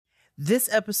This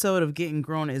episode of Getting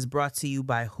Grown is brought to you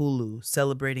by Hulu,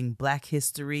 celebrating Black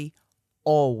history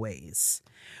always.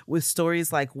 With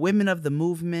stories like Women of the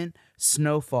Movement,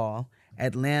 Snowfall,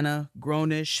 Atlanta,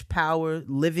 Grownish, Power,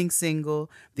 Living Single,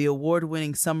 the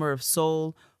award-winning Summer of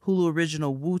Soul, Hulu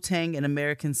original Wu-Tang and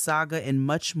American Saga, and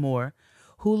much more,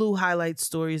 Hulu highlights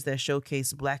stories that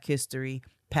showcase Black history,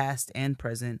 past and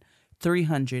present,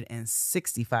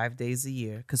 365 days a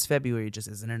year, because February just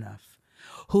isn't enough.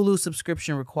 Hulu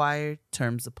subscription required.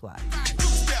 Terms apply.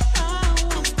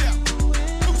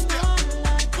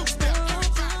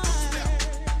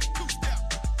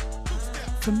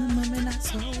 From the moment I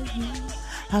saw you,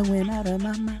 I went out of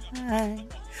my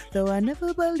mind. Though I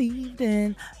never believed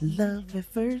in love at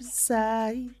first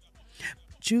sight.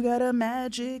 But you got a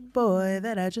magic, boy,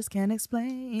 that I just can't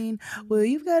explain. Well,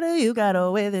 you got a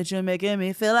way that you're making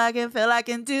me feel I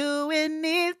can do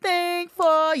anything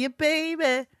for you,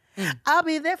 baby. I'll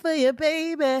be there for you,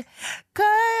 baby.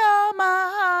 Cry all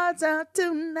my hearts out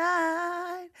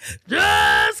tonight.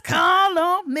 Just call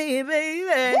on me,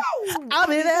 baby. Woo! I'll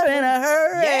be there in a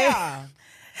hurry. Yeah.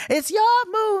 It's your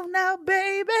move now,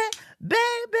 baby.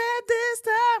 Baby, this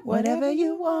time, whatever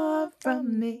you want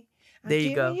from me. There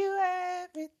you go. I'm giving you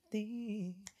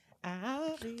everything.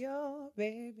 I'll be your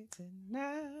baby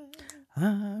tonight.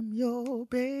 I'm your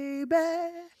baby.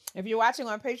 If you're watching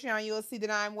on Patreon, you'll see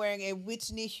that I'm wearing a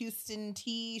Whitney Houston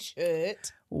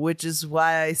t-shirt. Which is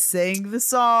why I sang the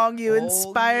song. You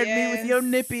inspired me with your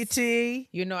nippy tea.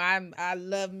 You know, I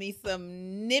love me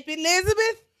some Nippy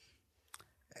Elizabeth.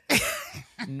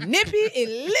 Nippy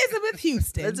Elizabeth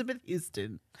Houston. Elizabeth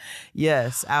Houston.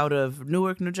 Yes, out of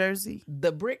Newark, New Jersey.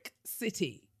 The Brick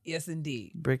City. Yes,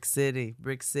 indeed. Brick City,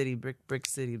 Brick City, Brick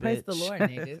City, bitch. Praise the Lord,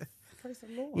 niggas. Praise the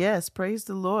Lord. Yes, praise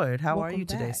the Lord. How Welcome are you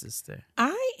today, back. sister?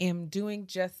 I am doing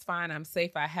just fine. I'm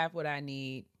safe. I have what I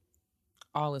need.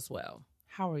 All is well.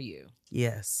 How are you?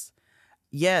 Yes.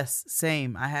 Yes,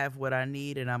 same. I have what I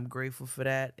need, and I'm grateful for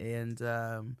that. And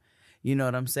you know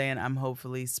what I'm saying? I'm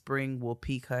hopefully spring will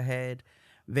peek her head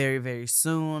very, very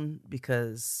soon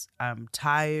because I'm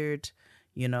tired.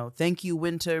 You know, thank you,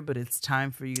 winter, but it's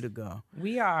time for you to go.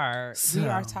 We are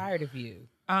tired of you.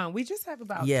 We just have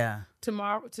about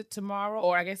tomorrow,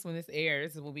 or I guess when this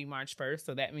airs, it will be March 1st.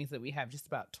 So that means that we have just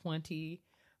about 20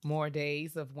 more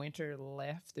days of winter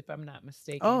left, if I'm not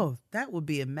mistaken. Oh, that would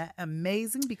be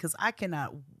amazing because I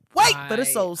cannot wait for the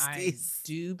solstice. I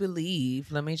do believe.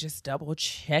 Let me just double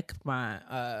check my.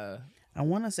 I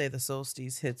want to say the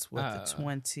solstice hits the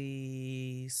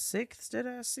 26th. Did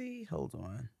I see? Hold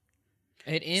on.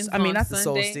 It ends. I mean, not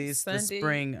Sunday, the solstice. Sunday, the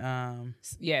spring.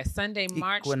 Sunday,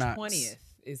 March equinox. 20th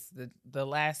is the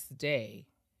last day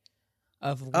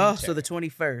of winter. Oh, so the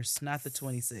 21st, not the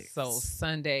 26th. So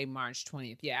Sunday, March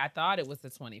 20th. Yeah, I thought it was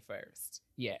the 21st.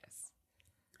 Yes.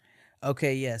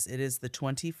 Okay, yes, it is the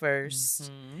 21st.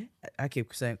 Mm-hmm. I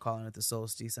keep calling it the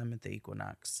solstice. I meant the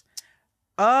equinox.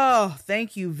 Oh,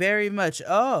 thank you very much.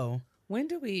 Oh. When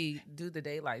do we do the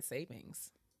daylight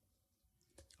savings?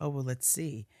 Oh, well, let's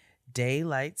see.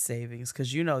 Daylight savings,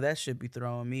 because you know that should be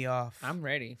throwing me off. I'm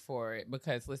ready for it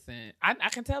because, listen, I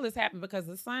can tell this happened because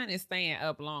the sun is staying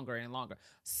up longer and longer.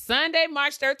 Sunday,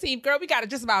 March 13th, girl, we got it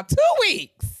just about 2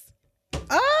 weeks.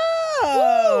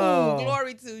 Oh! Woo,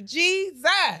 glory to Jesus.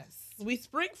 We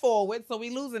spring forward, so we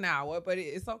lose an hour, but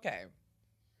it's okay.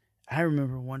 I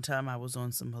remember one time I was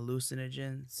on some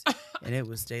hallucinogens, and it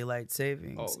was daylight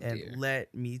savings. Dear. And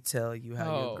let me tell you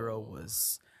how your girl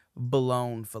was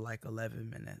blown for like 11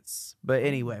 minutes. But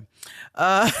anyway.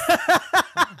 Wow.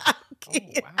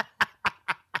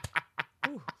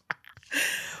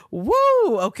 Woo!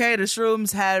 Okay, the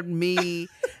shrooms had me.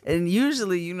 And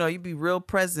usually, you know, you'd be real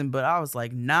present, but I was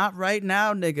like, not right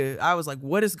now, nigga. I was like,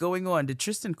 what is going on? Did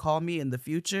Tristan call me in the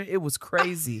future? It was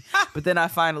crazy. But then I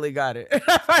finally got it.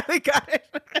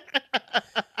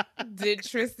 Did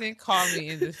Tristan call me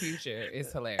in the future?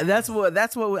 It's hilarious. That's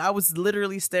what I was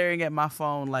literally staring at my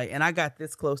phone like, and I got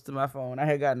this close to my phone. I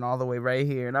had gotten all the way right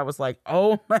here, and I was like,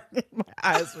 oh my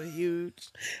eyes were huge.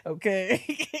 Okay.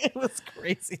 It was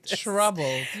crazy.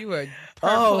 Troubled. You were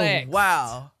perplexed. Oh,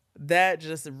 wow. That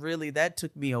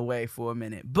took me away for a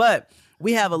minute. But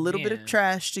we have a little bit of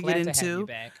trash to get into. To have you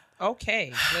back.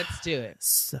 Okay, let's do it.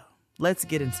 So let's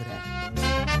get into that.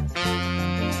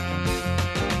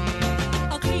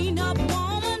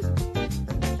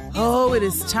 Oh, it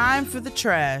is time for the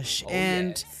trash.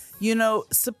 And, you know,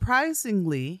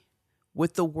 surprisingly,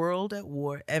 with the world at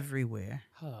war everywhere,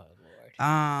 oh,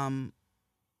 Lord.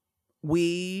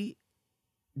 we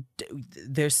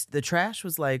there's the trash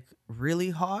was like really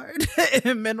hard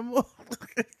and minimal.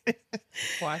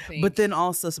 Well, I think, but then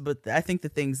also, but I think the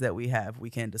things that we have we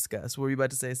can discuss. What were you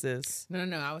about to say, sis? No.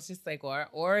 I was just like,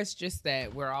 or it's just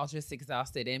that we're all just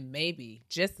exhausted, and maybe,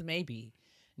 just maybe,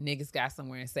 niggas got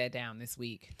somewhere and sat down this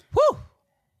week. Whew.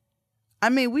 I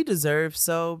mean, we deserve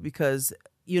so because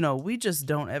we just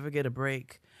don't ever get a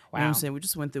break. Wow. You know what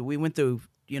I'm saying? We went through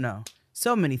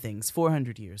so many things,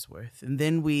 400 years worth. And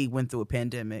then we went through a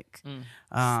pandemic.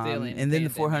 And then the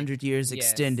 400 years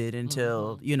extended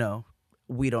until,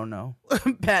 we don't know,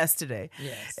 past today.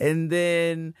 Yes. And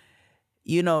then,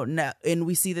 now, and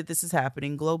we see that this is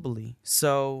happening globally.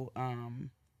 So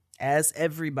as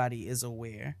everybody is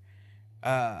aware,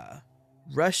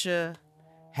 Russia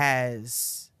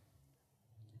has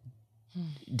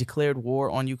declared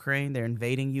war on Ukraine. They're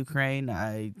invading Ukraine.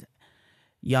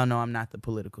 Y'all know I'm not the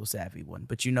political savvy one,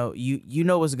 but you know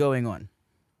what's going on,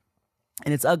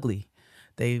 and it's ugly.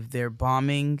 They're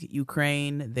bombing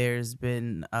Ukraine. There's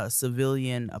been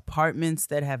civilian apartments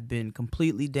that have been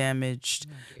completely damaged.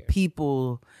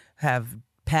 People have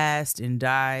passed and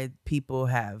died. People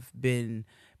have been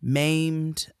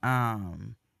maimed.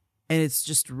 And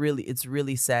it's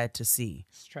really sad to see.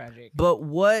 It's tragic. But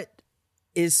what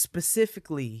is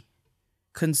specifically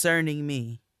concerning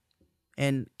me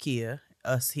and Kia,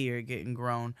 us here getting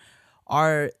grown,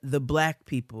 are the Black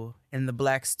people and the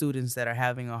Black students that are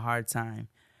having a hard time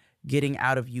getting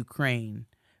out of Ukraine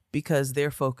because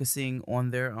they're focusing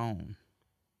on their own.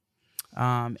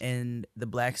 And the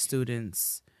Black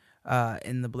students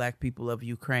and the Black people of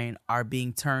Ukraine are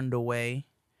being turned away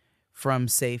from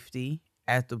safety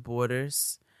at the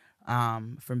borders,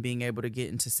 from being able to get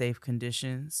into safe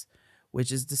conditions,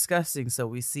 which is disgusting. So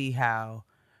we see how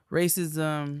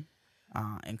racism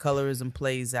and colorism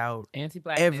plays out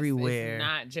everywhere. Is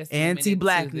not just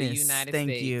anti-Blackness. To the United Thank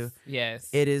States. you. Yes,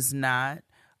 it is not.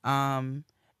 And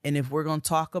if we're going to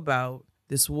talk about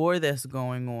this war that's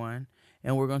going on,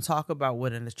 and we're going to talk about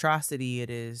what an atrocity it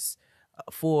is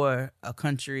for a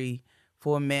country,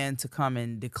 for a man to come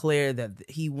and declare that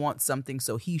he wants something,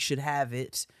 so he should have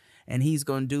it, and he's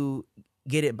going to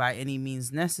get it by any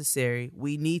means necessary,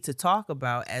 we need to talk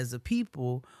about, as a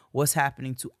people, what's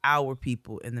happening to our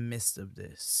people in the midst of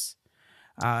this.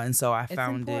 And so I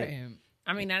found it.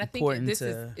 I mean, and I think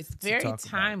it's very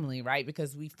timely, right?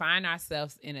 Because we find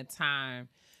ourselves in a time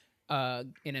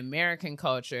in American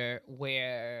culture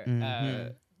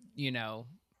where,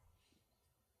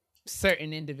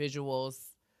 certain individuals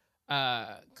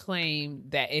claim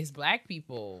that it's Black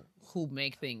people who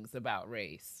make things about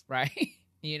race, right?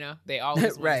 They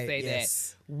always want to say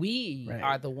that we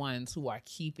are the ones who are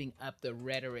keeping up the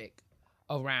rhetoric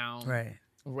around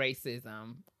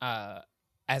racism,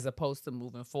 as opposed to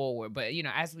moving forward. But,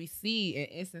 as we see in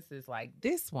instances like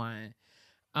this one,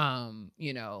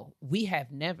 we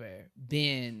have never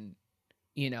been,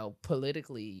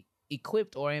 politically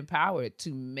equipped or empowered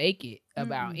to make it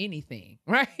about anything,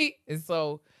 right? And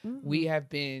so we have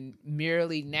been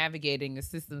merely navigating the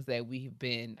systems that we've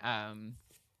been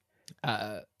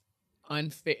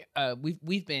unfair.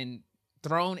 We've been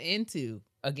thrown into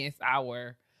against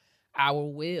our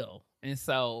will, and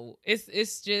so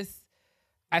it's just,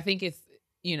 I think it's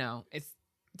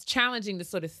challenging to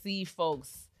sort of see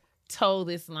folks toe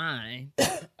this line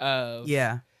of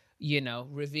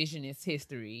revisionist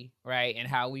history, right? And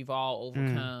how we've all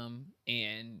overcome,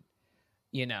 and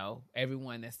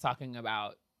everyone that's talking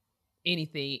about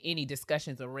any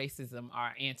discussions of racism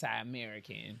are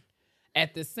anti-American.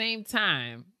 At the same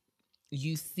time,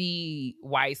 you see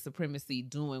white supremacy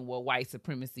doing what white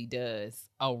supremacy does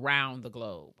around the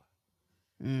globe.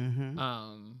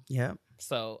 Yep.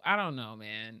 So I don't know,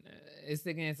 man. It's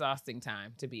an exhausting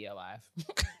time to be alive.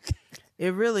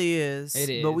 It really is. It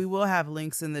is. But we will have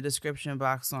links in the description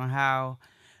box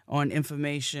on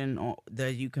information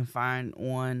that you can find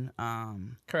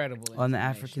on credible on the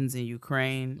Africans in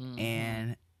Ukraine,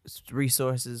 and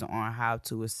resources on how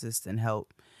to assist and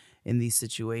help in these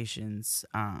situations,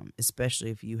 especially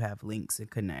if you have links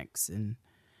and connects and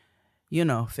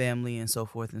family and so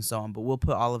forth and so on. But we'll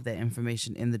put all of that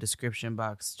information in the description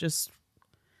box. Just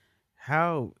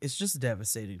how it's just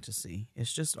devastating to see.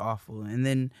 It's just awful. And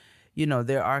then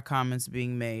there are comments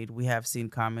being made. We have seen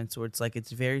comments where it's like,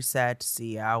 it's very sad to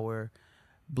see our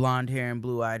blonde hair and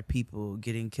blue-eyed people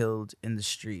getting killed in the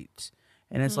street.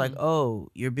 And it's like, oh,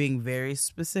 you're being very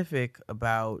specific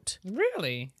about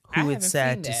really who it's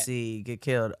sad to see get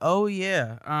killed. Oh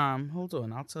yeah. Hold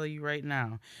on, I'll tell you right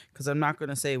now, because I'm not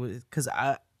gonna say because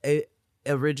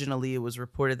originally it was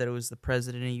reported that it was the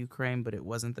president of Ukraine, but it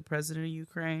wasn't the president of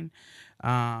Ukraine.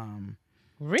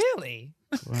 Really?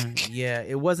 Right. Yeah,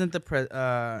 it wasn't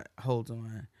the hold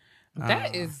on.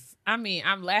 That is, I mean,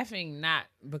 I'm laughing not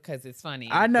because it's funny.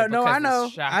 I know. No, I know.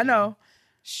 I know.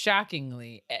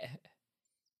 Shockingly.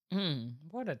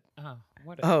 What a.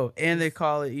 Oh, and they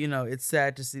call it, it's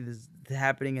sad to see this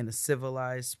happening in a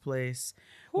civilized place.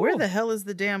 Whew. Where the hell is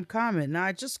the damn comment? Now,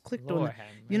 I just clicked on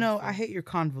it. I hate your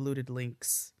convoluted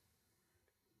links.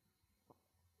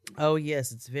 Oh,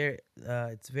 yes, it's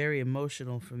very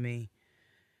emotional for me.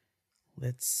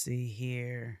 Let's see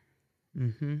here.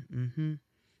 Wow.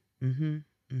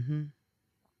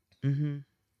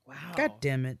 God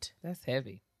damn it. That's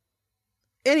heavy.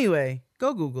 Anyway,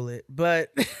 go Google it,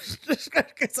 but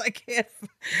because I can't,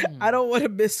 I don't want to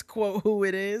misquote who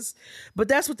it is, but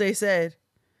that's what they said.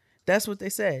 That's what they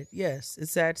said. Yes,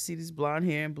 it's sad to see these blonde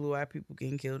hair and blue eyed people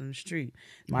getting killed in the street.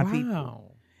 My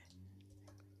people.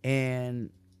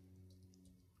 And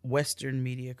Western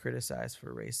media criticized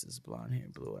for racist blonde hair,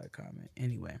 blue eyed comment.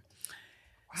 Anyway,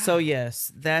 so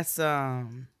yes, that's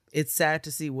it's sad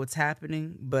to see what's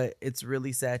happening, but it's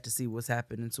really sad to see what's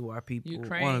happening to our people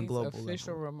on a global level.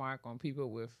 Official remark on people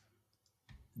with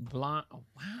blonde.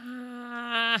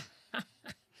 Wow.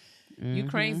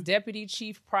 Ukraine's deputy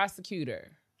chief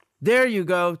prosecutor. There you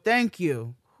go. Thank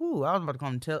you. Ooh, I was about to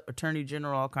call him attorney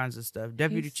general, all kinds of stuff.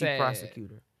 Deputy chief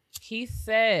prosecutor. He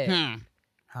said,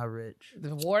 how rich.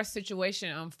 The war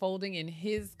situation unfolding in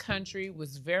his country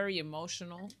was very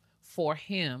emotional for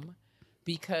him.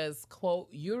 Because, quote,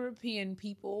 European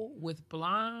people with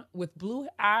blue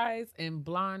eyes and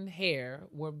blonde hair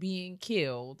were being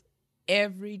killed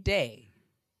every day.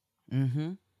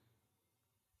 Mm-hmm.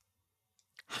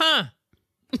 Huh.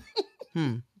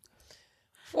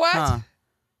 What? Huh.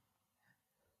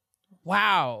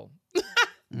 Wow.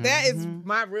 That is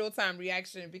my real-time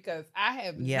reaction because I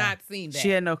have not seen that. She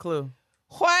had no clue.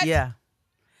 What? Yeah.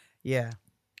 Yeah.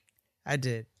 I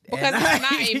did. Because it's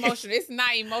not emotional. It's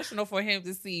not emotional for him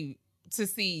to see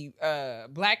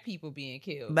black people being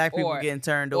killed. Black people getting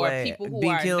turned away. Or people who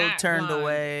being are killed, not turned blind.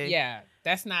 away. Yeah.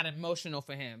 That's not emotional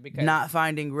for him. Because not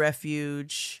finding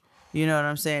refuge. You know what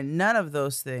I'm saying? None of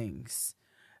those things.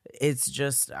 It's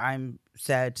just I'm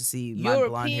sad to see my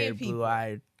blonde-haired,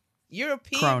 blue-eyed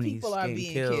European people are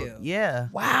being killed. Yeah.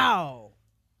 Wow.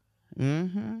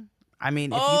 Mm-hmm. I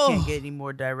mean, if you can't get any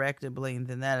more direct and blatant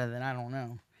than that, then I don't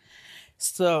know.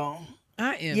 So,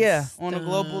 I am on a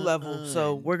global level.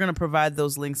 So, we're going to provide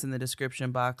those links in the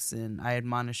description box, and I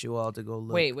admonish you all to go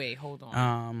look. Wait, hold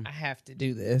on. I have to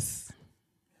do this.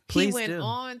 Please He went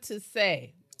on to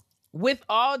say, with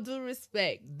all due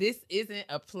respect, this isn't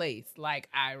a place like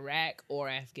Iraq or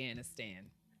Afghanistan.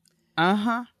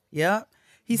 Yep.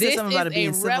 He said something about it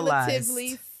being civilized.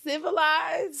 Relatively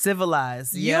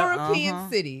civilized.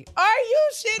 European city. Are you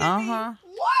shitting me? What?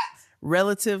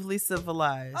 Relatively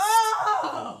civilized.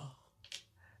 Oh.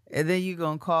 And then you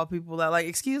gonna call people out like,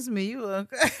 excuse me, you and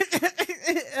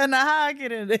now how I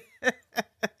get in it.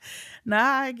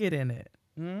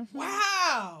 Mm-hmm.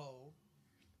 Wow.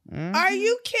 Mm-hmm. Are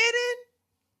you kidding?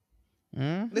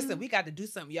 Mm-hmm. Listen, we got to do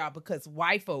something, y'all, because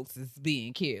white folks is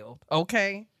being killed.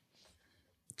 Okay?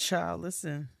 Child,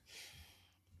 listen.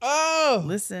 Oh.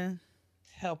 Listen.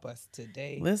 Help us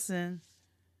today. Listen.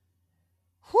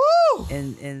 Whoo.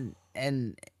 And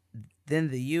then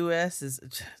the U.S. is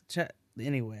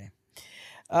anyway.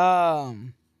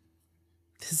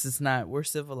 This is not. We're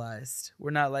civilized.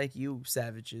 We're not like you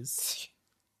savages.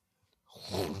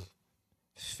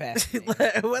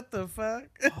 Fascinating. What the fuck?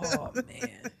 Oh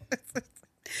man.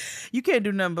 You can't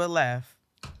do nothing but laugh.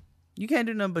 You can't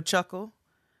do nothing but chuckle.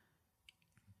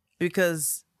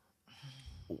 Because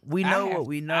we know what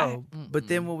we know. But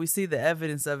then when we see the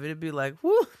evidence of it, it'd be like,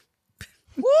 whoo.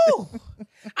 Woo!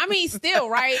 I mean, still,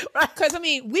 right? Because, I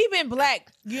mean, we've been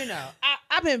black,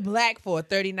 I've been black for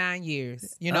 39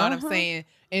 years. You know what I'm saying?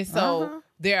 And so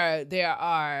there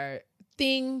are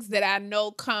things that I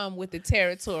know come with the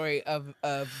territory of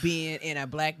being in a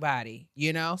black body,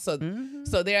 So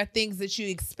there are things that you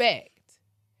expect.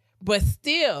 But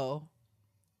still,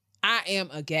 I am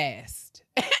aghast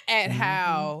at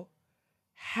how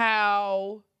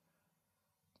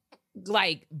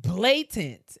like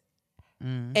blatant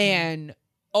and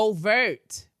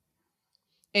overt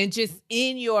and just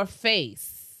in your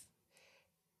face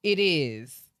it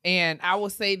is. And I will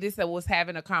say this, I was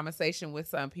having a conversation with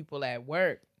some people at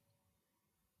work.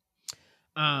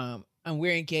 And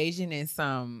we're engaging in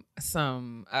some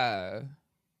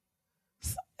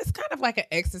it's kind of like an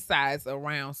exercise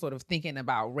around sort of thinking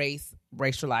about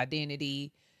racial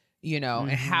identity, and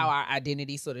how our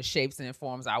identity sort of shapes and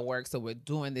informs our work. So we're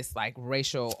doing this like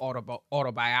racial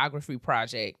autobiography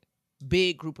project,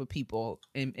 big group of people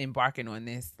embarking on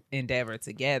this endeavor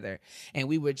together. And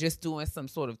we were just doing some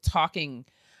sort of talking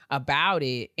about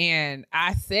it. And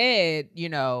I said, you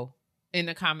know, in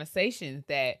the conversations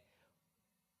that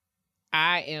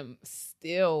I'm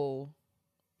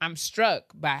struck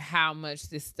by how much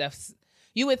this stuff's.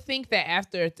 You would think that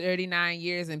after 39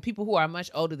 years, and people who are much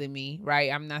older than me,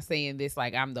 right? I'm not saying this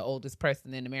like I'm the oldest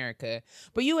person in America,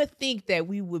 but you would think that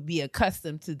we would be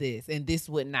accustomed to this and this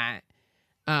would not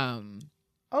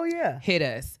hit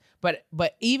us. But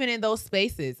even in those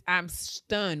spaces, I'm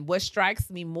stunned. What strikes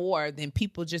me more than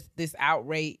people just this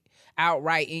outright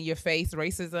in your face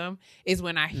racism is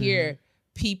when I hear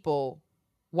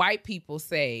white people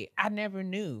say, I never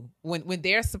knew, when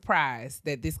they're surprised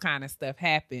that this kind of stuff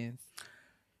happens.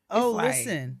 Oh,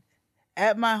 listen,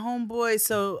 at my homeboy,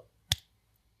 so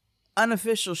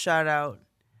unofficial shout out,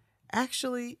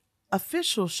 actually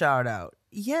official shout out.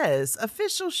 Yes,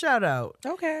 official shout out.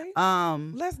 Okay.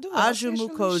 Let's do it.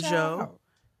 Ajumu Kojo.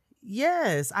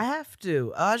 Yes, I have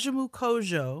to. Ajumu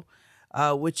Kojo,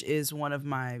 which is one of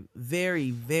my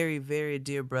very, very, very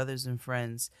dear brothers and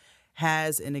friends,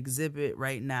 has an exhibit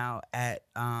right now at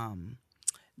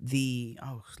the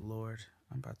I'm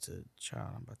about to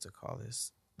call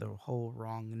this the whole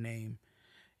wrong name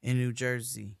in New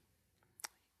Jersey.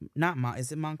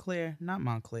 Is it Montclair? Not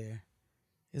Montclair.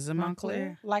 Is it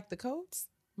Montclair? Like the coats?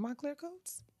 Montclair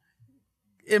coats?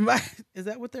 Is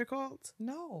that what they're called?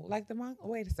 No, like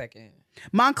wait a second.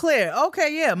 Montclair.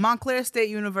 Okay, yeah. Montclair State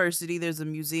University. There's a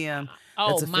museum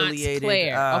that's affiliated.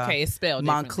 Montclair. Okay, it's spelled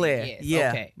Montclair. Yes. Yeah,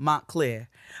 okay. Montclair.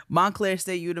 Montclair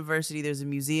State University. There's a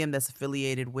museum that's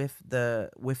affiliated with the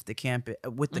campus,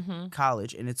 with the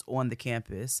college, and it's on the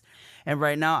campus. And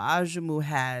right now, Ajumu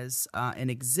has an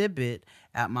exhibit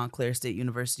at Montclair State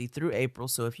University through April.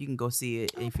 So if you can go see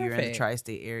it, if you're in the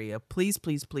tri-state area, please,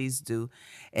 please, please do.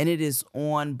 And it is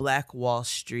on Black Wall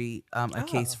Street, a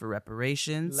case for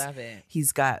reparations. Love it.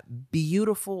 He's got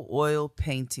beautiful oil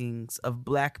paintings of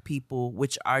Black people,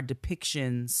 which are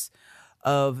depictions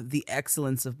of the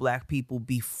excellence of Black people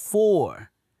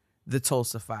before the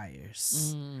Tulsa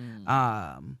fires.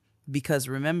 Because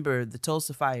remember, the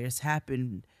Tulsa fires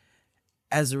happened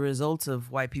as a result of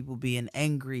white people being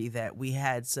angry that we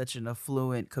had such an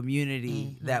affluent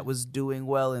community that was doing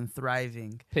well and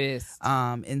thriving. Pissed.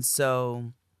 And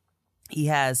so he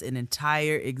has an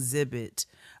entire exhibit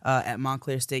at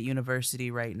Montclair State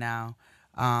University right now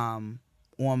on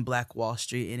Black Wall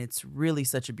Street. And it's really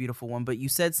such a beautiful one. But you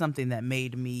said something that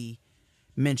made me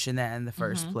mention that in the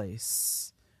first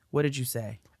place. What did you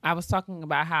say? I was talking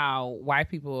about how white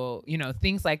people, you know,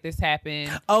 things like this happen.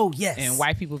 Oh, yes. And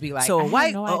white people be like, so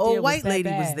an old white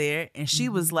lady was there, and she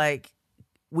was like,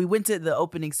 we went to the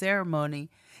opening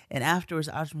ceremony, and afterwards,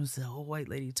 Ajma said, old white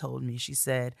lady told me, she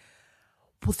said,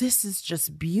 well, this is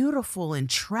just beautiful and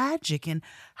tragic, and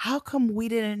how come we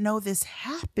didn't know this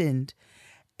happened?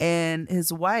 And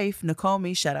his wife,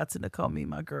 Nakomi, shout out to Nakomi,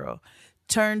 my girl,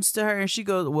 turns to her and she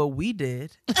goes, well, we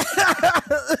did.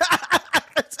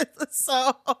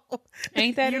 So,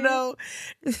 ain't that, you know,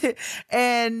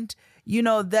 and you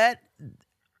know that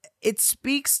it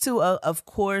speaks to, of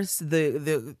course,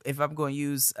 the if I'm going to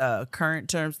use current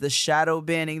terms, the shadow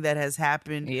banning that has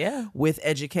happened with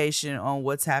education on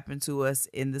what's happened to us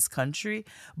in this country.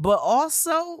 But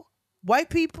also, white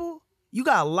people, you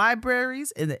got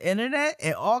libraries and the internet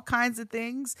and all kinds of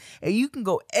things, and you can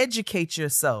go educate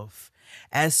yourself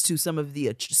as to some of the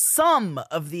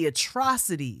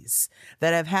atrocities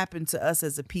that have happened to us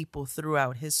as a people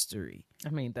throughout history. I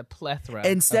mean, the plethora.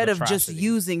 Instead of just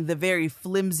using the very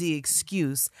flimsy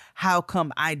excuse, how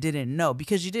come I didn't know?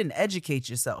 Because you didn't educate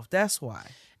yourself. That's why.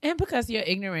 And because your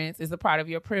ignorance is a part of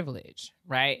your privilege,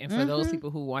 right? And for those people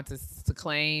who want to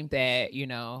claim that, you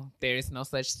know, there's no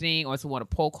such thing, or to want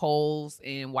to poke holes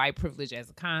in white privilege as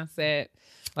a concept,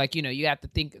 like, you know, you have to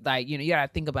think, like, you know, you got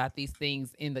to think about these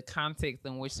things in the context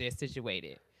in which they're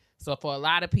situated. So for a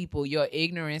lot of people, your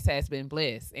ignorance has been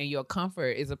bliss, and your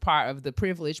comfort is a part of the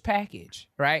privilege package,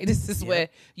 right? This is where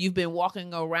you've been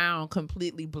walking around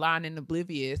completely blind and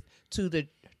oblivious to the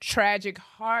tragic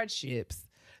hardships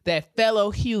that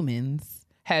fellow humans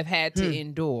have had to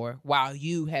endure, while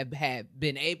you have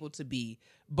been able to be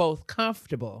both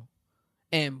comfortable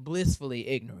and blissfully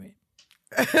ignorant.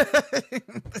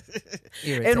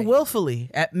 And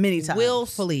willfully at many times.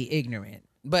 Willfully ignorant.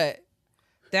 But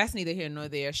that's neither here nor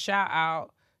there. Shout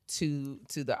out to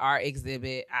the art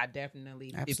exhibit. I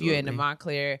definitely, if you're in the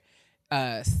Montclair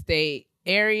State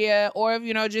area, or if,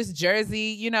 you know, just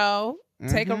Jersey, you know,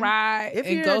 Take a ride. If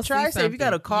and you're go in Tri-State, if you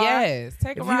got a car, yes,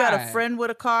 take a ride. If you got a friend with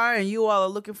a car and you all are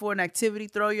looking for an activity,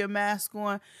 throw your mask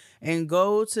on and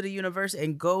go to the university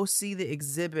and go see the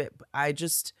exhibit. I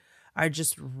just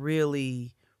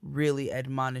really, really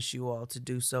admonish you all to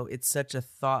do so. It's such a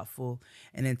thoughtful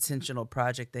and intentional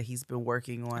project that he's been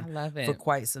working on I love it. for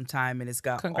quite some time, and it's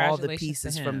got all the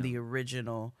pieces from the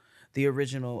original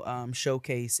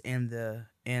showcase and the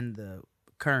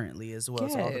currently as well.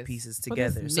 Yes. So all the pieces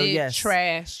together. So yes,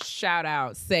 trash shout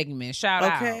out segment. Shout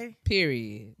out.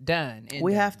 Period. Done.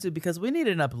 We have to, because we need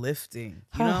an uplifting.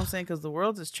 You know what I'm saying? Because the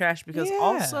world is trash. Because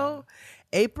also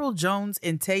April Jones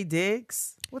and Taye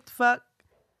Diggs. What the fuck?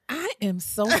 I am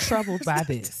so troubled by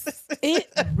this. It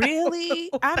really.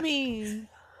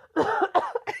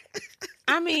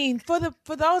 I mean, for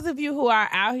those of you who are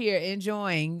out here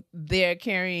enjoying their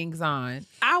carryings on,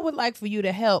 I would like for you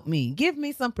to help me. Give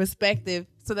me some perspective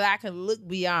so that I can look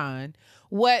beyond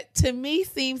what to me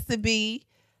seems to be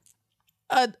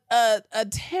a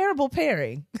terrible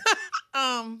pairing.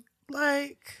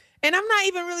 And I'm not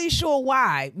even really sure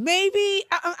why. Maybe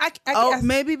I guess.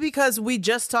 Maybe because we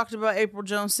just talked about April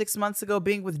Jones 6 months ago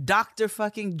being with Dr.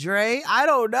 fucking Dre. I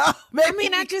don't know.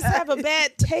 Maybe I just have a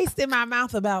bad taste in my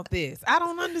mouth about this. I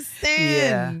don't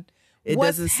understand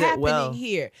what's happening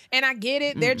here. And I get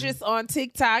it. They're just on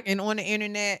TikTok and on the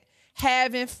internet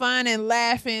having fun and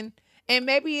laughing. And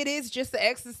maybe it is just an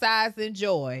exercise in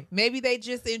joy. Maybe they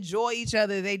just enjoy each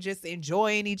other. They just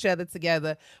enjoying each other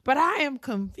together. But I am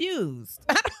confused.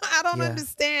 I don't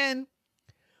understand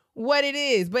what it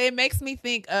is. But it makes me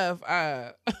think of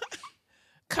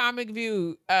Comic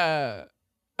View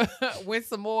when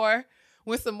some more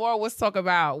was talk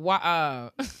about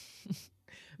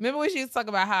remember when she was talking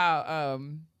about how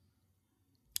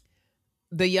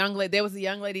there was a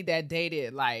young lady that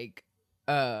dated like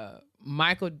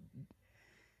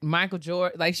Michael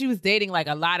Jordan, like she was dating like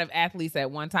a lot of athletes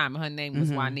at one time, and her name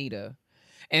was Juanita.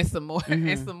 And some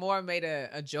more made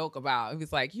a joke about, it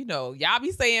was like, y'all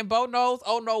be saying Bo knows.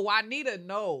 Oh no, Juanita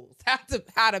knows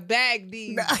how to bag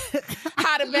these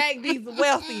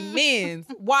wealthy men.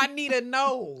 Juanita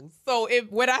knows. So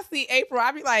when I see April,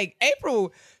 I be like,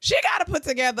 April, she got to put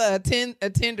together a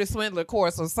Tinder swindler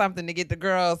course or something to get the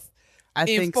girls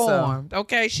informed. So.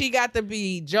 Okay, she got to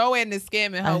be Joanne is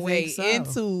scamming her way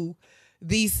into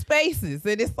these spaces,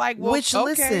 and it's like, well,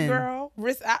 listen, girl,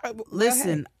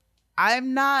 listen.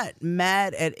 I'm not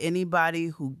mad at anybody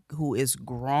who is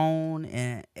grown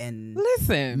and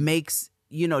makes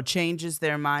changes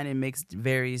their mind and makes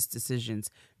various decisions.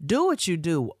 Do what you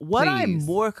do. What I'm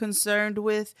more concerned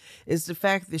with is the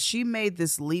fact that she made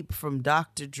this leap from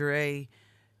Dr. Dre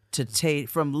to Tate,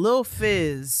 from Lil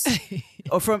Fizz,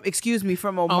 or from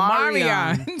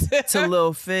Omarion to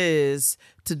Lil Fizz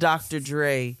to Dr.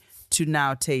 Dre to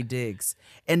now Taye Diggs.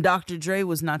 And Dr. Dre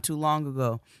was not too long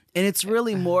ago. And it's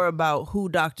really more about who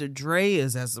Dr. Dre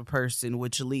is as a person,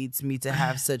 which leads me to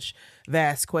have such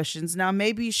vast questions. Now,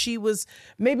 maybe she was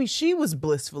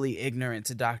blissfully ignorant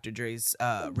to Dr. Dre's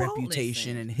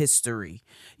reputation and history.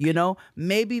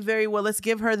 Maybe very well. Let's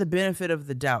give her the benefit of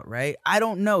the doubt, right? I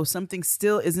don't know. Something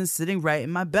still isn't sitting right in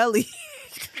my belly.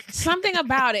 Something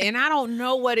about it, and I don't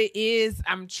know what it is.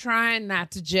 I'm trying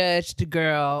not to judge the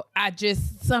girl.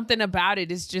 Something about it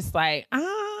is just like,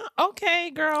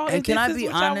 okay, girl. And can I be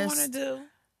honest?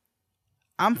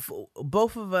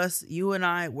 Both of us, you and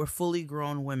I, we're fully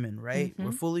grown women, right?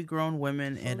 We're fully grown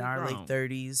women in our late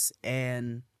 30s,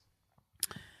 and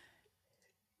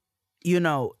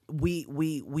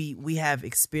we have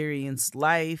experienced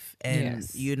life, and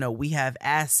we have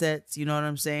assets. You know what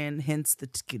I'm saying? Hence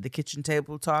the kitchen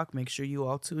table talk. Make sure you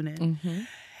all tune in.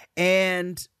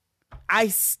 And I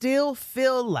still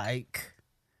feel like,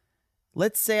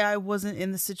 let's say I wasn't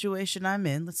in the situation I'm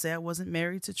in. Let's say I wasn't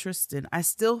married to Tristan. I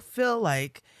still feel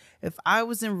like if I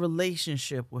was in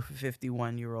relationship with a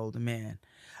 51-year-old man,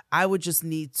 I would just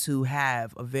need to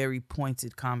have a very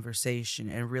pointed conversation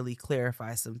and really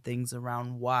clarify some things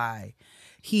around why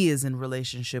he is in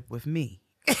relationship with me.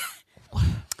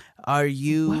 Are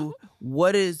you,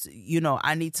 what is,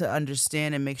 I need to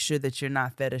understand and make sure that you're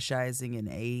not fetishizing an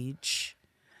age.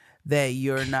 That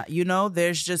you're not,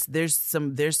 there's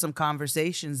some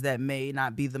conversations that may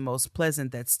not be the most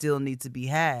pleasant that still need to be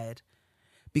had,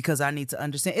 because I need to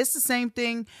understand. It's the same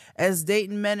thing as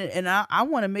dating men, and I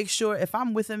want to make sure if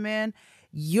I'm with a man,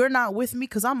 you're not with me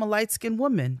because I'm a light-skinned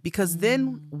woman, because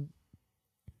then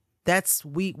that's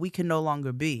we can no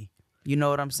longer be. You know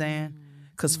what I'm saying?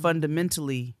 Because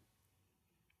fundamentally,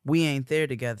 we ain't there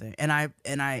together. And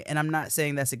I'm not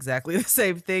saying that's exactly the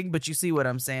same thing, but you see what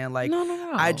I'm saying? Like,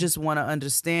 no. I just want to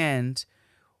understand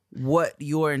what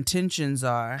your intentions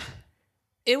are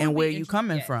and where you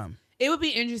coming from. It would be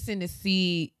interesting to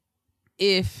see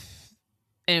if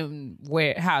and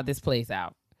how this plays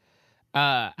out.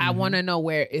 I want to know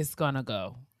where it's gonna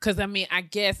go, because I mean, I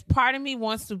guess part of me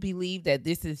wants to believe that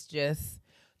this is just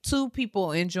two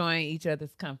people enjoying each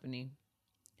other's company,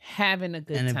 having a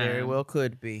good time, and it very well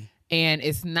could be. And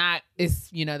it's not. It's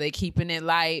they keeping it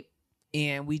light,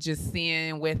 and we just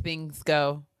seeing where things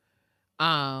go.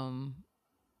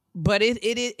 But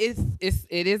it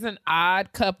is an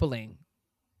odd coupling.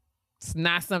 It's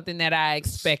not something that I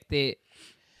expected,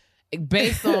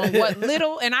 based on what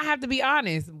little, and I have to be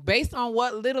honest, based on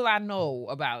what little I know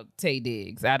about Taye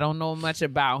Diggs. I don't know much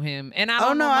about him, and I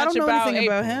don't know much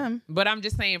about him. But I'm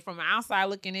just saying, from the outside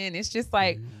looking in, it's just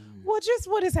like, well, just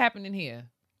what is happening here?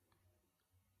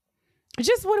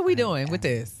 Just what are we doing with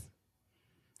this?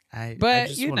 They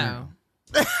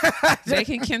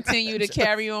can continue to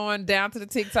carry on down to the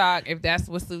TikTok if that's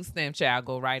what suits them, child.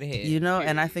 Go right ahead.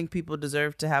 And I think people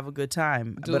deserve to have a good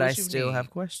time, but I still have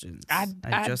questions. I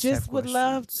just would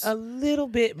love a little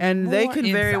bit more. And they could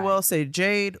very well say,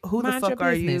 Jade, who the fuck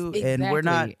are you? Exactly. And we're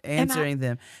not answering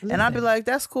them. And I'd be like,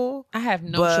 that's cool. I have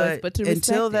no choice but to respect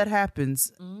until that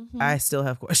happens, I still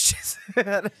have questions.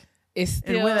 It's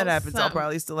still, and when that happens, I'll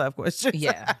probably still have questions.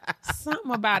 Yeah.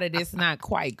 Something about it is not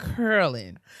quite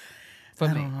curling. I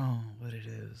don't know what it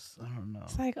is. I don't know.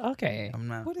 It's like, okay,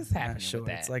 what is happening not sure. With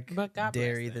that? It's like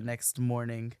dairy the next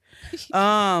morning.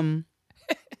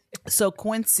 So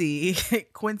Quincy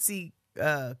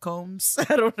Combs,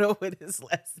 I don't know what his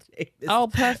last name is. Oh,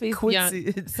 Puffy's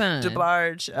Quincy son.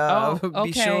 DeBarge. Okay.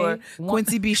 Be sure.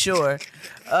 Quincy Be Sure.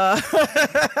 That's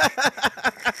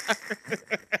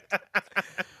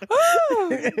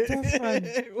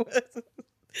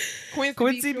funny.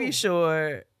 Quincy Be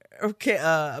Sure. Okay,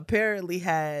 apparently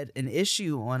had an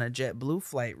issue on a JetBlue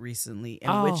flight recently in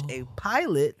which a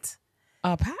pilot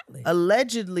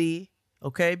allegedly,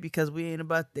 because we ain't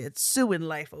about that suing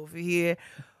life over here,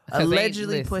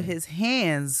 allegedly put his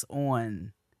hands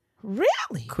on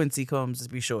Quincy Combs, to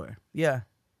be sure. Yeah.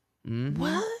 Mm-hmm.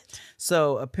 What?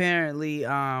 So apparently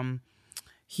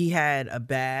he had a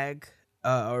bag,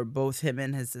 or both him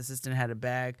and his assistant had a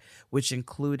bag, which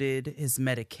included his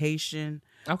medication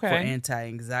for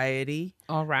anti-anxiety.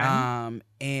 All right.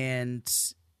 And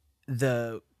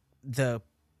the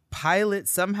pilot,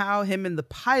 somehow him and the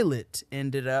pilot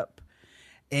ended up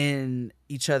in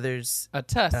each other's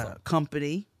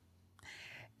company.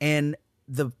 And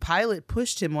the pilot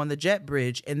pushed him on the jet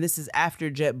bridge, and this is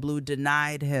after JetBlue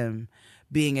denied him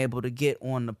being able to get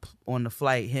on the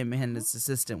flight, him and his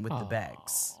assistant with the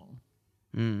bags.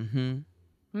 Mm-hmm.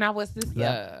 Now, what's this?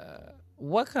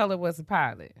 What color was the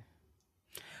pilot?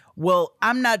 Well,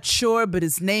 I'm not sure, but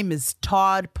his name is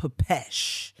Todd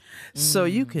Papesh. So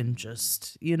you can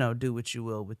just, do what you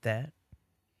will with that.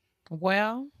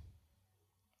 Well,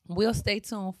 we'll stay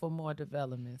tuned for more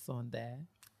developments on that.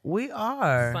 We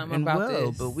are. Something about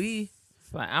this.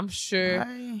 But I'm sure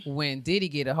when Diddy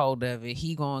get a hold of it,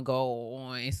 he gonna go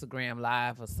on Instagram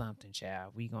Live or something,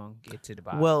 child. We gonna get to the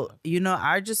bottom. Well,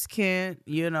 I just can't,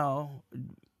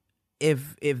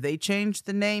 if they change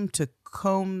the name to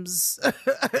Combs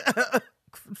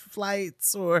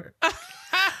Flights, or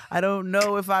I don't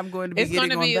know if I'm going to be getting on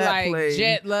that plane. It's going to be like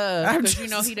Jet Love,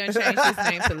 because he done changed his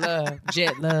name to Love.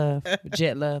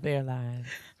 Jet Love Airlines.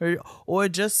 Or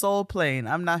just Soul Plane.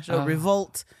 I'm not sure.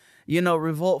 Revolt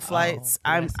flights.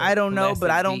 I don't know,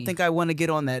 but I don't think I want to get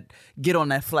on that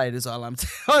flight. Is all I'm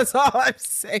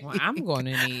saying. Well, I'm going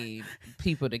to need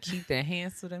people to keep their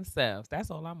hands to themselves.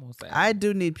 That's all I'm going to say. I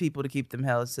do need people to keep them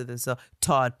hands to themselves.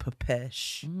 Todd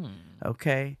Papesh.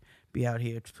 Okay, be out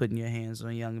here putting your hands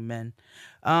on young men.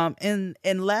 And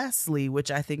lastly,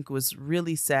 which I think was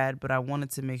really sad, but I wanted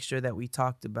to make sure that we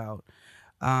talked about.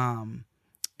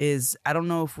 Is I don't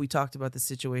know if we talked about the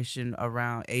situation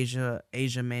around Asia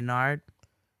Maynard.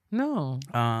 No.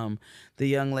 The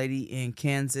young lady in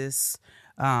Kansas,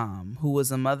 who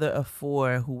was a mother of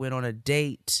 4, who went on a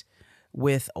date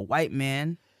with a white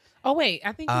man. Oh wait,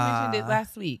 I think you mentioned it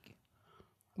last week.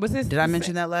 Was this? Did I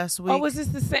mention that last week? Oh, was this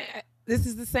the same? This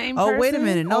is the same person? Oh, wait a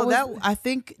minute. No,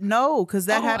 because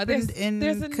that happened in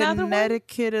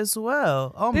Connecticut as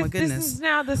well. Oh, my goodness. This is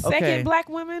now the second black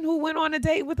woman who went on a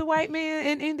date with a white man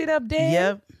and ended up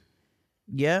dead?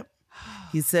 Yep.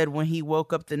 He said when he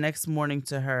woke up the next morning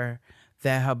to her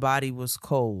that her body was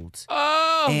cold.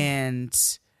 Oh. And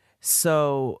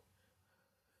so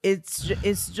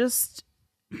it's just...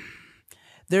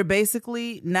 They're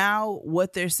basically, now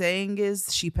what they're saying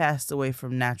is she passed away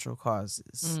from natural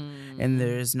causes. And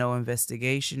there is no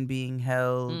investigation being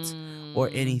held or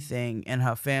anything. And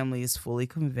her family is fully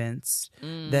convinced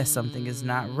that something is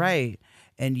not right.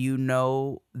 And you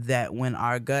know that when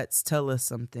our guts tell us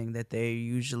something, that they're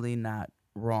usually not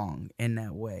wrong in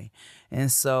that way.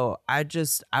 And so I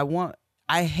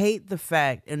hate the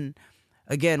fact, and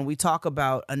again, we talk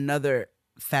about another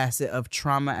facet of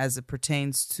trauma as it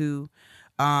pertains to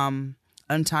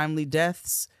untimely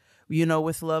deaths,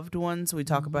 with loved ones. We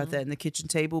talk about that in the kitchen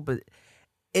table, but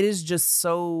it is just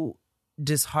so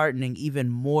disheartening, even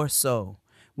more so,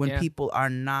 when people are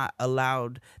not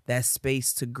allowed that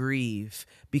space to grieve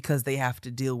because they have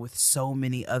to deal with so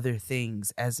many other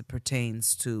things as it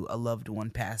pertains to a loved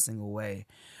one passing away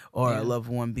or a loved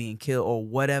one being killed or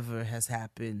whatever has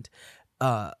happened,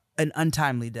 an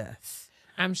untimely death.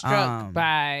 I'm struck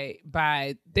by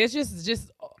there's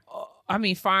just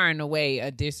far and away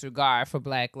a disregard for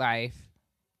Black life.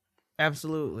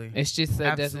 Absolutely. It's just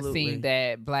that it doesn't seem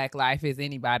that Black life is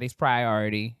anybody's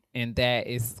priority. And that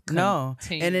is no,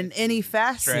 and in any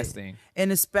facet, stressing.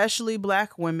 And especially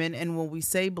Black women. And when we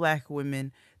say Black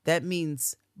women, that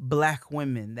means Black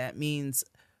women. That means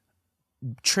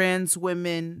trans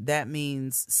women. That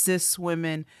means cis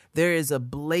women. There is a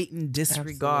blatant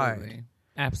disregard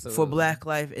Absolutely. for Black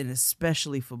life, and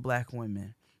especially for Black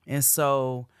women. And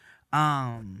so,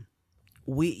 I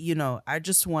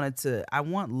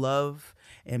want love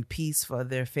and peace for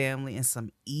their family and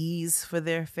some ease for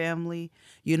their family,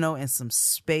 and some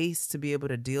space to be able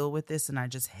to deal with this. And I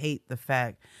just hate the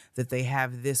fact that they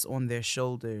have this on their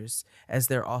shoulders as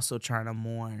they're also trying to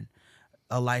mourn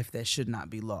a life that should not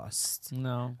be lost.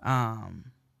 No.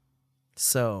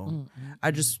 So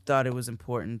I just thought it was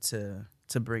important to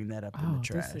bring that up in the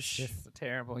trash. This is just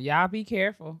terrible. Y'all be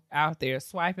careful out there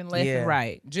swiping left and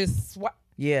right. Just swipe.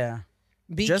 Yeah.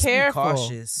 Just careful. Be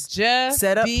cautious. Just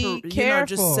set up, be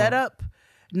careful. Just set up.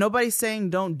 Nobody's saying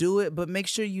don't do it, but make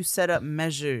sure you set up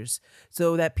measures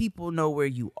so that people know where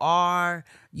you are.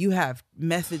 You have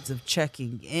methods of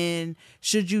checking in.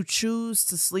 Should you choose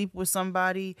to sleep with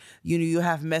somebody, you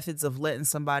have methods of letting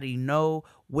somebody know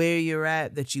where you're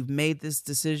at, that you've made this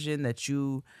decision, that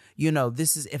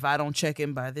this is, if I don't check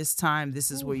in by this time,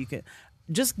 this is where you can.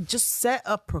 Just set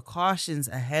up precautions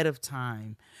ahead of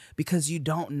time, because you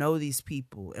don't know these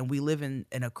people, and we live in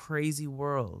a crazy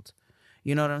world.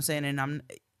 You know what I'm saying?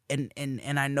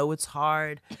 And I know it's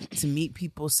hard to meet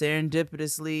people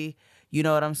serendipitously. You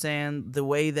know what I'm saying? The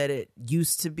way that it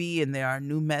used to be, and there are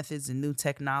new methods and new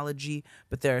technology,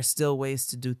 but there are still ways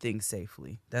to do things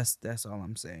safely. That's all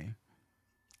I'm saying.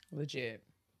 Legit.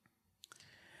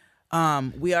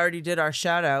 We already did our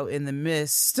shout out in the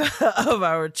midst of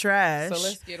our trash. So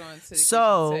let's get on to the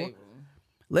kitchen table.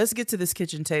 Let's get to this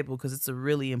kitchen table, because it's a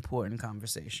really important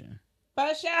conversation.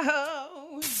 For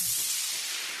sure.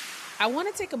 I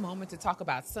want to take a moment to talk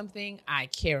about something I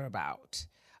care about: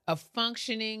 a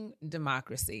functioning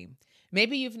democracy.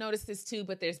 Maybe you've noticed this too,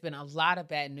 but there's been a lot of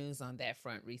bad news on that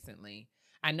front recently.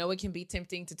 I know it can be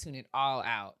tempting to tune it all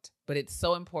out, but it's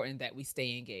so important that we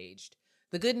stay engaged.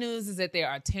 The good news is that there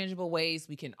are tangible ways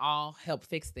we can all help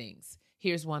fix things.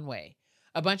 Here's one way.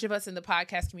 A bunch of us in the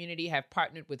podcast community have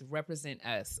partnered with Represent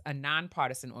Us, a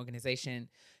nonpartisan organization,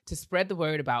 to spread the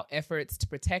word about efforts to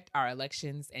protect our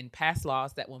elections and pass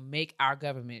laws that will make our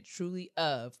government truly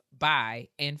of, by,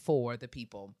 and for the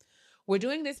people. We're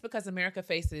doing this because America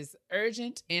faces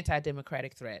urgent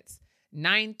anti-democratic threats.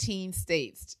 19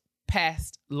 states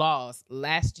passed laws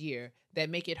last year that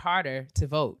make it harder to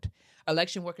vote.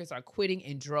 Election workers are quitting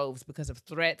in droves because of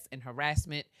threats and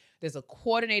harassment. There's a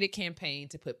coordinated campaign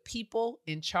to put people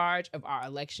in charge of our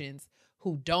elections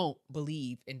who don't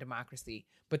believe in democracy.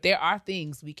 But there are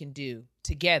things we can do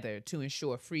together to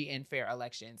ensure free and fair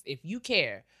elections. If you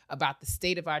care about the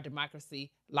state of our democracy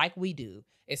like we do,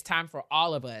 it's time for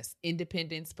all of us,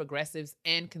 independents, progressives,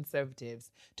 and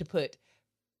conservatives, to put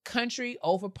country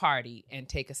over party and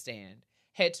take a stand.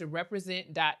 Head to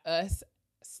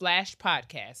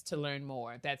represent.us/podcast to learn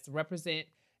more. That's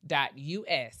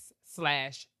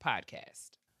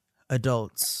represent.us/podcast.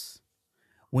 Adults,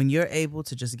 when you're able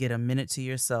to just get a minute to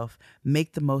yourself,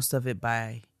 make the most of it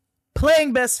by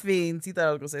playing Best Fiends. He thought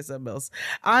I was going to say something else.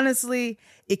 Honestly,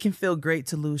 it can feel great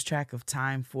to lose track of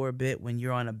time for a bit when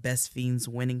you're on a Best Fiends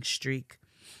winning streak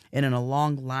and in a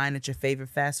long line at your favorite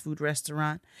fast food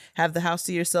restaurant. Have the house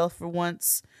to yourself for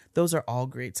once. Those are all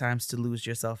great times to lose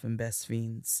yourself in Best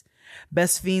Fiends.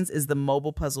 Best Fiends is the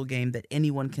mobile puzzle game that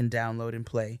anyone can download and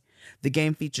play. The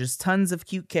game features tons of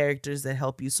cute characters that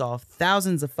help you solve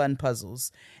thousands of fun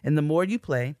puzzles. And the more you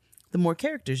play, the more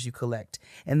characters you collect.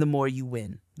 And the more you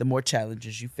win, the more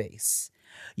challenges you face.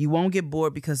 You won't get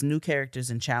bored because new characters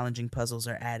and challenging puzzles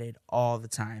are added all the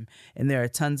time. And there are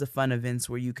tons of fun events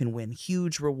where you can win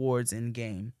huge rewards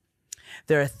in-game.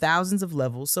 There are thousands of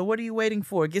levels, so what are you waiting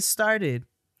for? Get started.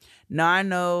 Now, I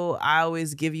know I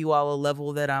always give you all a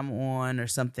level that I'm on or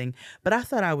something, but I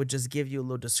thought I would just give you a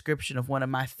little description of one of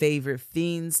my favorite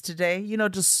fiends today. You know,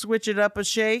 just switch it up a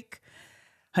shake.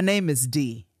 Her name is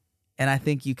D, and I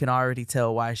think you can already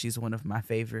tell why she's one of my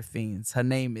favorite fiends. Her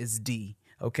name is D,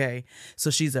 okay? So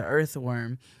she's an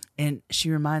earthworm, and she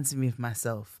reminds me of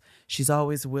myself. She's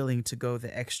always willing to go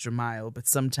the extra mile, but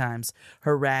sometimes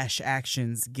her rash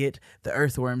actions get the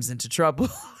earthworms into trouble.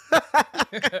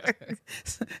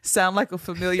 Sound like a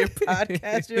familiar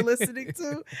podcast you're listening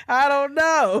to? I don't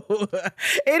know.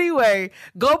 Anyway,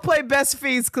 go play Best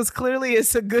Fiends because clearly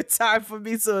it's a good time for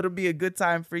me, so it'll be a good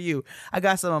time for you. I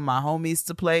got some of my homies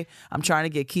to play. I'm trying to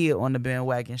get Kia on the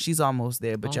bandwagon. She's almost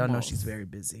there, but y'all know she's very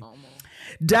busy.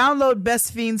 Download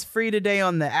Best Fiends free today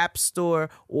on the App Store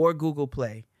or Google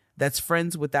Play. That's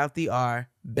friends without the R,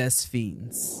 Best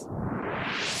Fiends.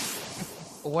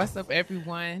 What's up,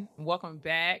 everyone? Welcome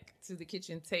back to the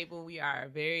kitchen table. We are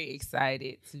very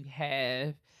excited to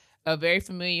have a very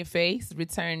familiar face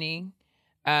returning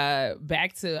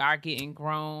back to our Getting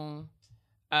Grown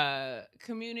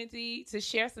community to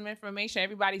share some information.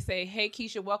 Everybody say, hey,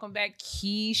 Keisha, welcome back,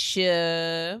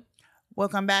 Keisha.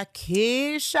 Welcome back,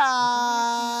 Keisha.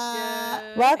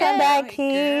 Welcome back,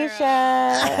 Keisha.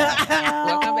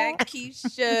 Welcome back,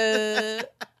 Keisha.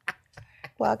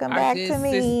 Welcome back to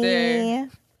me.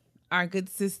 Our good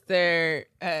sister,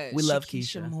 we love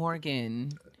Keisha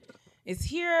Morgan, is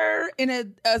here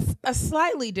in a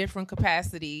slightly different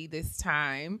capacity this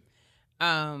time.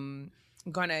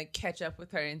 Gonna catch up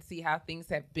with her and see how things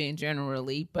have been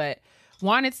generally, but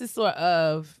wanted to sort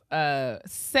of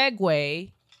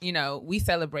segue. You know, we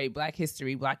celebrate Black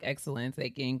history, Black excellence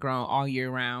at Getting Grown all year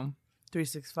round.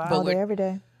 365. All day, every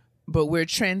day. But we're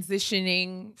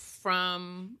transitioning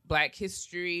from Black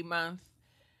History Month,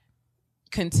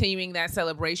 continuing that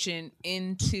celebration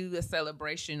into the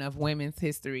celebration of women's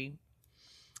history.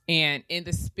 And in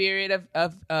the spirit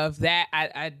of that,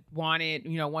 I wanted,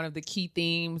 you know, one of the key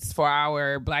themes for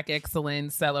our Black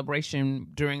excellence celebration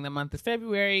during the month of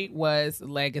February was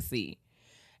legacy.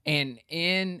 And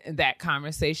in that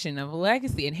conversation of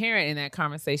legacy, inherent in that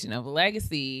conversation of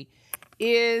legacy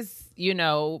is, you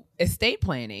know, estate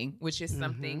planning, which is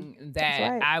something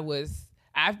that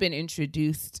I've been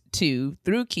introduced to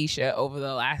through Keisha over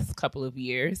the last couple of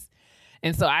years.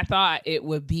 And so I thought it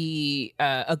would be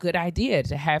a good idea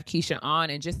to have Keisha on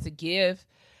and just to give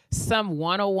some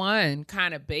 101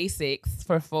 kind of basics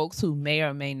for folks who may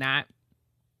or may not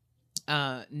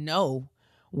know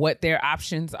what their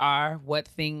options are, what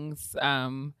things,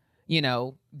 you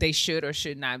know, they should or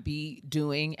should not be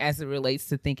doing as it relates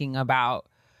to thinking about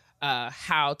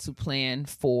how to plan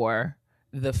for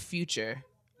the future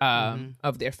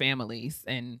of their families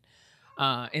and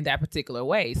in that particular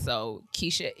way. So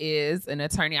Keisha is an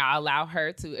attorney. I'll allow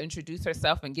her to introduce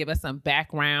herself and give us some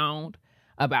background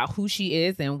about who she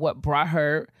is and what brought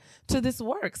her to this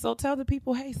work. So tell the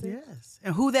people, hey, sis. Yes.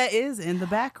 And who that is in the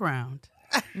background.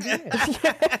 Yes.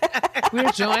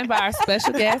 We're joined by our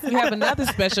special guest. We have another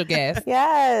special guest.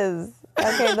 Yes.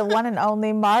 Okay, the one and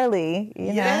only Marley.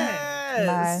 You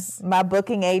know, my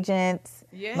booking agent,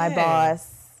 my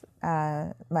boss,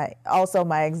 my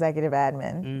executive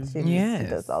admin. She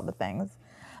does all the things.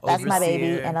 That's my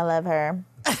baby, and I love her.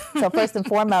 So first and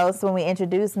foremost, when we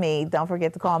introduce me, don't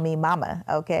forget to call me Mama.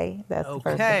 Okay, that's the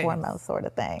first and foremost sort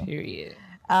of thing. Period.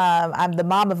 I'm the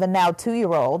mom of a now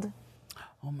 2-year-old.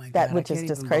 Oh my God! Which is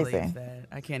just crazy.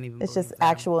 I can't even. It's just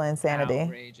actual insanity.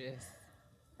 Outrageous.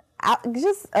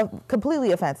 Just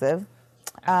completely offensive.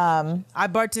 I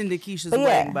bartended Keisha's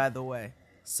wedding, by the way.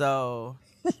 So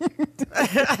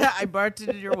I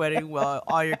bartended your wedding while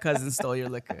all your cousins stole your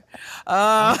liquor.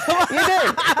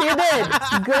 You did.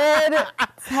 Good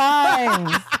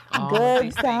times.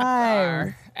 Good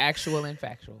times. Actual and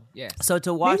factual. Yes. So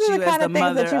to watch you as the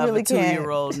mother of a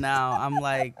 2-year-old now, I'm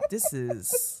like, this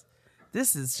is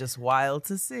just wild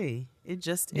to see. It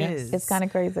just is. It's kind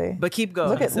of crazy. But keep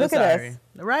going. Look at us.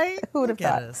 Right? Who would have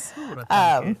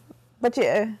thought? But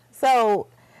yeah, so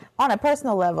on a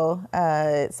personal level,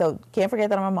 so can't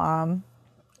forget that I'm a mom.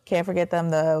 Can't forget that I'm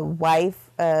the wife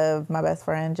of my best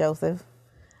friend, Joseph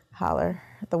Holler,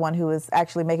 the one who is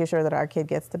actually making sure that our kid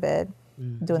gets to bed,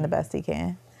 doing the best he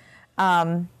can.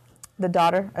 The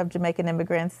daughter of Jamaican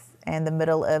immigrants and the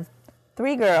middle of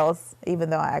 3 girls,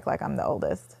 even though I act like I'm the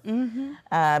oldest.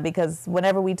 Because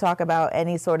whenever we talk about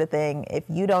any sort of thing, if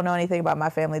you don't know anything about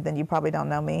my family, then you probably don't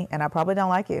know me, and I probably don't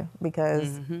like you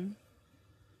because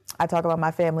I talk about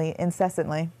my family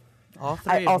incessantly. All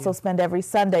 3 I also spend every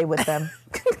Sunday with them.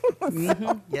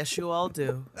 Yes, you all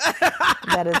do.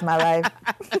 That is my life.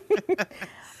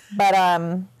 But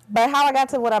But how I got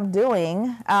to what I'm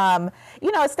doing,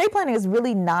 estate planning is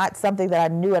really not something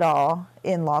that I knew at all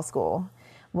in law school.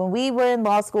 When we were in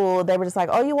law school, they were just like,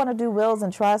 oh, you want to do wills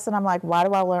and trusts? And I'm like, why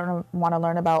do I want to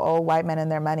learn about old white men and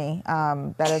their money?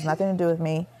 That has nothing to do with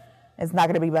me. It's not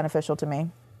going to be beneficial to me.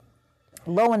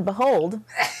 Lo and behold,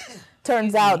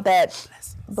 turns out that,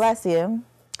 bless you.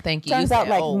 Thank you. Turns you out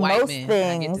like most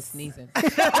things. I get to sneezing.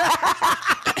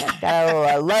 Got a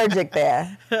little allergic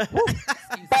there.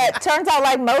 But turns out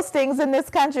like most things in this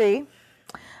country,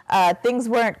 things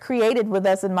weren't created with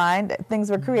us in mind. Things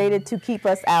were created to keep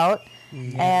us out.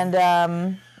 And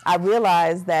I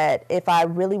realized that if I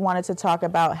really wanted to talk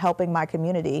about helping my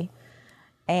community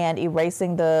and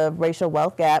erasing the racial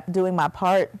wealth gap, doing my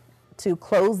part to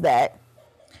close that,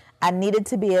 I needed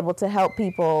to be able to help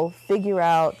people figure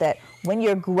out that when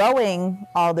you're growing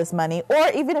all this money, or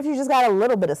even if you just got a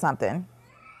little bit of something,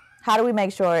 how do we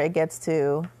make sure it gets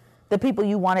to the people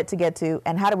you want it to get to,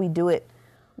 and how do we do it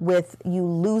with you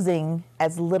losing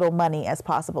as little money as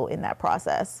possible in that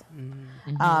process?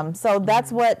 So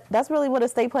that's really what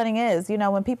estate planning is.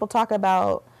 When people talk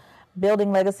about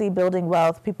building legacy, building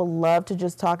wealth, people love to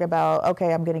just talk about,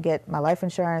 okay, I'm going to get my life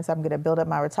insurance, I'm going to build up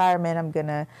my retirement, I'm going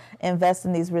to invest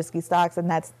in these risky stocks,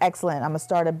 and that's excellent. I'm going to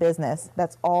start a business.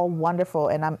 That's all wonderful,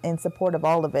 and I'm in support of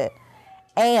all of it.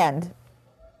 And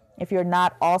if you're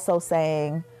not also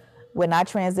saying, when I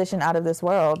transition out of this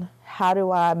world, how do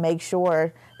I make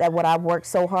sure that what I've worked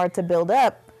so hard to build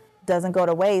up doesn't go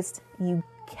to waste? You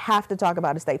have to talk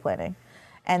about estate planning.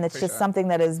 And it's just something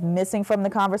that is missing from the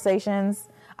conversations.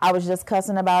 I was just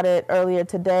cussing about it earlier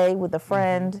today with a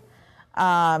friend.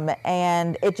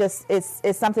 And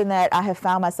it's something that I have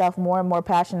found myself more and more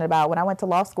passionate about. When I went to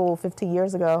law school 15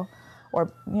 years ago,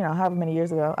 or however many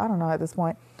years ago, I don't know at this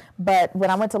point. But when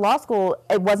I went to law school,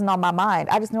 it wasn't on my mind.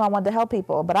 I just knew I wanted to help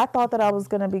people. But I thought that I was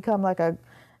going to become like a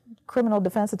criminal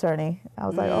defense attorney. I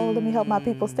was like, oh, let me help my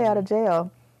people stay out of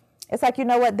jail. It's like, you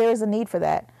know what? There's a need for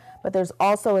that. But there's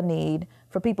also a need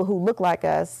for people who look like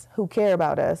us, who care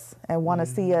about us, and want to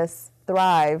see us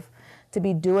thrive, to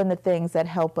be doing the things that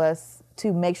help us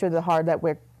to make sure the hard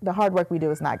work we do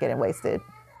is not getting wasted.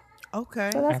 Okay.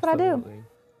 So that's what I do.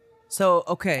 So,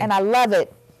 okay. And I love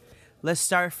it. Let's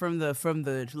start from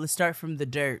the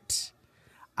dirt.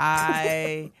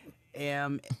 I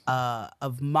am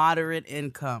of moderate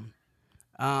income.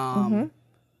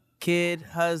 Kid,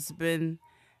 husband,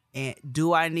 and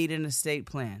do I need an estate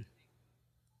plan?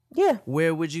 Yeah.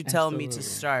 Where would you tell me to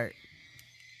start?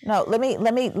 No, let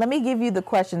me give you the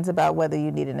questions about whether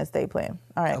you need an estate plan.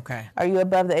 All right. Okay. Are you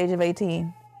above the age of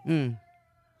 18?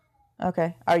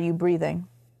 Okay. Are you breathing?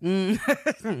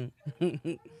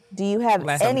 Do you have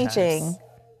anything?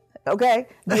 Okay.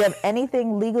 Do you have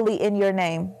anything legally in your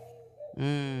name?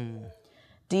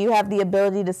 Do you have the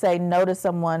ability to say no to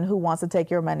someone who wants to take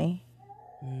your money?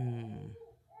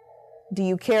 Do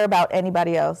you care about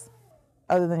anybody else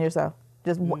other than yourself?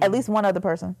 Just at least one other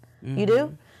person. You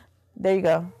do? There you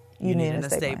go. You need an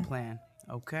estate plan.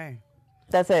 Okay.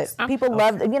 That's it. People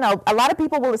love, a lot of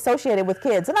people will associate it with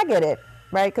kids, and I get it,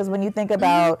 right? Because when you think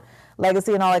about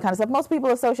legacy and all that kind of stuff, most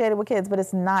people associate it with kids, but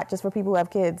it's not just for people who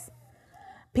have kids.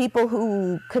 People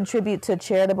who contribute to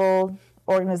charitable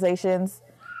organizations,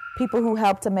 people who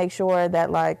help to make sure that,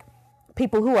 like,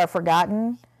 people who are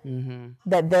forgotten,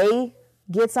 that they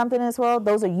get something in this world,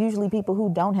 those are usually people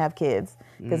who don't have kids.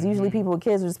 Because usually people with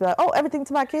kids will just be like, oh, everything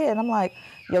to my kid. And I'm like,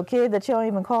 your kid that you don't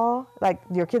even call? Like,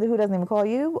 your kid who doesn't even call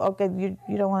you? Okay,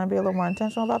 you don't want to be a little more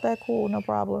intentional about that? Cool, no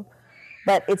problem.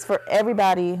 But it's for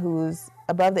everybody who's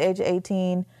above the age of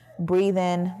 18,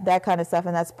 breathing, that kind of stuff.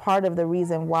 And that's part of the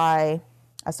reason why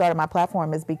I started my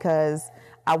platform, is because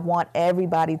I want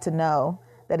everybody to know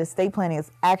that estate planning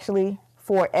is actually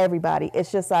for everybody.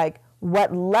 It's just like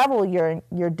what level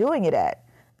you're doing it at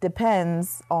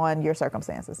depends on your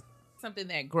circumstances. Something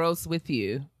that grows with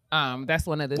you. That's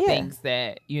one of the things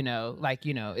that,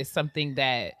 it's something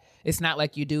that it's not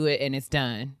like you do it and it's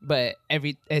done, but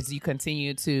as you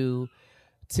continue to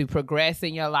progress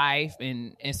in your life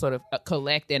and sort of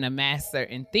collect and amass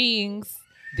certain things,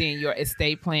 then your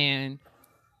estate plan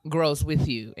grows with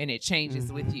you and it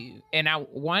changes with you. And I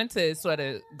want to sort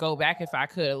of go back, if I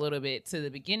could, a little bit to the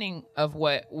beginning of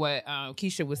what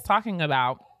Keisha was talking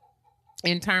about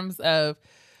in terms of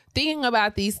thinking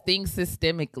about these things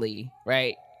systemically,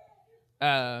 right?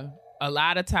 A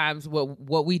lot of times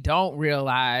what we don't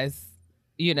realize,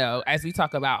 as we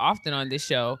talk about often on this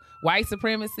show, white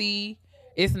supremacy,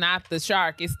 it's not the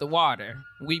shark, it's the water.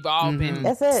 We've all been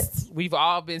That's it. We've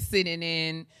all been sitting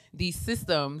in these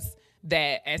systems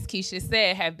that, as Keisha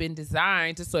said, have been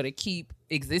designed to sort of keep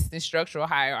existing structural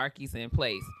hierarchies in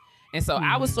place. And so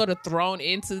I was sort of thrown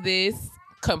into this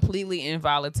completely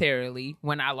involuntarily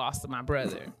when I lost my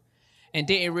brother, and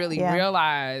didn't really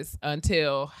realize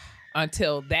until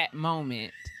that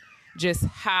moment just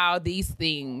how these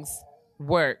things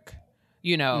work,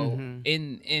 you know,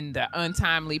 in the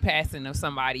untimely passing of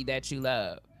somebody that you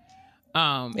love.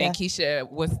 And Keisha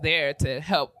was there to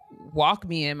help walk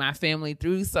me and my family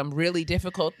through some really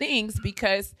difficult things,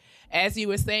 because as you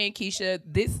were saying, Keisha,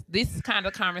 this kind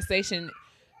of conversation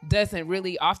doesn't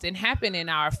really often happen in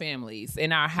our families,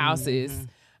 in our houses.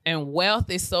 And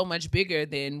wealth is so much bigger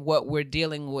than what we're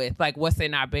dealing with, like what's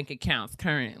in our bank accounts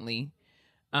currently.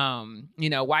 You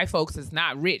know, white folks is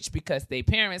not rich because their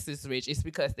parents is rich. It's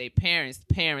because their parents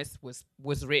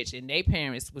was rich, and their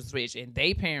parents was rich, and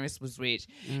their parents was rich.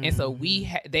 And so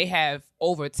they have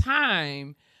over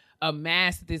time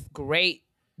amassed this great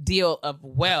deal of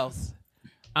wealth.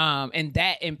 And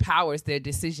that empowers their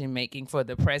decision making for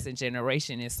the present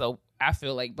generation. And so I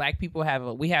feel like Black people have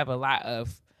a lot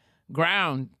of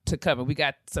ground to cover. We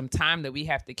got some time that we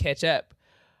have to catch up,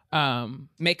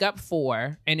 make up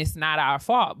for, and it's not our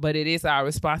fault, but it is our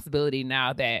responsibility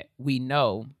now that we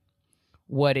know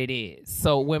what it is.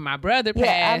 So when my brother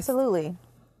passed, absolutely.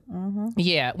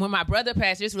 Yeah, when my brother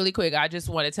passed, just really quick, I just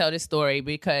want to tell this story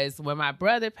because when my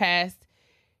brother passed,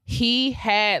 he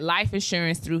had life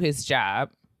insurance through his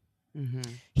job.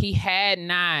 He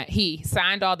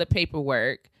signed all the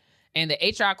paperwork, and the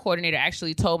HR coordinator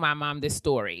actually told my mom this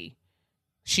story.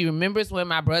 She remembers when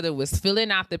my brother was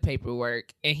filling out the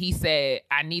paperwork, and he said,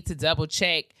 I need to double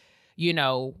check, you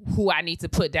know, who I need to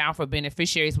put down for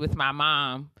beneficiaries with my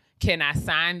mom. Can I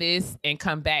sign this and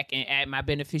come back and add my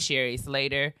beneficiaries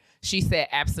later? She said,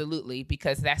 absolutely,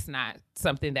 because that's not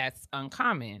something that's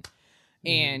uncommon.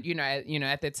 And, you know,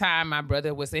 at the time, my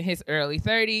brother was in his early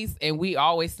 30s, and we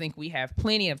always think we have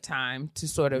plenty of time to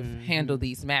sort of handle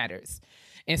these matters.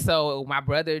 And so my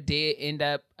brother did end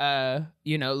up,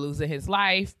 losing his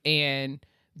life, and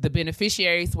the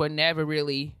beneficiaries were never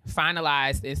really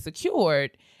finalized and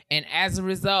secured. And as a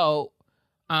result,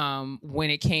 when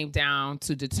it came down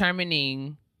to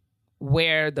determining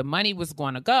where the money was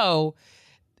going to go,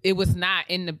 it was not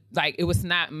in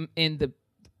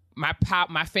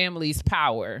my family's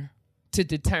power to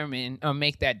determine or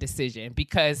make that decision,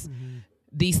 because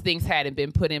these things hadn't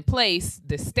been put in place.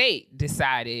 The state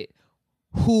decided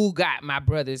who got my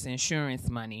brother's insurance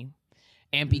money.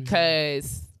 And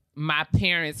because my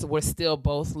parents were still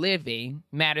both living,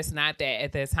 matters not that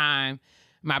at that time,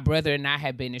 my brother and I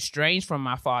had been estranged from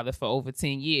my father for over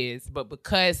 10 years. But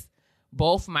because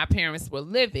both my parents were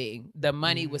living, the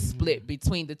money was split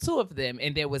between the two of them,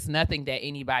 and there was nothing that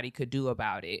anybody could do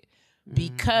about it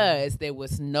because there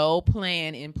was no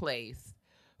plan in place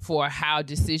for how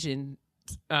decisions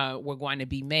were going to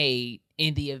be made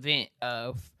in the event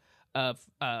of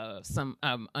some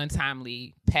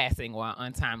untimely passing or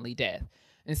untimely death.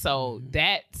 And so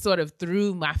that sort of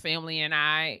threw my family and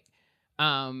I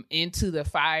into the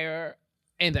fire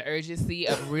and the urgency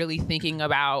of really thinking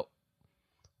about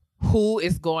who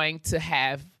is going to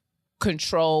have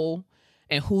control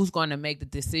and who's going to make the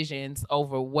decisions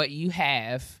over what you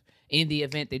have in the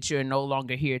event that you're no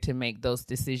longer here to make those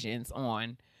decisions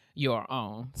on your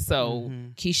own. So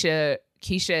Keisha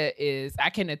is, I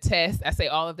can attest, I say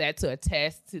all of that to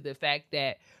attest to the fact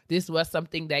that this was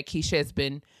something that Keisha has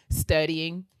been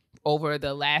studying over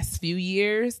the last few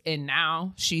years. And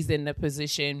now she's in the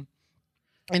position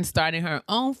and starting her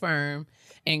own firm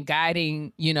and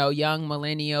guiding, young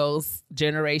millennials,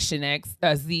 Generation X,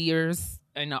 Zers,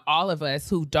 and all of us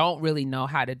who don't really know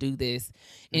how to do this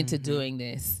into doing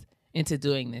this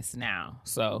now.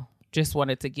 So just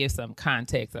wanted to give some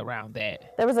context around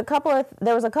that. There was a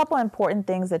couple important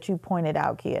things that you pointed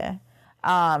out, Kia.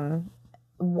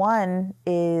 One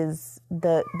is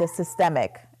the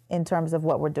systemic in terms of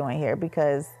what we're doing here,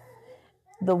 because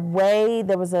the way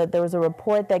there was a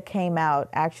report that came out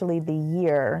actually the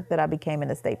year that I became an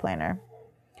estate planner.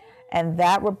 And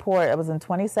that report, it was in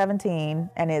 2017,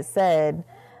 and it said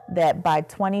that by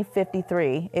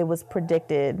 2053, it was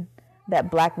predicted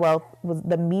that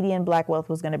the median black wealth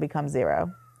was going to become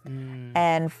zero.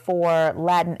 And for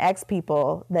Latinx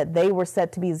people, that they were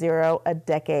set to be zero a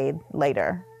decade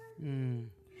later.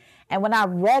 And when I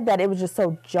read that, it was just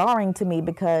so jarring to me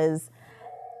because,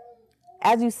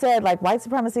 as you said, like, white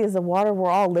supremacy is the water we're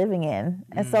all living in.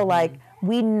 And so, like,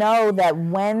 we know that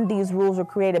when these rules were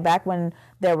created, back when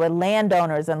there were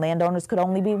landowners and landowners could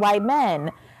only be white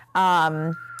men,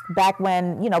 back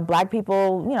when, black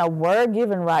people, were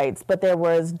given rights, but there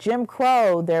was Jim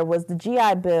Crow, there was the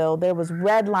GI Bill, there was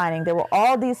redlining, there were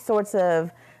all these sorts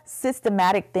of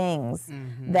systematic things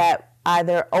that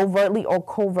either overtly or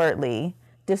covertly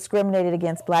discriminated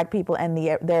against Black people and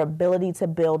their ability to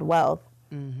build wealth.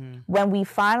 Mm-hmm. When we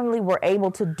finally were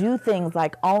able to do things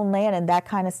like own land and that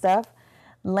kind of stuff,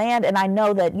 land, and I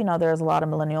know that, there's a lot of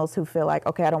millennials who feel like,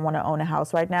 okay, I don't want to own a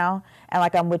house right now. And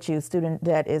like, I'm with you, student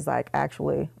debt is like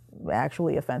actually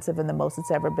offensive and the most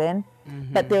it's ever been.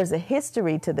 Mm-hmm. But there's a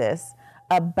history to this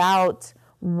about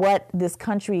what this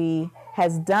country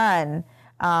has done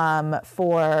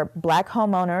for Black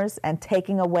homeowners and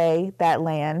taking away that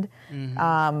land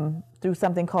through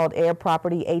something called air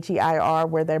property, HEIR,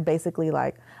 where they're basically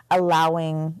like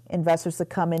allowing investors to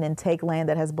come in and take land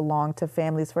that has belonged to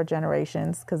families for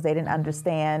generations because they didn't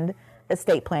understand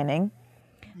estate planning.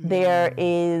 There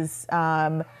is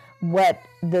what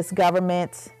this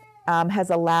government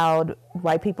has allowed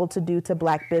white people to do to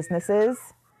Black businesses,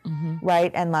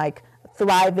 right? And like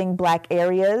thriving Black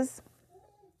areas.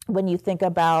 When you think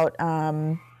about,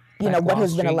 like what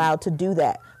has been allowed to do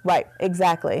that. Right,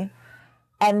 exactly.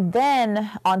 And then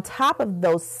on top of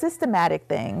those systematic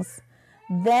things,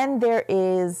 then there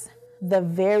is the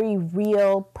very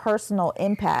real personal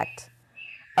impact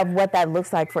of what that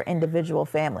looks like for individual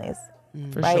families,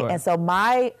 right? Sure. And so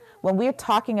when we're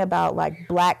talking about like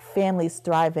Black families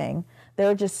thriving, there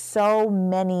are just so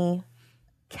many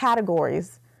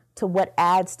categories to what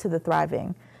adds to the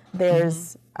thriving.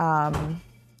 There's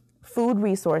food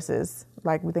resources,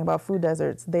 like we think about food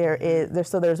deserts.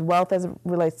 There's wealth as it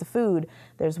relates to food.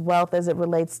 There's wealth as it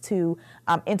relates to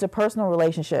interpersonal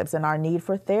relationships and our need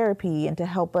for therapy and to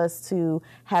help us to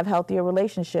have healthier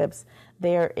relationships.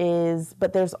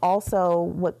 But there's also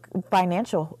what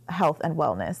financial health and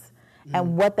wellness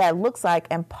and what that looks like.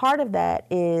 And part of that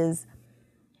is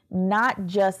not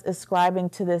just ascribing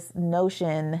to this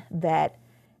notion that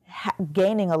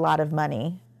gaining a lot of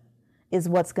money is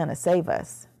what's going to save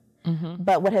us.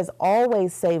 But what has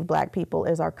always saved Black people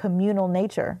is our communal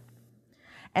nature.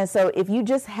 And so if you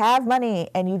just have money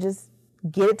and you just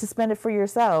get it to spend it for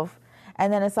yourself,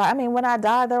 and then it's like, when I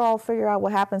die, they'll all figure out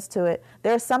what happens to it.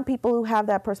 There are some people who have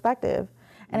that perspective.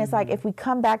 And it's like, if we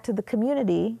come back to the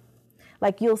community,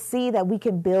 like you'll see that we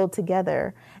can build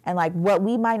together. And like what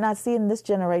we might not see in this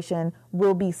generation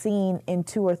will be seen in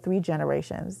 2 or 3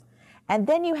 generations. And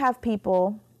then you have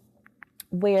people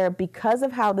where, because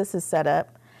of how this is set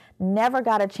up, never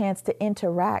got a chance to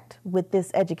interact with this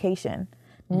education,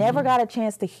 never got a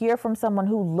chance to hear from someone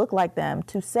who looked like them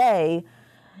to say,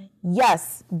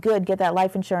 yes, good, get that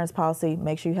life insurance policy,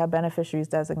 make sure you have beneficiaries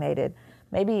designated.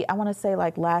 Maybe, I want to say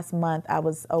like last month, I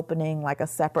was opening like a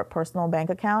separate personal bank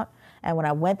account. And when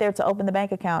I went there to open the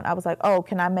bank account, I was like, oh,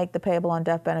 can I make the payable on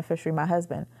death beneficiary my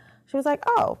husband? She was like,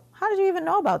 oh, how did you even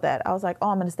know about that? I was like, oh,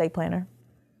 I'm an estate planner.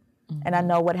 And I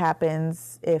know what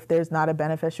happens if there's not a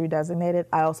beneficiary designated.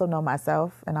 I also know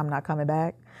myself, and I'm not coming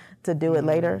back to do it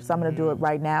later. So I'm going to do it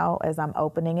right now as I'm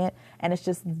opening it. And it's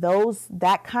just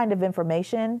that kind of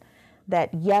information that,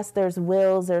 yes, there's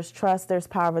wills, there's trust, there's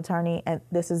power of attorney. And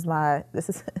this is my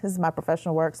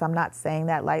professional work, so I'm not saying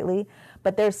that lightly.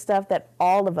 But there's stuff that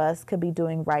all of us could be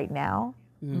doing right now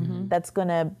that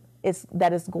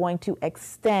is going to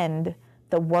extend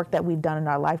the work that we've done in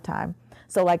our lifetime.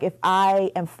 So like if I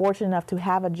am fortunate enough to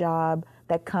have a job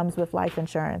that comes with life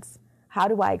insurance, how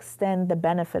do I extend the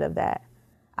benefit of that?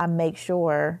 I make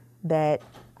sure that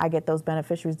I get those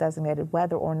beneficiaries designated,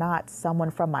 whether or not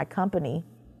someone from my company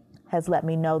has let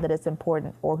me know that it's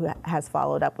important or who has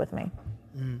followed up with me.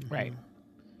 Right.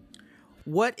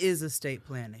 What is estate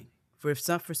planning? For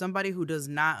somebody who does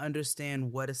not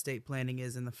understand what estate planning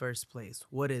is in the first place,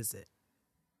 what is it?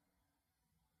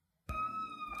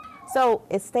 So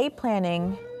estate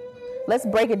planning, let's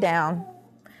break it down.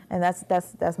 And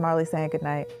that's Marley saying good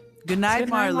night. Good night,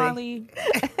 Marley.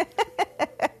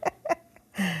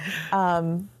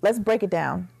 Let's break it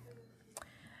down.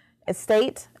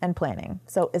 Estate and planning.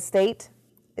 So estate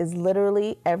is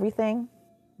literally everything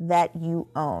that you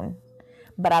own.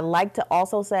 But I like to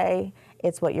also say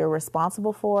it's what you're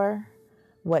responsible for,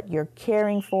 what you're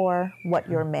caring for, what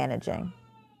you're managing.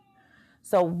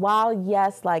 So while,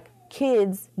 yes, like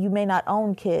kids, you may not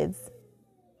own kids,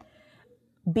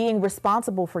 being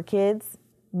responsible for kids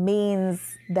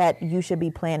means that you should be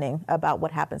planning about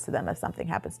what happens to them if something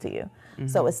happens to you.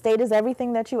 So estate is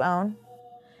everything that you own.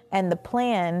 And the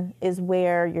plan is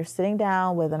where you're sitting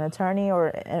down with an attorney or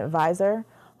an advisor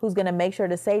who's going to make sure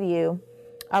to say to you,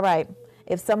 all right,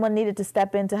 if someone needed to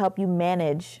step in to help you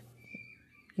manage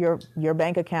your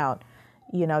bank account,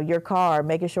 your car,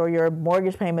 making sure your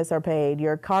mortgage payments are paid,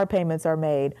 your car payments are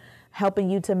made, helping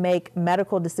you to make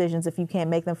medical decisions if you can't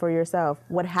make them for yourself.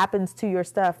 What happens to your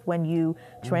stuff when you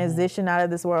transition out of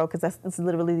this world? Because that's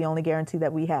literally the only guarantee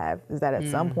that we have, is that at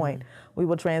some point we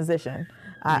will transition.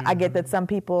 I get that some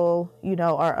people, you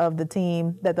know, are of the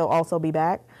team that they'll also be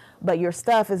back, but your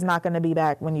stuff is not going to be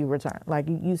back when you return. Like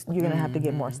you're going to have to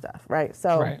get more stuff, right?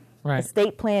 So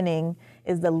estate planning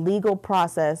is the legal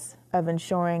process of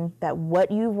ensuring that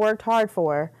what you've worked hard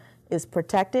for is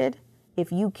protected if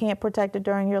you can't protect it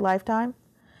during your lifetime,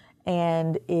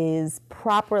 and is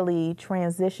properly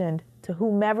transitioned to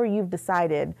whomever you've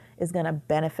decided is going to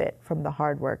benefit from the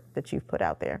hard work that you've put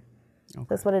out there. Okay.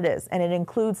 That's what it is. And it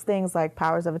includes things like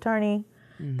powers of attorney,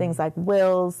 things like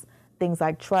wills, things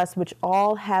like trust, which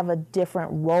all have a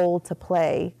different role to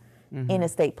play in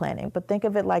estate planning. But think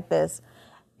of it like this.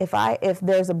 If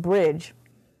there's a bridge,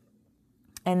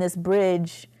 and this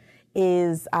bridge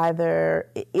is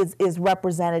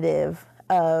representative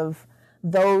of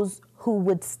those who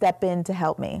would step in to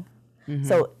help me.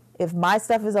 So if my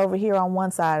stuff is over here on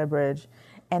one side of the bridge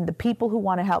and the people who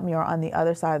want to help me are on the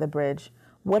other side of the bridge,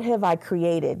 what have I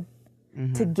created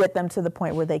to get them to the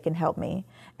point where they can help me?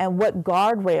 And what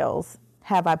guardrails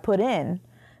have I put in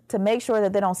to make sure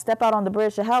that they don't step out on the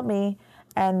bridge to help me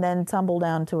and then tumble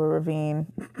down to a ravine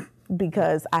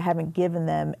because I haven't given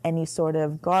them any sort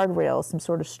of guardrails, some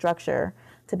sort of structure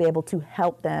to be able to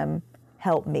help them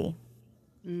help me.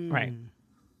 Right.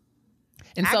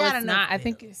 And so it's not, I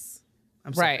think it's,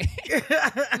 I'm sorry. Right.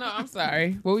 No, I'm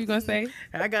sorry. What were you going to say?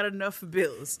 I got enough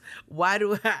bills. Why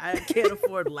do I can't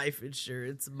afford life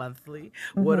insurance monthly?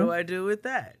 What do I do with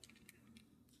that?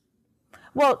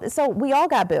 Well, so we all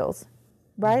got bills,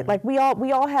 right? Like we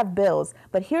all have bills.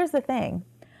 But here's the thing.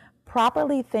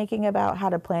 Properly thinking about how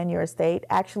to plan your estate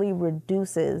actually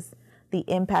reduces the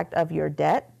impact of your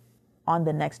debt on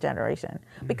the next generation.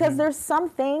 Because there's some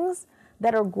things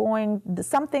that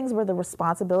some things where the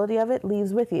responsibility of it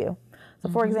leaves with you. So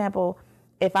for example,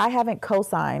 if I haven't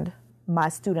co-signed my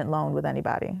student loan with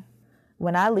anybody,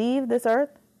 when I leave this earth,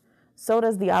 so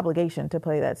does the obligation to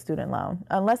pay that student loan,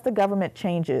 unless the government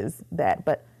changes that.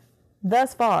 But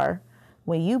thus far,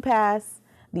 when you pass,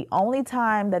 the only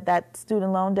time that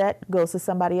student loan debt goes to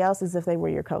somebody else is if they were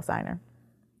your co-signer.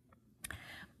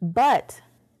 But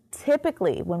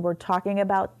typically, when we're talking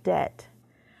about debt,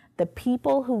 the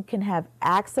people who can have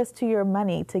access to your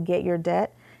money to get your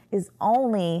debt is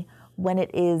only when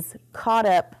it is caught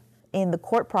up in the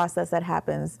court process that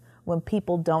happens when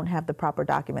people don't have the proper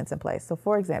documents in place. So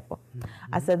for example,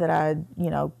 I said that I,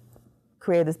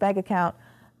 created this bank account.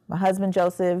 My husband,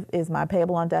 Joseph, is my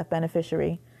payable on death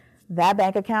beneficiary. That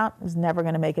bank account is never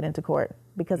going to make it into court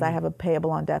because I have a payable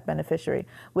on death beneficiary,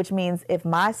 which means if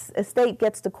my estate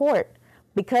gets to court,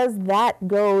 because that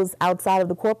goes outside of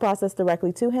the court process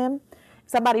directly to him, if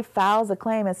somebody files a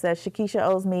claim and says, Shakisha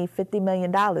owes me $50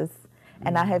 million,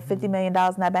 and I have $50 million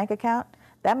in that bank account,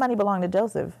 that money belonged to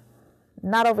Joseph,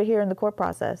 not over here in the court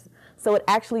process. So it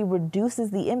actually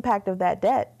reduces the impact of that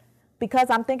debt because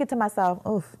I'm thinking to myself,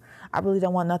 oof, I really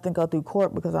don't want nothing to go through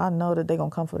court because I know that they're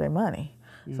going to come for their money.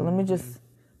 So let me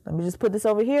just put this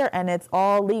over here, and it's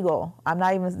all legal. I'm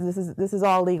not even, this is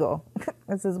all legal.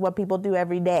 This is what people do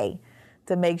every day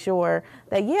to make sure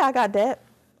that, yeah, I got debt.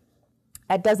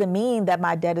 That doesn't mean that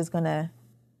my debt is going to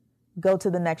go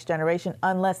to the next generation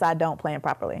unless I don't plan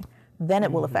properly. Then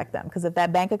it will affect them. Because if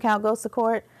that bank account goes to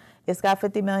court, it's got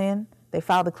 $50 million. They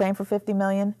filed a claim for $50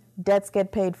 million. Debts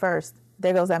get paid first.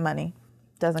 There goes that money.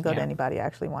 Doesn't go to anybody I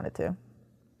actually wanted to.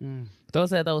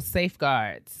 Those are those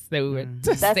safeguards that we were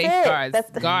safeguards,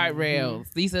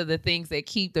 guardrails. These are the things that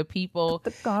keep the people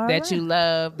that you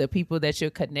love, the people that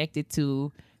you're connected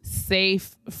to,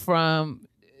 safe from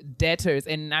debtors.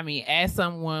 And I mean, as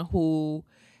someone who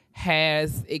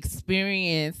has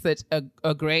experienced such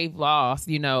a grave loss,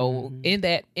 in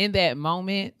that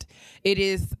moment, it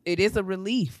is a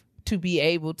relief to be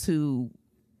able to,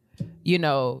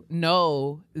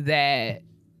 know that,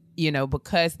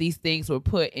 because these things were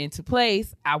put into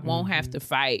place, I won't have to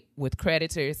fight with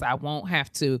creditors. I won't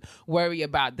have to worry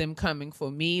about them coming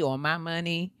for me or my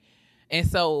money. And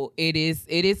so it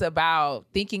is about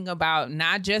thinking about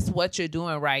not just what you're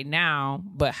doing right now,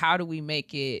 but how do we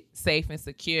make it safe and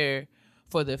secure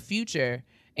for the future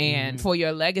and for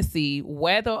your legacy,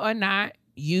 whether or not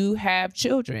you have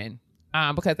children.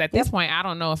 Because at this point, I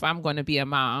don't know if I'm going to be a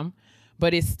mom,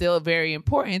 but it's still very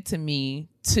important to me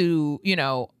to,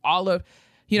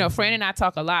 Fran and I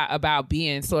talk a lot about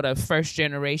being sort of first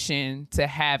generation to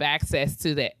have access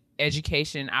to the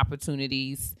education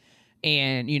opportunities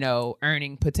and,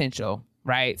 earning potential,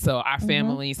 right? So our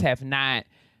families have not,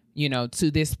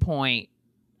 to this point,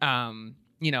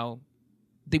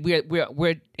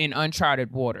 we're in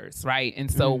uncharted waters, right?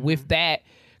 And so with that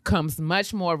comes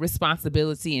much more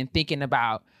responsibility in thinking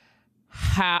about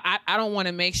how I don't want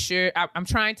to make sure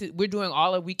we're doing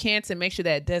all that we can to make sure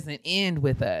that it doesn't end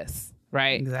with us,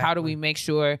 right? Exactly. How do we make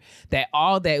sure that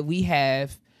all that we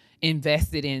have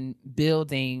invested in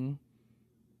building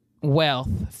wealth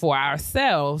for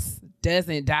ourselves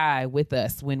doesn't die with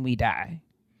us when we die?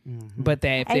 But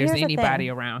that if there's anybody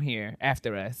around here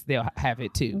after us, they'll have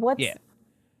it too.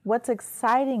 What's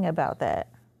exciting about that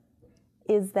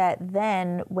is that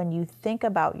then when you think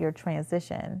about your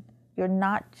transition, you're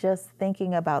not just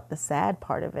thinking about the sad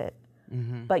part of it,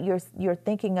 but you're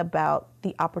thinking about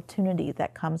the opportunity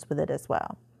that comes with it as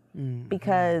well.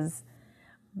 Because,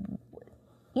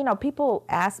 you know, people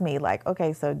ask me like,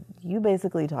 okay, so you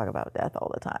basically talk about death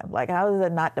all the time. Like, how is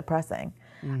it not depressing?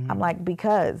 I'm like,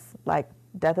 because like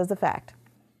death is a fact.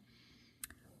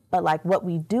 But like what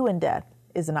we do in death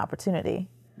is an opportunity.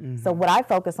 So what I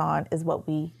focus on is what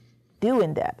we do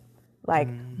in death, like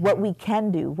what we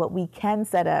can do, what we can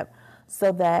set up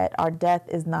so that our death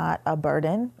is not a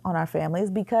burden on our families.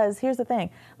 Because here's the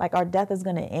thing, like our death is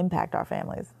going to impact our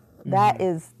families. That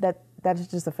is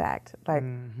just a fact. Like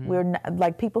we're not,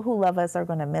 like people who love us are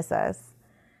going to miss us,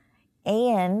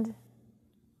 and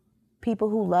people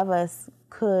who love us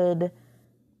could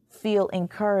feel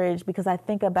encouraged, because I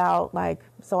think about like,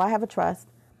 so I have a trust,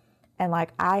 and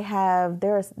like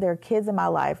there are kids in my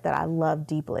life that I love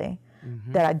deeply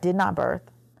that I did not birth.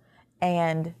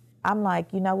 And I'm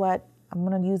like, you know what? I'm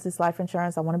going to use this life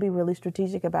insurance. I want to be really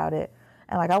strategic about it.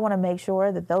 And like, I want to make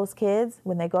sure that those kids,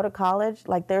 when they go to college,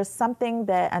 like there's something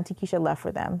that Auntie Keisha left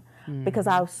for them, because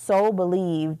I so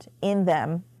believed in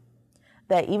them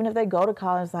that even if they go to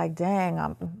college, like, dang,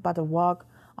 I'm about to walk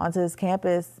onto this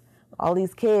campus, all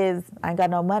these kids, I ain't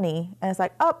got no money. And it's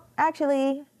like, oh,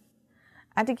 actually,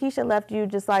 Auntie Keisha left you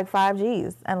just like 5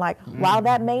 G's. And like, while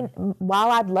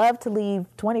I'd love to leave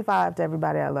 25 to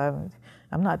everybody I love,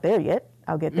 I'm not there yet.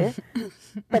 I'll get there.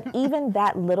 But even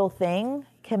that little thing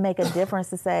can make a difference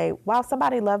to say, wow,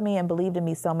 somebody loved me and believed in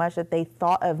me so much that they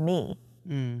thought of me.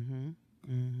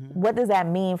 What does that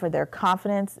mean for their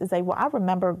confidence? Is like, well, I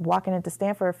remember walking into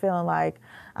Stanford feeling like,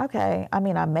 okay, I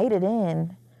mean, I made it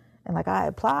in and like I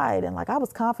applied and like I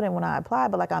was confident when I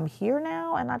applied, but like I'm here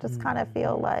now and I just kind of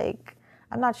feel like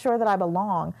I'm not sure that I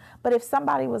belong. But if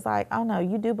somebody was like, oh no,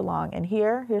 you do belong, and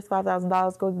here's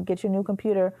 $5,000, go get your new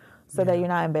computer so that you're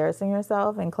not embarrassing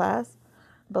yourself in class,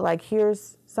 but like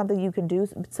here's something you can do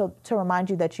so to remind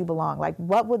you that you belong. Like,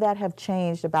 what would that have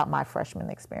changed about my freshman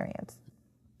experience?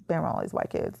 Being around all these white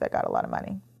kids that got a lot of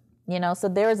money, you know. So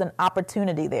there is an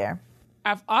opportunity there.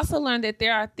 I've also learned that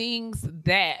there are things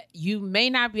that you may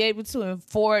not be able to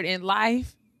afford in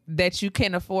life that you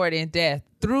can afford in death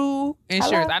through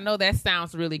insurance. I know that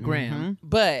sounds really grim,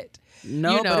 but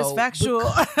no, you know, but it's factual,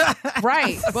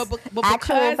 right? But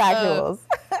actual factuals.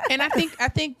 And I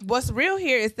think what's real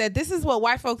here is that this is what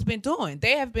white folks been doing.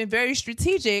 They have been very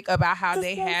strategic about how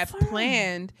they have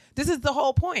planned. This is the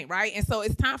whole point, right? And so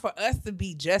it's time for us to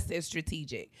be just as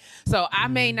strategic. So I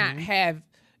may not have,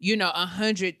 you know,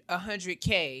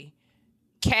 100K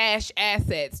cash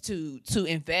assets to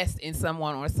invest in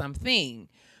someone or something,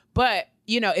 but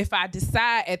you know, if I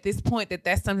decide at this point that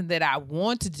that's something that I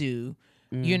want to do,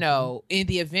 you know, in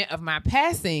the event of my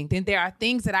passing, then there are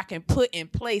things that I can put in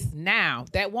place now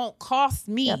that won't cost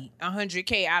me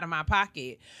 100K out of my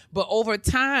pocket. But over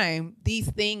time, these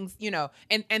things, you know,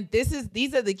 and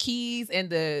these are the keys and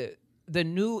the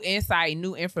new insight,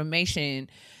 new information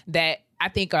that I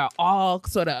think are all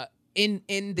sort of in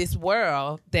this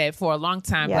world that for a long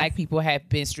time Black people have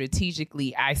been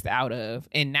strategically iced out of,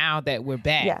 and now that we're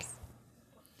back,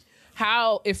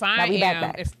 how if I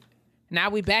am if now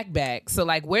we back. So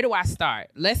like, where do I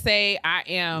start? Let's say I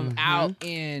am out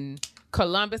in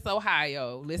Columbus,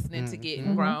 Ohio, listening to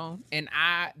Getting Grown, and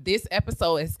this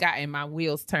episode has gotten my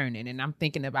wheels turning, and I'm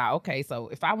thinking about, okay, so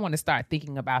if I want to start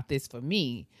thinking about this for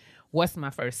me, what's my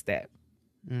first step?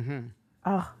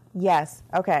 Oh, yes.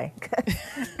 Okay.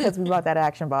 Because we brought that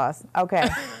action, boss. Okay.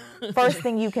 First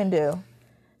thing you can do,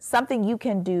 something you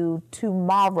can do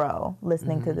tomorrow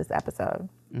listening to this episode.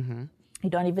 You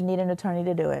don't even need an attorney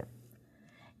to do it.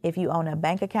 If you own a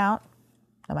bank account,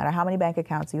 no matter how many bank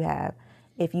accounts you have,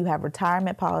 if you have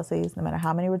retirement policies, no matter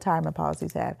how many retirement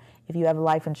policies you have, if you have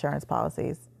life insurance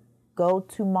policies, go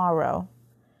tomorrow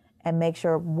and make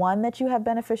sure, one, that you have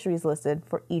beneficiaries listed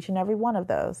for each and every one of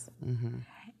those.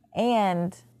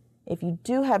 And if you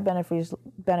do have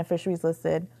beneficiaries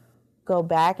listed, go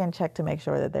back and check to make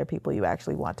sure that they're people you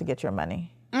actually want to get your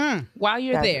money. While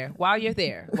you're there, what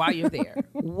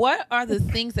are the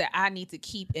things that I need to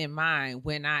keep in mind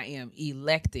when I am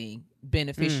electing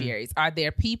beneficiaries? Are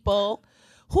there people?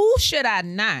 Who should I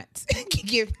not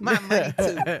give my money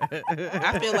to?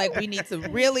 I feel like we need to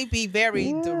really be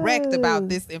very direct about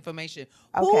this information.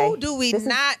 Okay. Who do we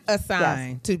not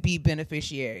assign to be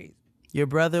beneficiaries? Your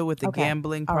brother with the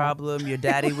gambling problem, your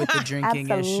daddy with the drinking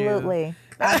issue.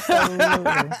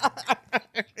 Absolutely.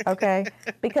 Okay,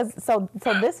 because so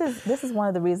this is one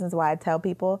of the reasons why I tell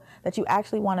people that you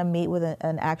actually want to meet with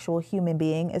an actual human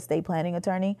being, estate planning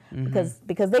attorney, because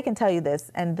they can tell you this,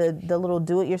 and the little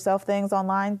do-it-yourself things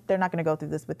online, they're not going to go through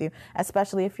this with you,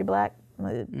 especially if you're Black.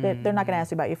 They're not going to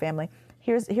ask you about your family.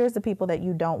 Here's the people that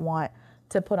you don't want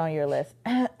to put on your list.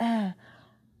 And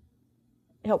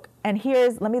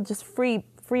let me just free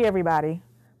everybody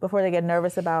before they get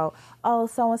nervous about, oh,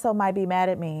 so-and-so might be mad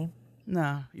at me.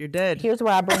 No, you're dead. Here's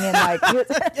where I bring in that's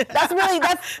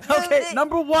okay.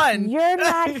 Number one, you're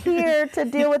not here to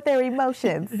deal with their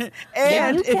emotions.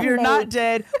 And if you're not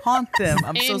dead, haunt them.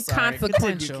 I'm so sorry.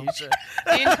 Inconsequential.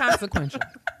 Inconsequential.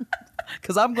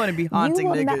 Because I'm going to be haunting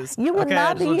niggas. You will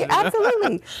not be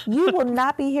absolutely. You will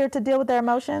not be here to deal with their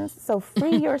emotions. So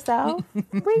free yourself.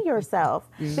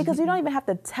 Because you don't even have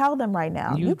to tell them right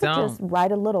now. You could just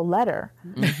write a little letter,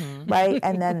 right?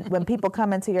 And then when people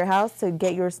come into your house to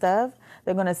get your stuff,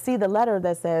 they're going to see the letter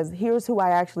that says, "Here's who I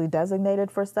actually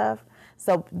designated for stuff."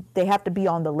 So they have to be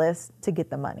on the list to get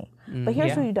the money. But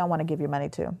here's who you don't want to give your money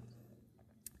to.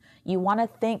 You want to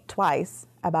think twice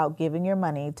about giving your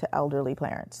money to elderly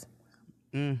parents.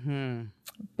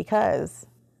 Because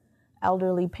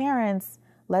elderly parents,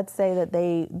 let's say that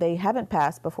they haven't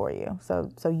passed before you.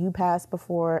 So you passed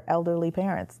before elderly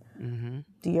parents.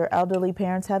 Do your elderly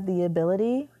parents have the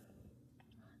ability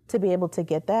to be able to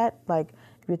get that? Like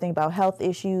if you're thinking about health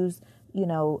issues,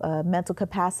 mental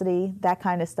capacity, that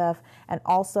kind of stuff. And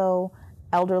also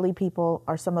elderly people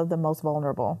are some of the most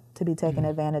vulnerable to be taken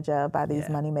advantage of by these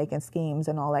money-making schemes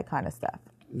and all that kind of stuff.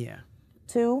 Yeah.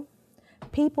 2,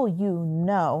 people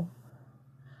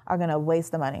are going to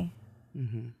waste the money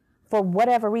for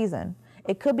whatever reason.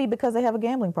 It could be because they have a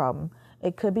gambling problem.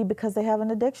 It could be because they have an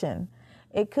addiction.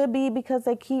 It could be because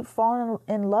they keep falling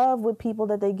in love with people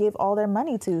that they give all their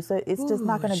money to. So it's just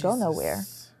not going to go nowhere.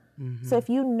 So if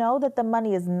you know that the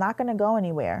money is not going to go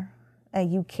anywhere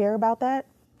and you care about that,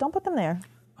 don't put them there.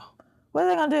 What are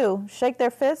they going to do? Shake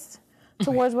their fist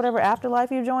towards whatever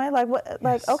afterlife you join? Like what?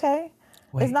 Like, okay.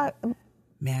 Wait. It's not.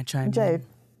 May I chime Jade, in?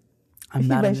 I'm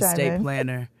not an estate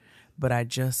planner, but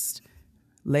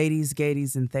ladies,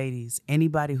 gadies, and thadies,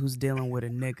 anybody who's dealing with a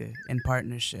nigga in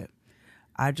partnership,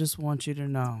 I just want you to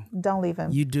know. Don't leave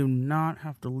him. You do not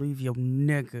have to leave your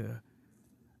nigga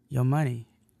your money.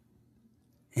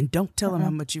 And don't tell him how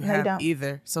much you have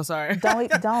either. So sorry.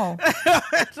 Don't.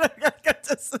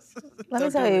 Let me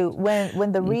tell you,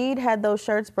 when the Reed had those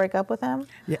shirts break up with him,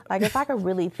 like if I could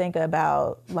really think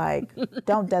about, like,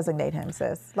 don't designate him,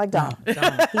 sis. Like, don't.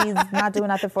 He's not doing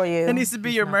nothing for you. It needs to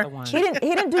be your merch. He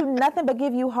didn't do nothing but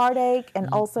give you heartache and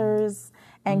ulcers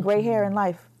and gray hair in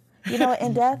life.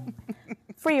 In death,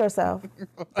 free yourself.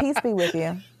 Peace be with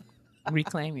you.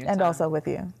 Reclaim your and time. Also with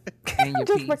you. And your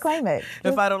just peace. Reclaim it.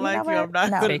 If I don't like you, I'm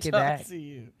not going to talk to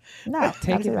you. No,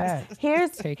 take it back.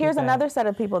 Here's another set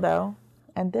of people though,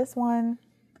 and this one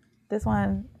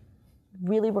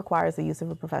really requires the use of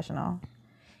a professional.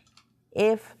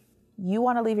 If you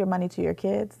want to leave your money to your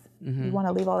kids, you want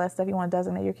to leave all that stuff, you want to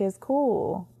designate your kids,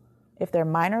 cool. If they're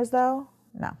minors though,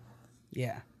 no.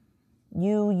 Yeah.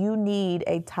 You need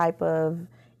a type of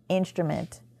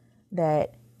instrument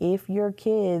that if your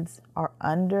kids are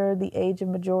under the age of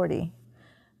majority,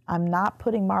 I'm not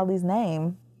putting Marley's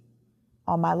name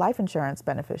on my life insurance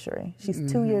beneficiary.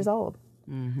 She's 2 years old.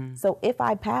 So if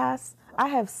I pass, I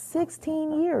have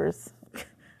 16 years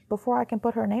before I can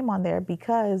put her name on there,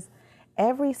 because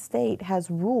every state has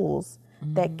rules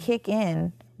that kick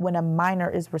in when a minor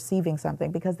is receiving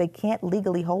something, because they can't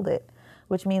legally hold it,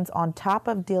 which means on top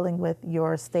of dealing with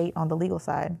your state on the legal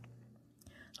side,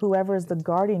 whoever is the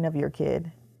guardian of your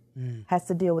kid has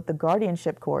to deal with the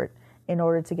guardianship court in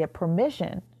order to get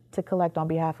permission to collect on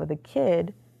behalf of the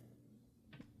kid.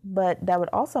 But that would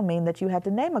also mean that you had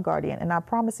to name a guardian. And I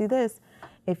promise you this,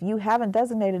 if you haven't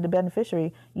designated a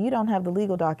beneficiary, you don't have the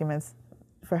legal documents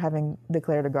for having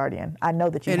declared a guardian. I know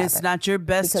that you haven't. And it's not your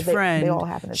best friend, they all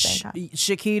happen at the same time.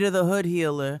 Shakita the hood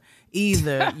healer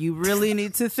either. You really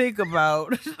need to think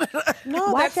about.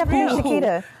 No, why'd you have to be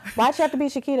Shakita? Why'd you have to be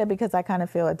Shakita? Because I kind of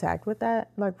feel attacked with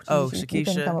that. Like, Shakisha. You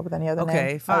couldn't come up with any other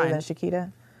name fine. other than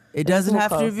Shakita. It doesn't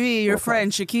have to be your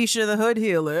friend Shakisha the hood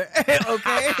healer.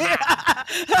 Okay.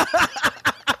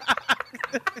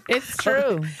 It's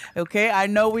true. Okay, I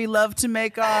know we love to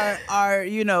make our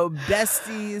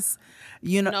besties,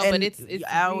 no, but it's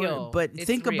real. But it's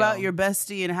think real. about your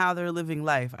bestie and how they're living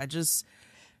life.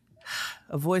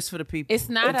 A voice for the people. It's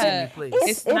not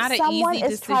If someone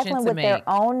is trifling with their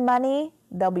own money,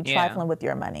 they'll be trifling with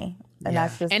your money, and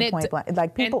that's just the point blank.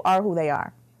 Like, people are who they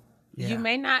are. Yeah. You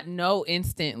may not know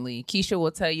instantly. Keisha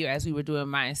will tell you, as we were doing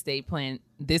my estate plan,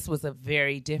 this was a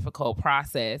very difficult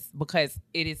process because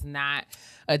it is not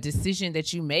a decision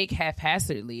that you make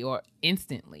haphazardly or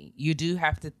instantly. You do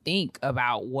have to think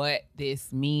about what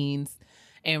this means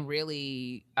and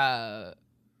really,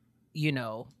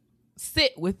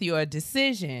 sit with your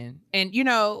decision. And,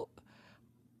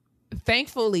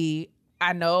 thankfully,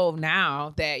 I know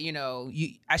now that,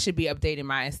 I should be updating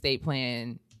my estate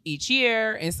plan each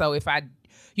year. And so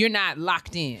you're not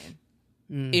locked in.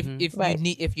 Mm-hmm.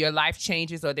 If your life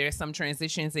changes or there's some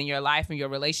transitions in your life and your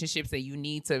relationships that you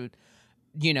need to,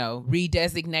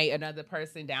 redesignate another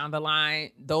person down the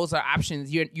line, those are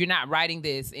options. You're not writing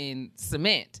this in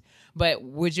cement, but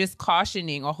we're just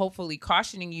cautioning, or hopefully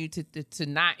cautioning you to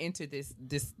not enter this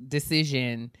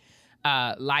decision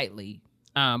lightly,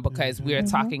 because we're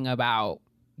talking about,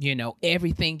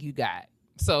 everything you got.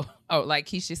 So, like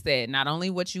Keisha said, not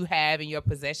only what you have in your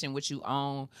possession, what you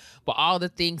own, but all the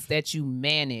things that you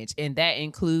manage. And that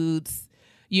includes,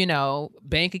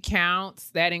 bank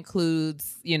accounts. That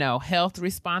includes, health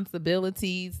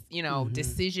responsibilities,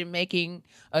 decision-making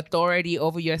authority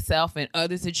over yourself and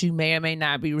others that you may or may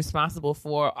not be responsible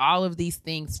for. All of these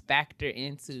things factor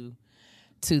into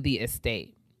the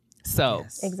estate. So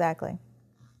exactly.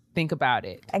 Think about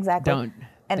it. Exactly.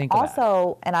 And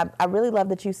also, and I really love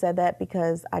that you said that,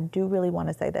 because I do really want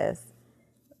to say this.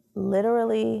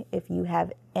 Literally, if you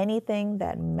have anything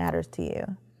that matters to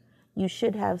you, you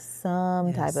should have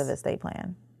some type of estate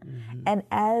plan. Mm-hmm. And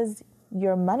as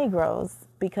your money grows,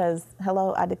 because,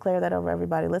 hello, I declare that over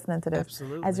everybody listening to this.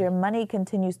 Absolutely. As your money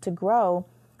continues to grow,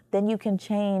 then you can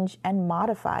change and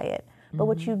modify it. But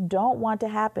what you don't want to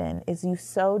happen is you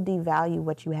so devalue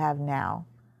what you have now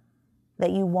that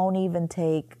you won't even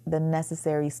take the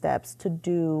necessary steps to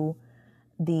do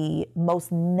the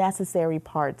most necessary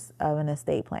parts of an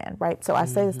estate plan, right? So I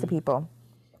say this to people.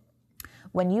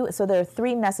 So there are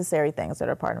 3 necessary things that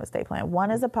are part of an estate plan.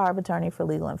 One is a power of attorney for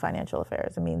legal and financial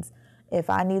affairs. It means if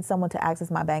I need someone to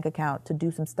access my bank account to do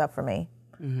some stuff for me,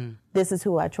 this is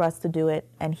who I trust to do it.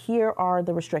 And here are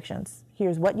the restrictions.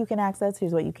 Here's what you can access.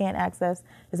 Here's what you can't access.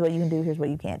 Here's what you can do. Here's what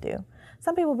you can't do.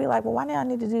 Some people will be like, well, why do I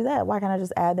need to do that? Why can't I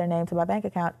just add their name to my bank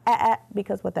account?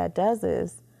 Because what that does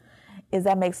is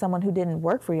that makes someone who didn't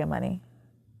work for your money,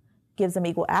 gives them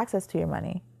equal access to your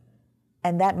money.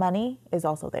 And that money is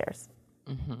also theirs.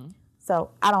 Mm-hmm.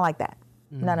 So I don't like that.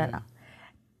 Mm-hmm. No.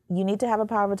 You need to have a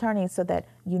power of attorney so that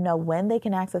you know when they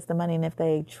can access the money. And if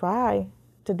they try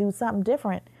to do something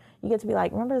different, you get to be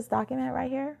like, remember this document right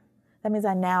here? That means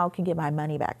I now can get my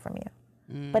money back from you.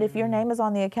 But if your name is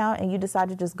on the account and you decide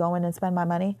to just go in and spend my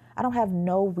money, I don't have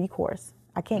no recourse.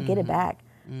 I can't get it back,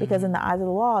 because in the eyes of the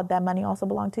law, that money also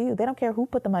belongs to you. They don't care who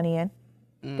put the money in.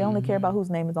 They only care about whose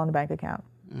name is on the bank account.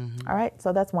 All right,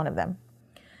 so that's one of them.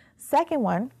 Second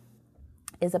one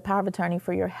is a power of attorney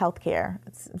for your health care.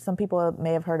 Some people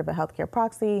may have heard of a healthcare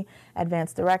proxy,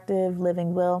 advance directive,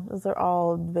 living will. Those are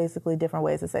all basically different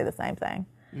ways to say the same thing.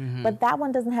 But that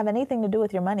one doesn't have anything to do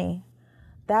with your money.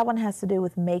 That one has to do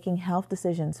with making health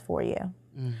decisions for you.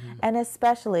 And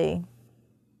especially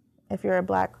if you're a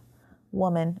Black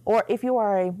woman, or if you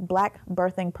are a Black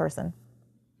birthing person,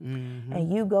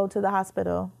 and you go to the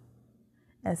hospital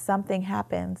and something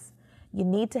happens, you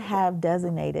need to have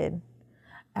designated,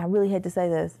 I really hate to say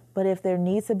this, but if there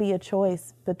needs to be a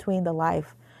choice between the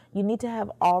life, you need to have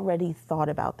already thought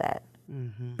about that.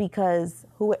 Because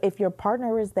if your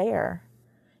partner is there,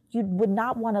 you would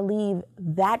not want to leave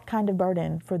that kind of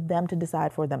burden for them to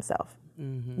decide for themselves.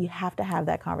 You have to have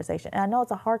that conversation. And I know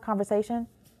it's a hard conversation,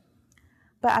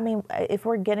 but I mean, if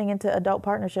we're getting into adult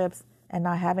partnerships and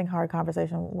not having hard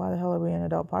conversation, why the hell are we in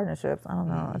adult partnerships? I don't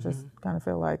know. I just kind of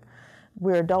feel like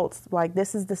we're adults. Like,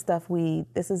 this is the stuff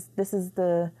this is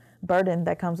the burden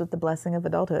that comes with the blessing of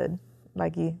adulthood.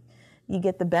 Like, you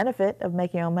get the benefit of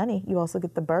making your own money. You also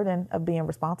get the burden of being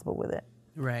responsible with it.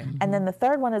 Right. And then the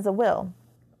third one is a will.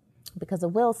 Because a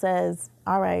will says,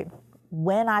 all right,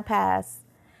 when I pass,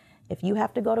 if you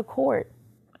have to go to court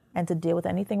and to deal with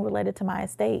anything related to my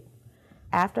estate,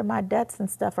 after my debts and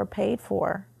stuff are paid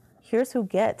for, here's who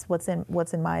gets what's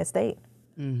in my estate.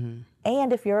 And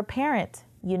if you're a parent,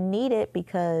 you need it,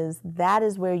 because that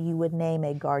is where you would name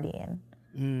a guardian.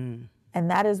 And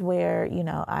that is where,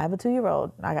 I have a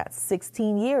 2-year-old. I got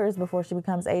 16 years before she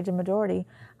becomes age and majority.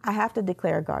 I have to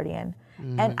declare a guardian.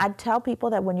 And I tell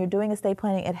people that when you're doing estate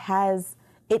planning, it has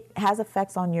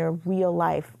effects on your real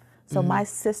life. So my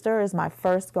sister is my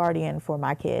first guardian for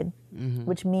my kid,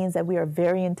 which means that we are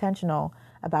very intentional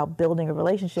about building a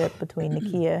relationship between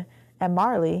Nakia and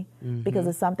Marley, because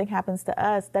if something happens to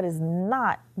us, that is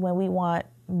not when we want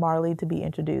Marley to be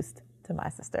introduced to my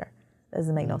sister.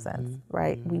 Doesn't make no sense,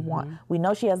 right? We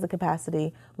know she has the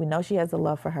capacity. We know she has the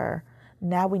love for her.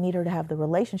 Now we need her to have the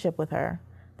relationship with her,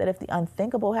 that if the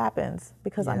unthinkable happens,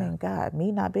 because I mean, God,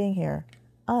 me not being here,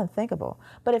 unthinkable.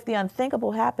 But if the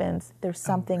unthinkable happens, there's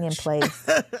something in place.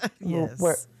 Yes.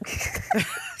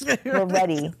 We're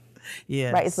ready.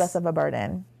 Yes. Right? It's less of a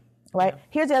burden. Right? Yeah.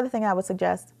 Here's the other thing I would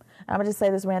suggest. I'm going to just say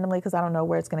this randomly because I don't know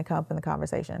where it's going to come up in the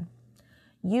conversation.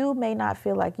 You may not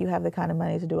feel like you have the kind of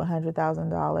money to do a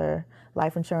 $100,000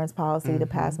 life insurance policy to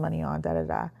pass money on,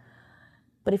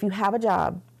 But if you have a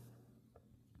job,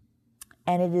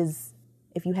 and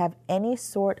if you have any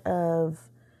sort of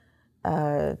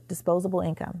disposable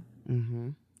income,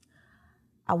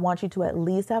 I want you to at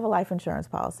least have a life insurance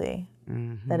policy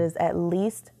that is at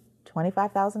least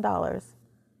 $25,000,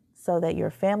 so that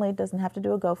your family doesn't have to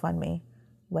do a GoFundMe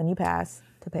when you pass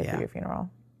to pay for your funeral.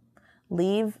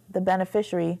 Leave the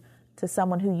beneficiary to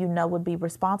someone who you know would be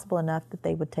responsible enough that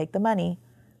they would take the money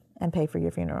and pay for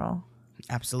your funeral.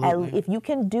 Absolutely. If you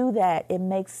can do that, it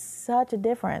makes such a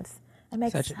difference. It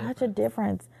makes such a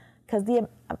difference. Because there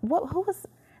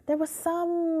was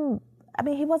some, I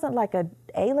mean, he wasn't like a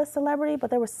A-list celebrity, but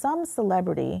there was some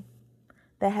celebrity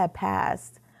that had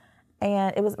passed.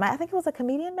 And I think it was a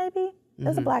comedian maybe. It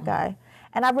was a black guy.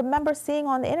 And I remember seeing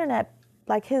on the internet,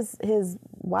 like his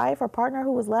wife or partner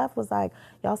who was left was like,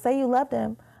 y'all say you loved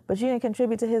him, but you didn't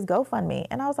contribute to his GoFundMe.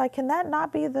 And I was like, can that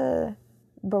not be the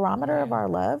barometer of our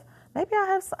love? Maybe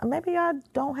I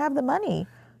don't have the money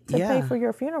to pay for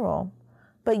your funeral.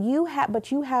 But you have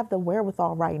the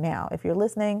wherewithal right now. If you're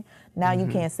listening, now you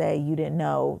can't say you didn't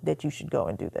know that you should go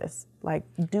and do this. Like,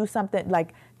 do something,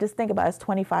 like, just think about it's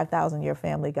 $25,000 your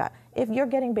family got. If you're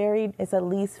getting buried, it's at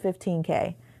least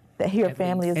 $15K that your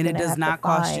family is going to have to find. And it does not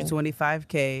cost you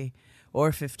 $25K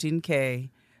or $15K.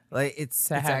 Like,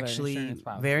 it's actually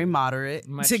very moderate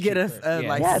to get a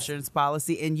life insurance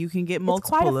policy, and you can get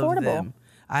multiple of them.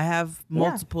 I have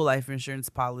multiple life insurance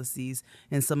policies,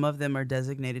 and some of them are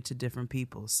designated to different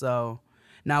people. So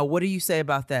now, what do you say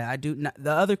about that? The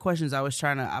other questions I was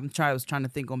trying to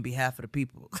think on behalf of the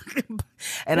people.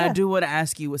 And I do want to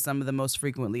ask you what some of the most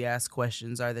frequently asked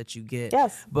questions are that you get.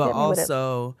 Yes. But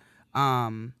also,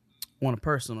 on a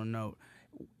personal note,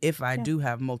 if I do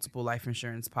have multiple life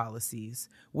insurance policies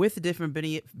with different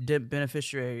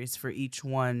beneficiaries for each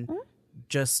one,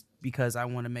 just because I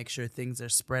want to make sure things are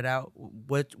spread out,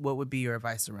 what would be your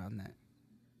advice around that?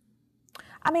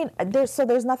 I mean,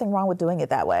 there's nothing wrong with doing it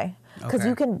that way, because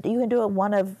you can do it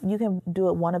one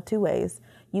of two ways.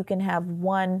 You can have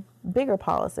one bigger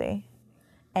policy,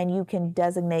 and you can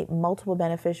designate multiple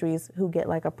beneficiaries who get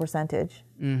like a percentage,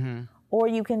 or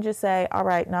you can just say, all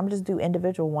right, now I'm just do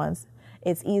individual ones.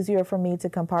 It's easier for me to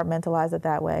compartmentalize it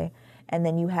that way, and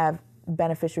then you have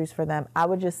beneficiaries for them. I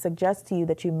would just suggest to you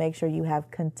that you make sure you have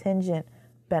contingent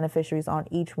beneficiaries on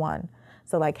each one.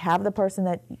 So like, have the person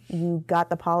that you got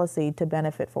the policy to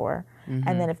benefit for,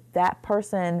 and then if that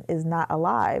person is not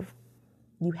alive,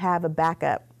 you have a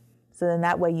backup. So then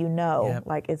that way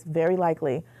like, it's very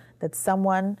likely that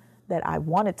someone that I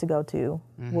want it to go to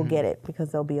will get it,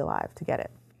 because they'll be alive to get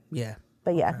it. Yeah.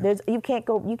 But you can't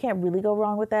really go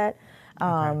wrong with that.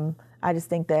 I just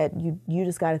think that you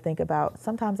just got to think about,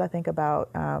 sometimes I think about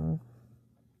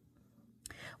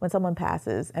when someone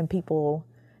passes and people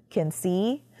can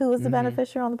see who is the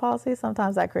beneficiary on the policy,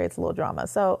 sometimes that creates a little drama.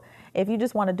 So if you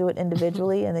just want to do it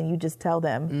individually and then you just tell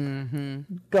them,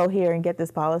 go here and get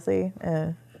this policy,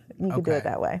 you could do it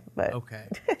that way. But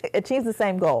it achieves the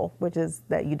same goal, which is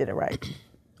that you did it right.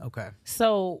 Okay.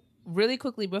 So really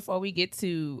quickly before we get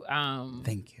to,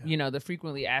 thank you. The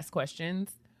frequently asked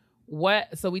questions,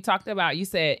 so we talked about, you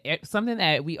said something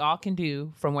that we all can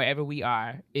do from wherever we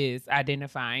are is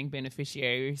identifying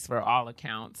beneficiaries for all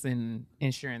accounts and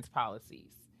insurance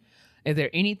policies. Is there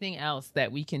anything else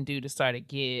that we can do to start to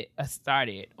get us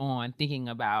started on thinking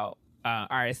about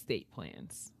our estate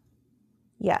plans?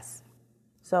 Yes.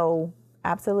 So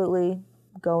absolutely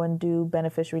go and do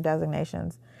beneficiary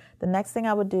designations. The next thing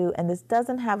I would do, and this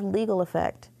doesn't have legal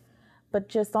effect, but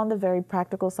just on the very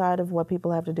practical side of what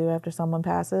people have to do after someone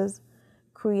passes,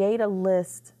 create a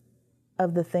list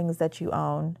of the things that you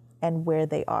own and where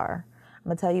they are. I'm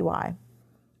going to tell you why.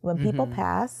 When people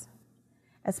pass,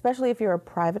 especially if you're a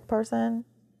private person,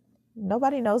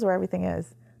 nobody knows where everything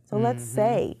is. So let's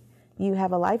say you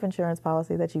have a life insurance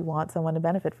policy that you want someone to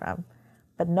benefit from,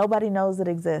 but nobody knows it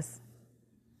exists.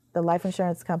 The life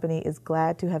insurance company is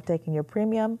glad to have taken your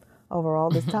premium over all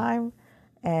this time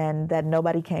and that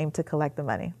nobody came to collect the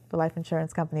money. The life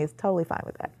insurance company is totally fine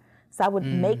with that. So I would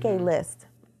make a list.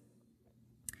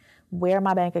 Where are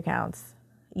my bank accounts?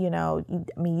 You know,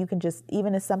 you can just,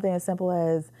 even as something as simple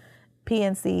as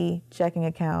PNC checking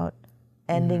account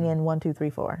ending in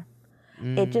 1234.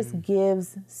 It just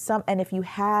gives some, and if you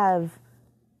have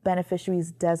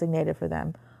beneficiaries designated for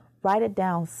them, write it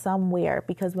down somewhere,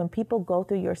 because when people go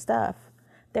through your stuff,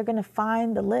 they're going to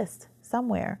find the list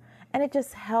somewhere. And it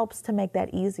just helps to make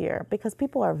that easier, because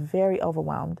people are very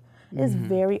overwhelmed. It's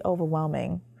very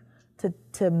overwhelming to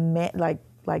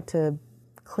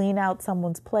clean out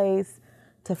someone's place,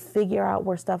 to figure out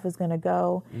where stuff is going to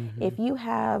go. If you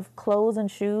have clothes and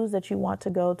shoes that you want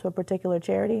to go to a particular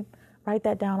charity, write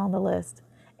that down on the list.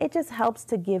 It just helps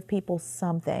to give people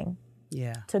something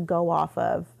to go off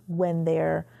of when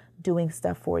they're doing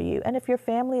stuff for you. And if your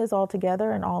family is all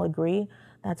together and all agree,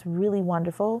 that's really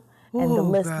wonderful. And the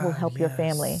list will help your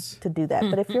family to do that.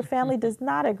 But if your family does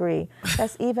not agree,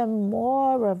 that's even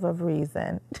more of a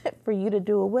reason for you to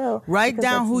do a will. Write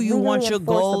down who you want your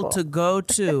goal to go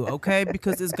to, okay?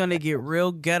 Because it's going to get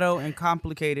real ghetto and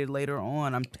complicated later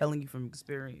on. I'm telling you from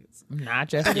experience. Not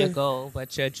just your goal,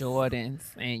 but your Jordans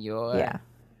and your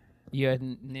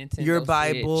Nintendo your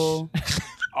Bible.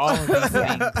 All of these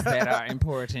things that are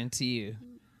important to you.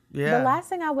 Yeah. The last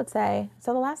thing I would say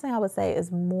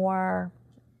is more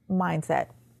mindset,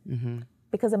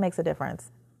 because it makes a difference.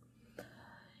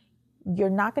 You're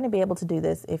not going to be able to do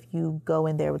this if you go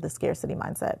in there with the scarcity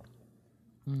mindset.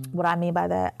 What I mean by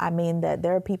that, I mean that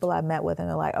there are people I've met with and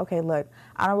they're like, okay, look,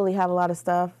 I don't really have a lot of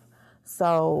stuff.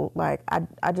 So like,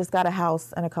 I just got a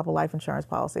house and a couple life insurance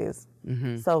policies.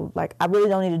 So like, I really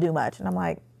don't need to do much. And I'm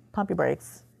like, pump your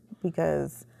brakes,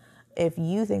 because if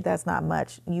you think that's not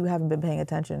much, you haven't been paying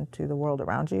attention to the world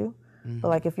around you. But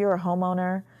like, if you're a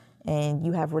homeowner and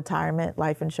you have retirement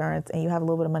life insurance and you have a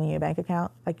little bit of money in your bank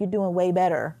account, like, you're doing way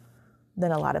better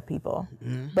than a lot of people.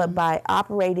 But by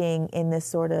operating in this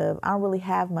sort of, I don't really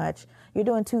have much, you're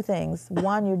doing two things.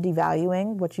 One, you're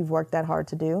devaluing what you've worked that hard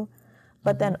to do,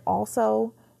 but then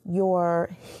also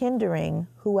you're hindering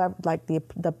whoever, like the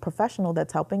professional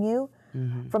that's helping you,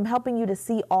 from helping you to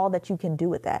see all that you can do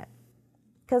with that.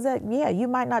 Because you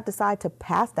might not decide to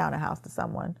pass down a house to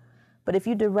someone, but if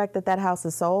you direct that house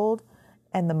is sold,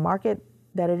 and the market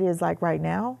that it is like right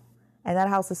now, and that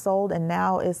house is sold, and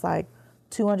now it's like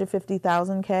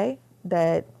 250,000 K,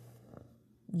 that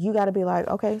you got to be like,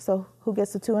 okay, so who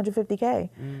gets the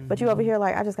 250K? But you over here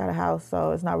like, I just got a house,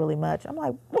 so it's not really much. I'm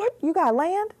like, what? You got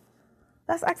land?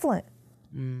 That's excellent.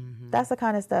 That's the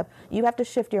kind of stuff. You have to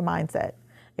shift your mindset.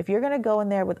 If you're going to go in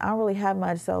there with, I don't really have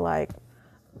much, so like,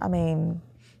 I mean,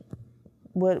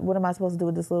 what am I supposed to do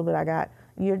with this little bit I got?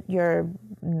 You're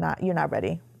not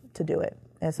ready to do it.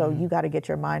 And so you got to get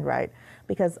your mind right,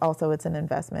 because also it's an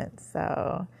investment.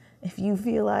 So if you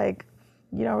feel like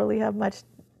you don't really have much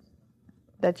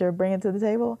that you're bringing to the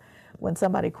table, when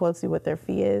somebody quotes you what their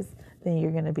fee is, then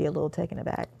you're going to be a little taken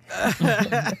aback.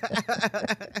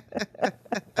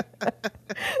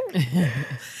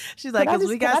 She's like, because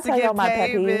we got to get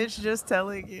paid, bitch, just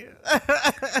telling you.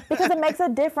 Because it makes a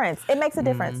difference. It makes a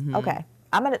difference. Okay.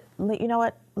 You know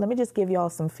what? Let me just give y'all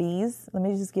some fees. Let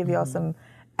me just give y'all some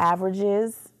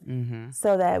averages,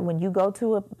 so that when you go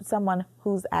to someone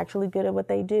who's actually good at what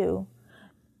they do,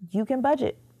 you can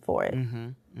budget for it.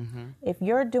 If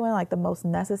you're doing like the most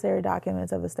necessary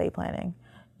documents of estate planning,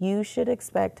 you should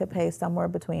expect to pay somewhere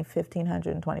between $1,500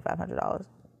 and $2,500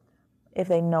 if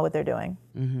they know what they're doing.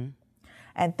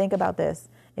 And think about this.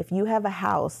 If you have a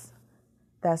house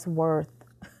that's worth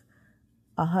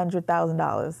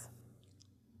 $100,000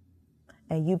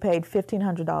 and you paid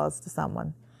 $1,500 to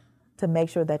someone to make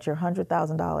sure that your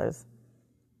 $100,000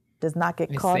 does not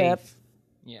get caught safe. Up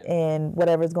in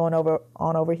whatever's going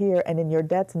on over here, and in your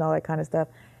debts and all that kind of stuff,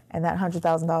 and that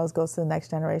 $100,000 goes to the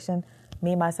next generation,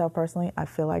 me, myself, personally, I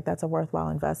feel like that's a worthwhile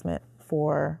investment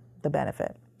for the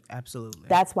benefit. Absolutely.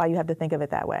 That's why you have to think of it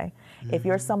that way. If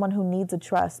you're someone who needs a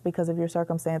trust because of your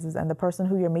circumstances, and the person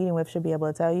who you're meeting with should be able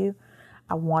to tell you,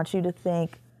 I want you to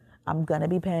think, I'm going to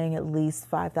be paying at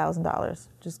least $5,000.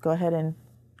 Just go ahead and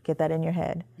get that in your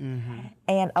head.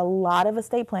 And a lot of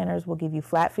estate planners will give you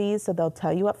flat fees, so they'll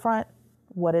tell you up front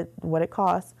what it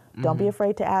costs. Don't be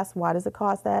afraid to ask, why does it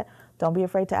cost that? Don't be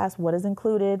afraid to ask what is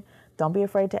included. Don't be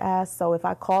afraid to ask, so if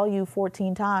I call you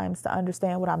 14 times to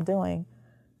understand what I'm doing,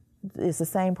 it's the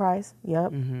same price?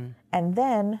 Yep. And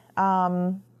then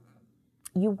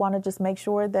you want to just make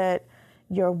sure that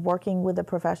you're working with a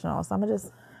professional. So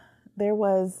there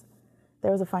was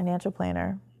there was a financial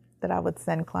planner that I would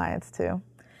send clients to.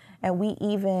 And we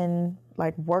even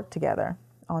like worked together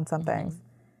on some things.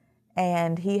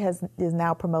 And he is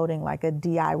now promoting like a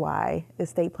DIY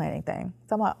estate planning thing.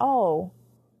 So I'm like, oh,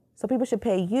 so people should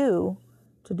pay you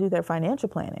to do their financial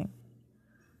planning,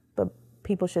 but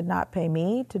people should not pay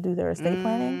me to do their estate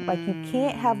planning? Like, you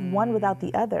can't have one without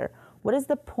the other. What is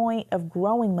the point of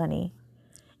growing money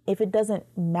if it doesn't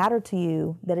matter to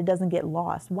you that it doesn't get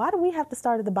lost? Why do we have to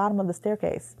start at the bottom of the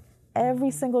staircase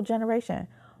every single generation?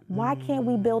 Why can't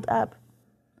we build up?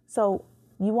 So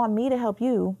you want me to help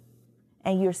you,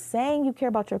 and you're saying you care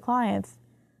about your clients,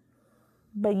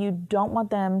 but you don't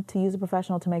want them to use a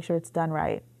professional to make sure it's done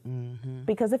right.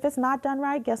 Because if it's not done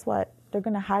right, guess what? They're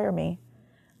going to hire me.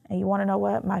 And you want to know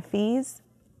what? My fees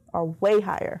are way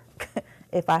higher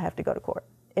if I have to go to court.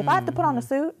 If I have to put on a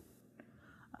suit,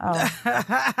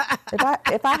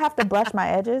 if I have to brush my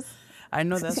edges, I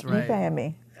know that's right. You paying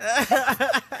me.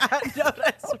 I know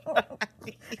that's right.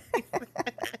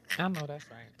 I know that's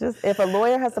right. Just if a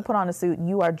lawyer has to put on a suit,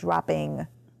 you are dropping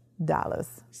dollars.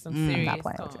 Some serious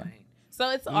coin.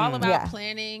 So it's all about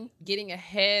planning, getting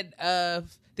ahead of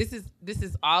this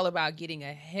is all about getting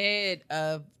ahead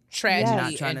of tragedy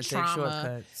not trying and to trauma. take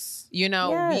shortcuts. You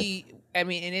know,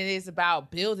 and it is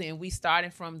about building. We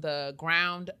starting from the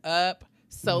ground up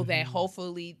so that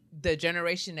hopefully the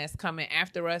generation that's coming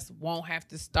after us won't have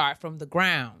to start from the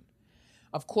ground.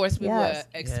 Of course, we would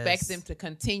expect them to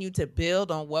continue to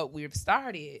build on what we've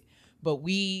started, but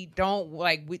we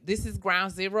don't this is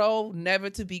ground zero, never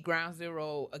to be ground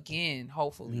zero again,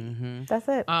 hopefully. That's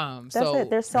it. That's it.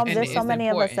 There's so many important.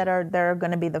 of us that are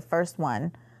going to be the first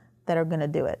one that are going to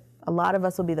do it. A lot of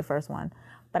us will be the first one.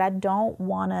 But I don't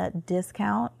want to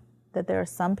discount that there are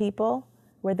some people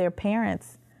where their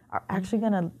parents are actually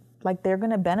going to, they're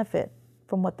going to benefit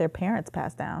from what their parents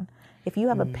passed down. If you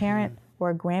have a parent or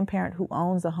a grandparent who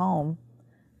owns a home,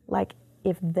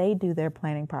 if they do their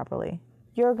planning properly,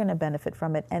 you're going to benefit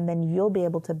from it, and then you'll be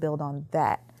able to build on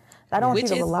that. I don't want you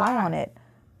to rely on it.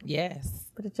 Yes.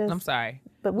 But it just, I'm sorry.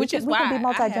 But we can be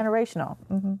multi-generational.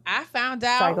 I found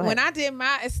out when I did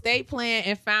my estate plan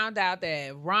and found out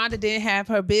that Rhonda didn't have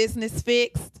her business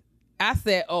fixed, I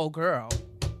said, oh, girl,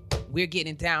 we're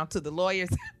getting down to the lawyers.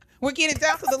 We're getting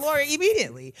down to the lawyer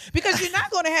immediately, because you're not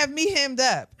going to have me hemmed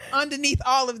up underneath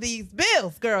all of these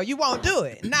bills, girl. You won't do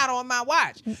it. Not on my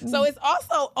watch. So it's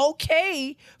also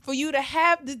okay for you to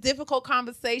have this difficult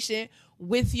conversation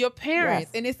with your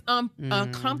parents. And it's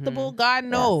uncomfortable, God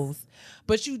knows.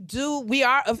 But we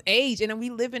are of age, and we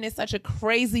live in such a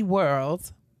crazy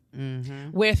world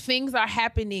where things are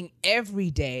happening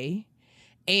every day.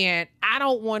 And I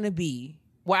don't want to be,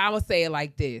 I would say it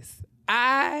like this.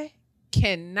 I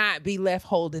cannot be left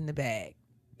holding the bag.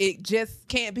 It just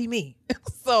can't be me.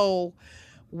 So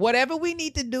whatever we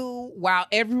need to do while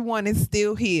everyone is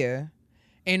still here,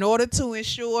 in order to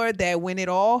ensure that when it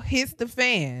all hits the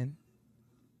fan,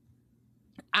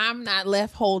 I'm not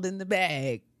left holding the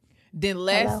bag, then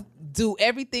let's do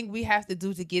everything we have to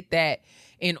do to get that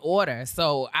in order.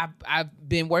 So I've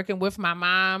been working with my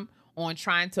mom on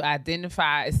trying to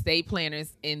identify estate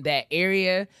planners in that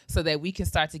area so that we can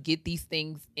start to get these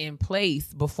things in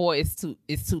place before it's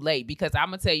too late. Because I'm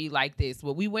gonna tell you like this: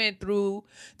 what we went through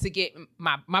to get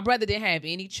my brother didn't have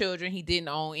any children, he didn't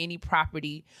own any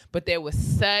property, but there was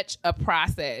such a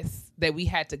process that we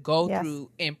had to go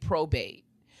through in probate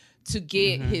to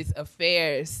get his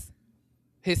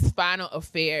final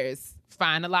affairs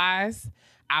finalized.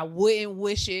 I wouldn't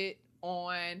wish it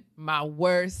on my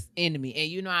worst enemy, and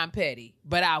you know I'm petty,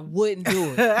 but I wouldn't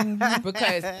do it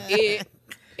because it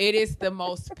is the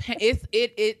most.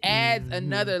 It adds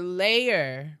another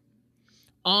layer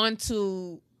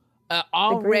onto an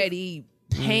already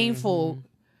painful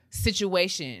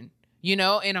situation, you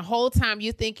know. And the whole time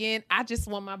you're thinking, I just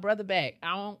want my brother back.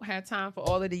 I don't have time for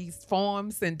all of these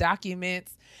forms and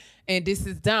documents, and this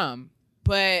is dumb.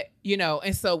 But you know,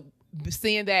 and so,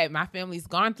 seeing that my family's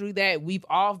gone through that, we've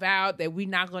all vowed that we're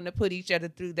not going to put each other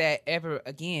through that ever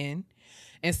again.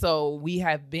 And so we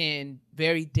have been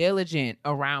very diligent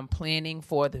around planning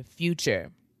for the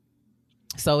future.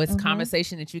 So it's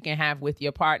conversation that you can have with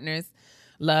your partners,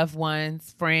 loved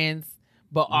ones, friends,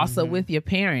 but also with your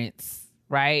parents,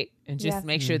 right? And just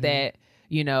make sure that,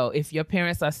 you know, if your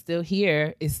parents are still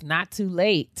here, it's not too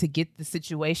late to get the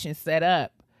situation set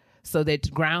up so that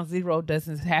ground zero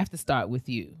doesn't have to start with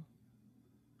you.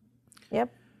 Yep.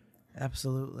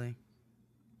 Absolutely.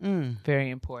 Very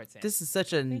important. This is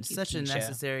such a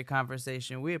necessary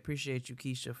conversation. We appreciate you,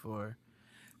 Keisha, for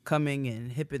coming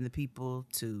and hipping the people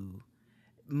to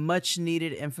much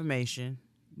needed information.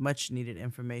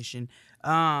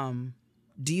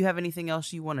 Do you have anything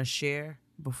else you want to share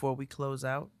before we close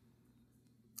out?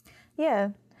 Yeah.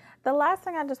 The last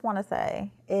thing I just want to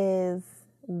say is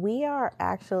we are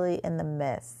actually in the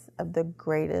midst of the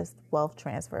greatest wealth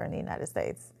transfer in the United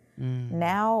States.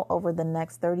 Now, over the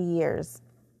next 30 years,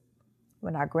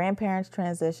 when our grandparents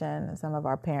transition and some of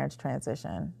our parents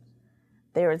transition,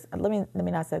 there is, let me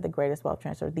not say the greatest wealth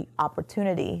transfer, the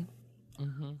opportunity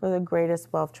for the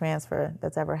greatest wealth transfer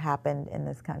that's ever happened in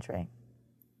this country.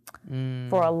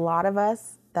 For a lot of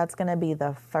us, that's going to be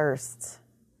the first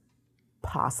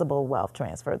possible wealth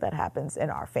transfer that happens in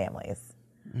our families.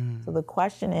 So the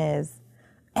question is,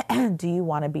 do you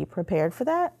want to be prepared for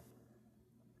that?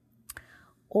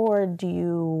 Or do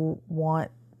you want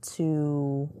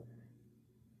to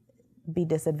be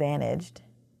disadvantaged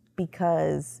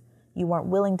because you weren't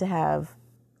willing to have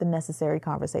the necessary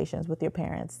conversations with your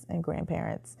parents and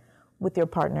grandparents, with your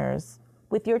partners,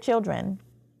 with your children?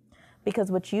 Because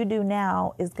what you do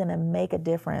now is going to make a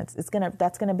difference. That's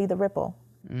going to be the ripple.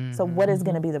 So what is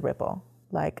going to be the ripple?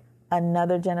 Like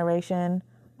another generation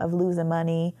of losing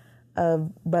money, of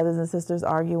brothers and sisters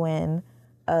arguing,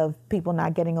 of people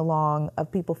not getting along,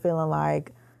 of people feeling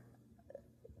like,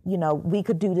 you know, we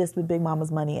could do this with Big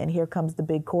Mama's money, and here comes the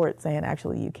big court saying,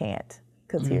 actually, you can't,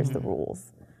 because here's the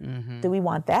rules. Do we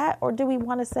want that, or do we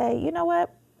want to say, you know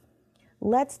what?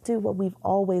 Let's do what we've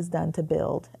always done to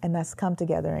build, and that's come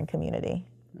together in community.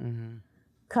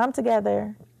 Come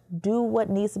together, do what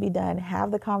needs to be done, have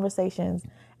the conversations,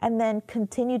 and then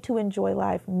continue to enjoy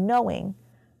life knowing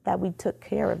that we took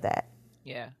care of that.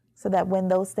 Yeah. So that when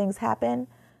those things happen,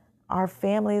 our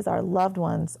families, our loved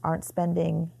ones aren't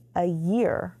spending a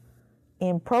year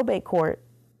in probate court,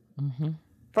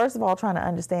 first of all, trying to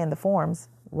understand the forms.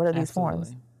 What are these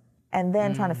forms? And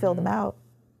then trying to fill them out.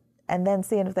 And then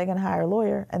seeing if they can hire a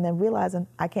lawyer, and then realizing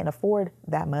I can't afford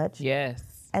that much. Yes.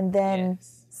 And then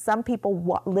some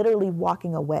people literally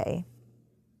walking away.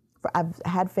 I've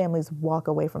had families walk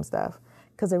away from stuff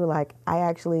because they were like,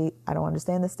 I don't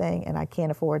understand this thing, and I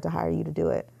can't afford to hire you to do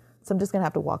it. So I'm just going to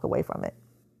have to walk away from it.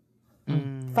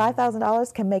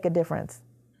 $5,000 can make a difference.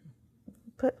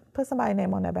 Put somebody's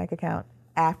name on that bank account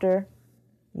after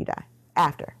you die.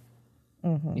 After.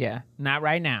 Yeah, not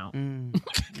right now.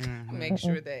 Make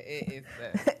sure that it is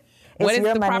What is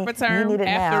the money, proper term? After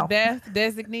now. Death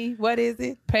designee? What is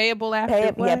it? Payable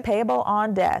after what? Yeah, payable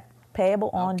on death. Payable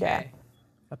on death.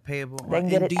 A payable. They can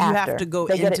get it do you after. have to go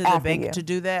They get into it the after bank you. to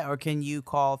do that, or can you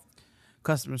call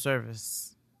customer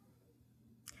service?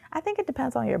 I think it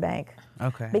depends on your bank.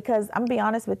 Okay. Because I'm going to be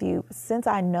honest with you, since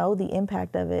I know the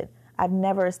impact of it, I've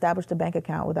never established a bank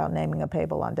account without naming a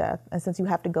payable on death. And since you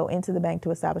have to go into the bank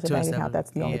to establish a bank account, that's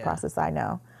the only process I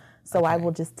know. So I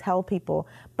will just tell people.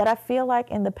 But I feel like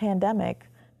in the pandemic,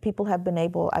 people have been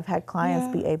able, I've had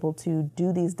clients be able to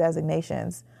do these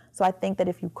designations. So I think that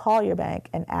if you call your bank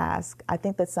and ask, I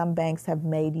think that some banks have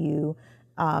made you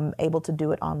able to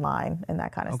do it online and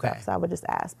that kind of stuff. So I would just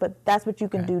ask. But that's what you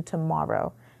can do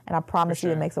tomorrow. And I promise you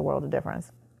it makes a world of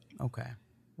difference. Okay.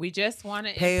 We just want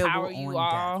to empower you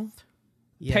all.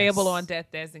 Yes. Payable on death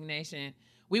designation.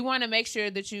 We want to make sure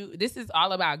that this is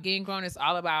all about getting grown. It's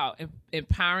all about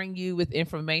empowering you with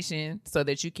information so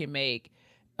that you can make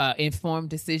informed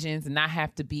decisions and not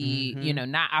have to be,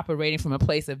 not operating from a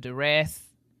place of duress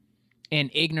and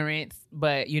ignorance.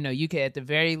 But, you can at the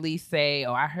very least say,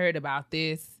 oh, I heard about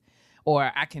this,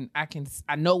 or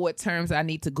I know what terms I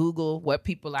need to Google, what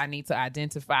people I need to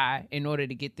identify in order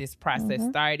to get this process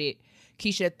started.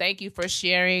 Keisha, thank you for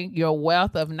sharing your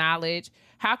wealth of knowledge.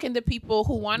 How can the people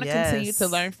who want to continue to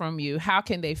learn from you, how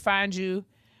can they find you?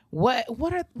 What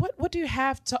do you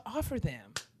have to offer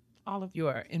them? All of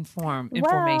your information.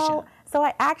 Well, so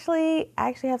I actually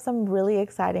have some really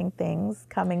exciting things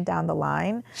coming down the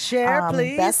line. Share,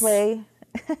 please. Best way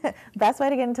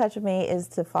to get in touch with me is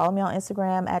to follow me on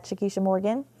Instagram at Shakisha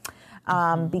Morgan.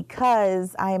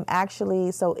 Because I am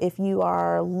actually, so if you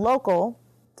are local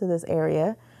to this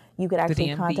area, you could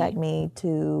actually contact me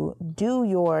to do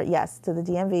to the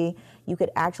DMV. You could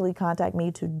actually contact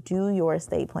me to do your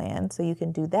estate plan. So you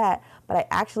can do that. But I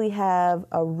actually have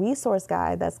a resource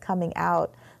guide that's coming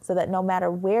out so that no matter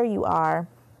where you are,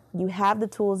 you have the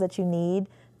tools that you need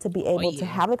to be able to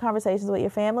have the conversations with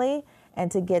your family and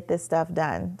to get this stuff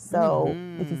done. So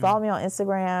if you follow me on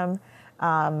Instagram,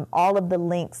 all of the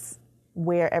links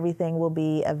where everything will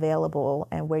be available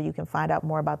and where you can find out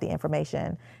more about the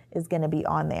information is going to be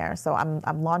on there. So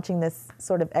I'm launching this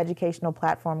sort of educational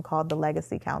platform called the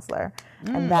Legacy Counselor.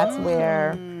 And that's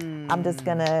where I'm just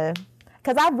going to,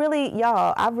 because I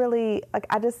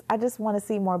just want to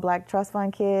see more Black trust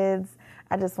fund kids.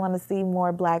 I just want to see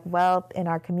more Black wealth in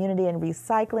our community and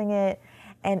recycling it.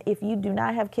 And if you do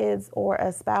not have kids or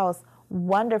a spouse,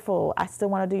 wonderful. I still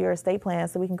want to do your estate plan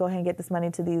so we can go ahead and get this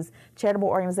money to these charitable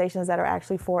organizations that are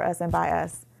actually for us and by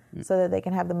us so that they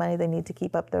can have the money they need to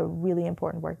keep up the really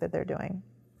important work that they're doing.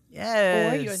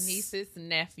 Yes. Or your nieces,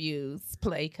 nephews,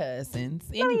 play cousins.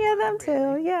 Yeah, them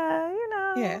too. Yeah,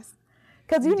 Yes.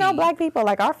 Because Black people,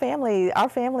 like our family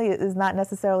is not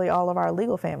necessarily all of our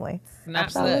legal family.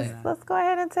 Absolutely. So let's go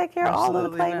ahead and take care of all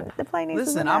of the play nieces.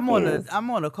 Listen, and nephews. I'm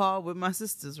on a call with my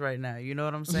sisters right now. You know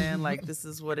what I'm saying? Like, this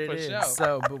is what it is. Sure.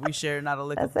 So, but we share not a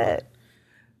liquor. That's it.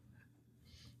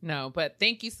 No, but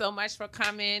thank you so much for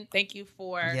coming. Thank you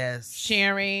for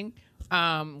sharing.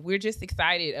 We're just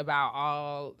excited about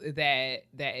all that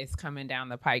is coming down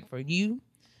the pike for you.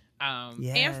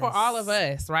 And for all of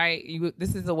us, right?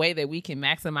 This is a way that we can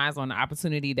maximize on the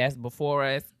opportunity that's before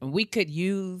us. And we could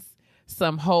use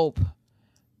some hope,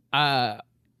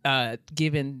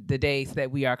 given the days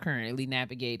that we are currently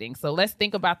navigating. So let's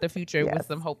think about the future with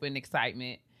some hope and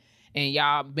excitement. And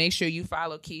y'all, make sure you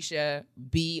follow Keisha.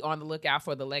 Be on the lookout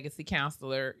for the Legacy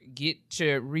Counselor. Get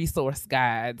your resource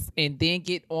guides. And then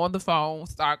get on the phone.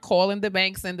 Start calling the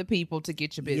banks and the people to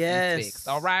get your business fixed.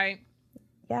 All right?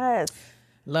 Yes.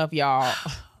 Love y'all.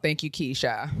 Thank you,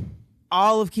 Keisha.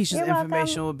 All of Keisha's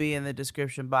information will be in the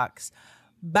description box.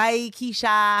 Bye,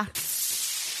 Keisha.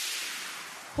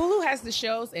 Hulu has the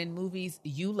shows and movies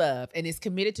you love and is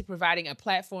committed to providing a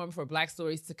platform for Black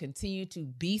stories to continue to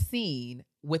be seen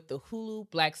with the Hulu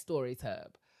Black Stories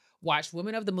Hub. Watch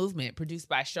Women of the Movement, produced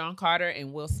by Sean Carter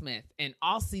and Will Smith, and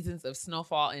all seasons of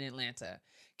Snowfall in Atlanta.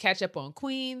 Catch up on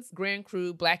Queens, Grand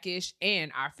Crew, Blackish,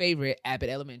 and our favorite, Abbott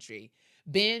Elementary.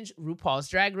 Binge RuPaul's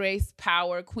Drag Race,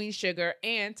 Power, Queen Sugar,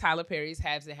 and Tyler Perry's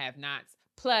Haves and Have-Nots,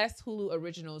 plus Hulu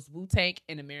Originals Wu-Tang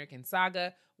and American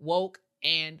Saga, Woke,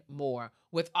 and more.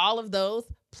 With all of those,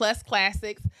 plus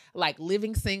classics like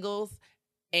Living Singles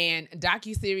and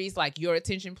docuseries like Your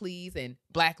Attention Please and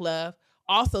Black Love.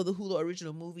 Also, the Hulu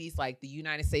original movies like The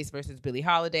United States versus Billie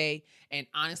Holiday and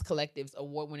Honest Collective's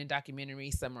award-winning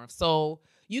documentary, Summer of Soul.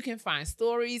 You can find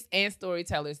stories and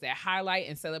storytellers that highlight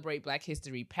and celebrate Black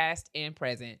history past and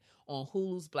present on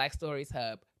Hulu's Black Stories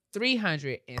Hub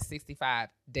 365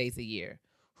 days a year.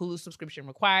 Hulu subscription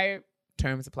required.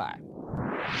 Terms apply.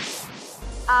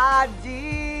 I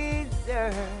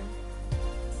deserve.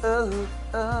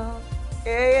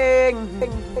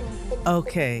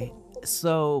 Okay.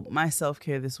 So my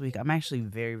self-care this week, I'm actually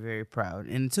very, very proud.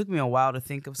 And it took me a while to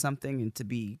think of something and to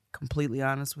be completely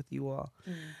honest with you all.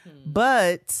 Mm-hmm.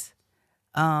 But,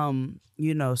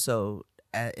 so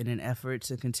in an effort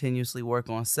to continuously work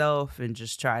on self and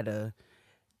just try to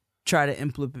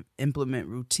implement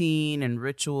routine and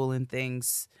ritual and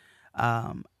things,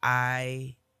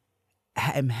 I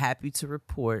am happy to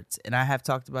report, and I have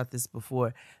talked about this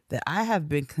before, that I have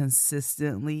been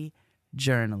consistently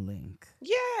journaling.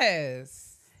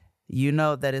 Yes.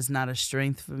 That is not a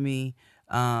strength for me.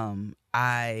 We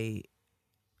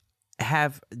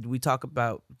talk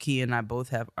about, Kia and I both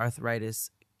have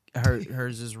arthritis.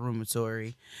 Hers is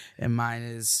rheumatoid and mine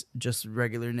is just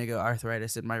regular nigga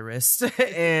arthritis in my wrist.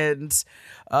 And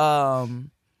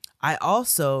I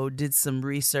also did some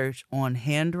research on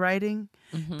handwriting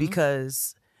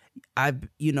because I've,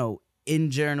 in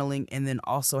journaling and then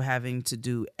also having to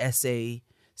do essay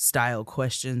style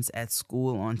questions at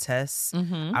school on tests,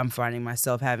 I'm finding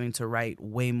myself having to write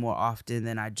way more often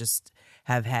than I just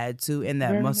have had to. And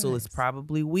that Very muscle nice. Is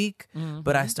probably weak.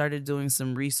 But I started doing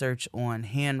some research on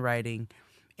handwriting.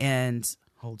 And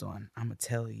hold on, I'm going to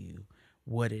tell you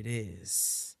what it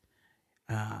is.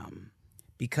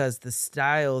 Because the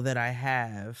style that I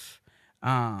have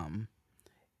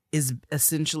is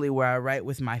essentially where I write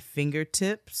with my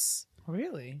fingertips.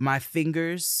 Really? My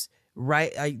fingers.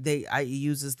 Right, I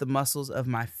uses the muscles of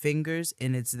my fingers,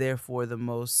 and it's therefore the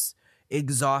most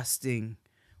exhausting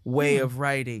way of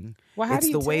writing. Well, how it's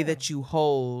do you the way that you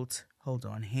hold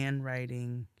on,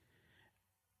 handwriting.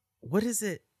 What is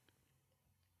it?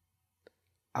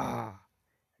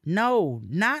 No,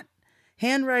 not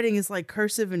handwriting is like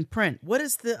cursive and print. What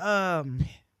is the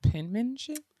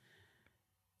penmanship?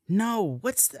 No,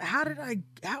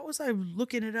 how was I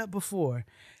looking it up before?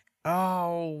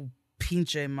 Oh,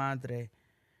 pinche madre.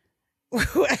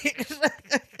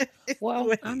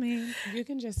 Well, I mean, you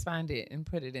can just find it and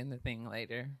put it in the thing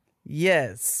later.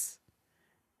 Yes,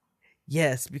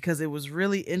 because it was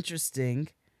really interesting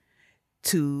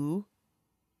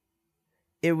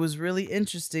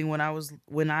when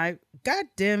I God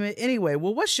damn it. Anyway,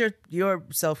 well, what's your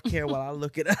self-care while I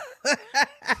look it up?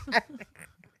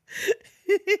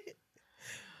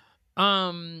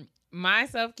 My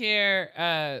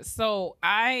self-care, so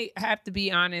I have to be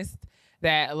honest,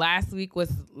 that last week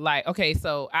was like, okay,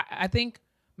 so I think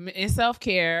in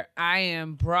self-care, I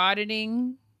am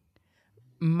broadening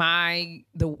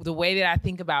the way that I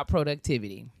think about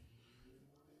productivity.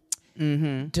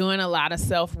 Doing a lot of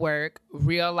self-work,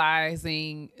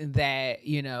 realizing that,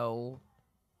 you know,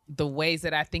 the ways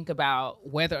that I think about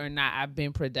whether or not I've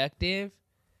been productive,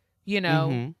 you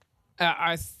know,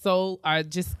 are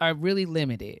really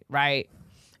limited, right?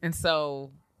 And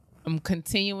so I'm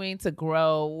continuing to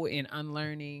grow in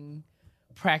unlearning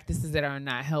practices that are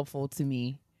not helpful to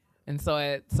me. And so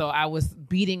I was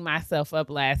beating myself up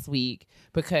last week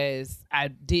because I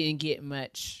didn't get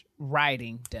much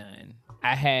writing done.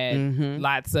 I had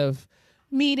lots of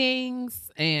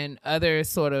meetings and other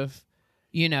sort of,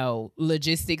 you know,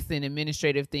 logistics and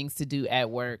administrative things to do at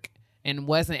work, and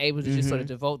wasn't able to just sort of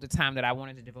devote the time that I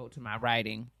wanted to devote to my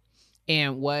writing,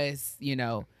 and was, you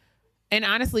know, and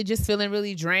honestly just feeling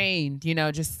really drained, you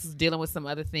know, just dealing with some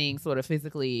other things sort of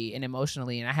physically and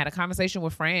emotionally. And I had a conversation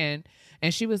with Fran,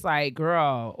 and she was like,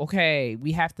 girl, okay,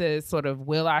 we have to sort of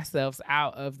will ourselves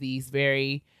out of these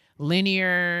very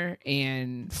linear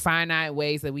and finite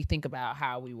ways that we think about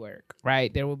how we work,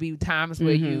 right? There will be times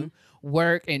where you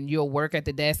work and you'll work at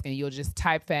the desk and you'll just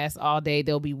type fast all day.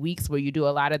 There'll be weeks where you do a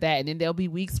lot of that. And then there'll be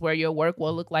weeks where your work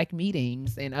will look like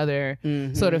meetings and other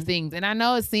sort of things. And I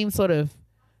know it seems sort of,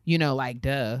 you know, like,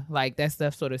 duh, like that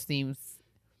stuff sort of seems,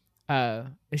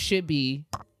 it should be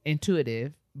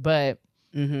intuitive. But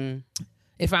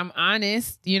if I'm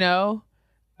honest, you know,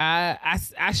 I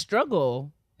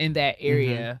struggle in that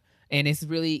area. And it's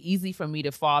really easy for me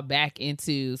to fall back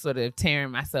into sort of tearing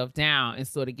myself down and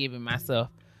sort of giving myself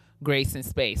grace and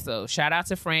space. So shout out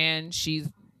to Fran. She's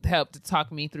helped to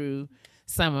talk me through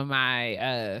some of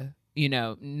my, you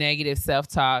know, negative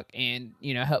self-talk, and,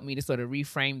 you know, help me to sort of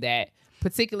reframe that,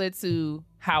 particular to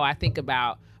how I think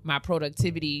about my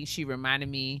productivity. She reminded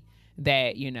me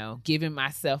that, you know, giving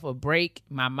myself a break,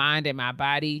 my mind and my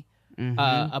body,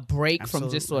 a break from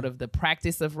just sort of the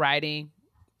practice of writing,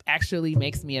 actually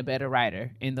makes me a better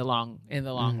writer in the long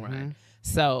run.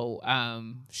 So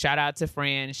shout out to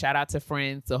Fran, shout out to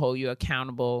friends to hold you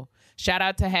accountable, shout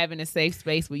out to having a safe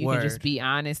space where you can just be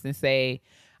honest and say,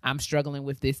 I'm struggling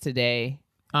with this today,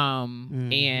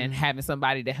 and having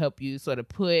somebody to help you sort of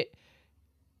put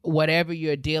whatever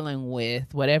you're dealing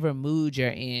with, whatever mood you're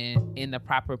in the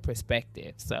proper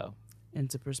perspective. So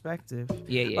into perspective.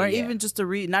 Or even just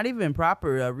not even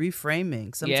proper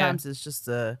reframing. Sometimes it's just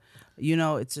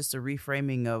it's just a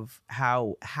reframing of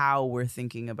how we're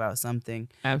thinking about something.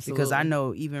 Absolutely. Because I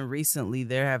know even recently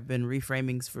there have been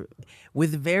reframings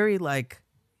with very like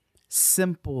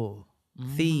simple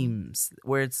themes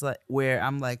where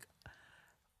I'm like,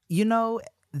 you know,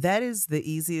 that is the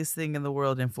easiest thing in the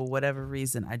world, and for whatever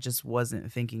reason I just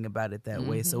wasn't thinking about it that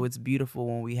way. So it's beautiful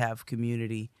when we have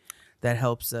community that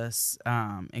helps us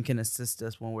and can assist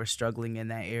us when we're struggling in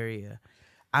that area.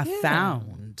 I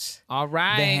found all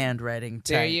right the handwriting types.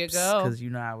 There you go. Because, you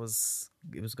know, it was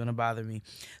going to bother me.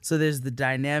 So there's the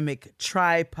dynamic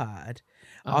tripod,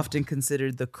 often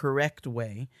considered the correct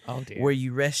way, where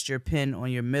you rest your pen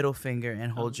on your middle finger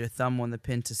and hold your thumb on the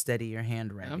pen to steady your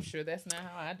handwriting. I'm sure that's not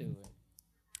how I do it.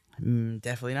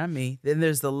 Definitely not me. Then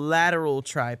there's the lateral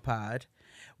tripod,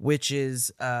 which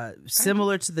is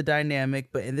similar to the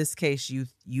dynamic, but in this case,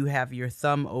 you have your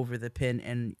thumb over the pen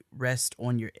and rest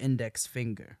on your index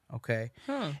finger, okay?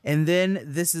 And then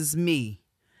this is me,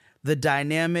 the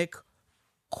dynamic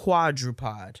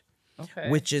quadrupod,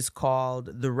 which is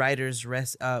called the writer's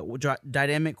rest.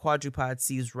 Dynamic quadrupod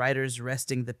sees writers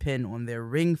resting the pen on their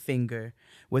ring finger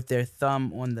with their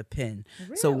thumb on the pen.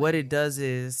 Really? So what it does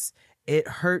is it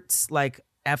hurts like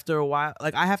after a while.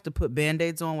 Like I have to put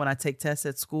Band-Aids on when I take tests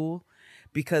at school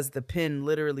because the pen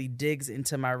literally digs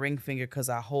into my ring finger because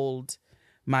I hold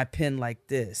my pen like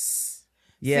this.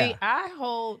 Yeah.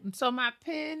 See, so my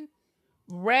pen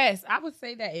rests. I would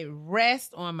say that it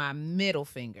rests on my middle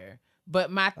finger,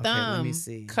 but my thumb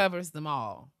covers them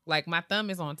all. Like my thumb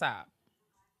is on top.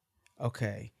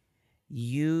 Okay.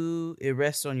 It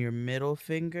rests on your middle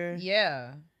finger?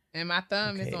 Yeah. And my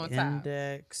thumb is on top.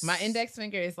 Index. My index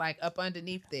finger is like up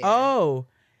underneath there. Oh,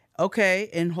 okay.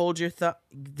 And hold your thumb.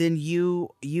 Then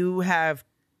you have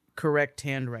correct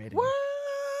handwriting.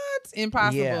 What?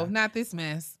 Impossible. Yeah. Not this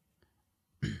mess.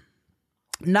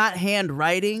 Not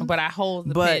handwriting. But I hold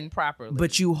the pen properly.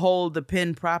 But you hold the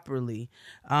pen properly.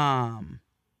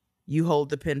 You hold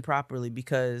the pen properly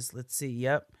because, let's see,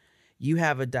 you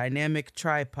have a dynamic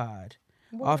tripod.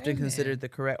 Often considered the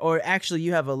correct, or actually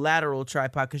you have a lateral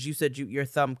tripod because you said your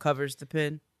thumb covers the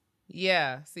pen.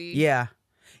 Yeah. See. Yeah.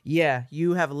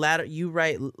 You have you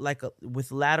write like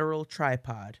with lateral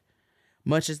tripod,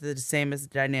 Much is the same as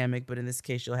the dynamic, but in this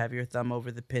case, you'll have your thumb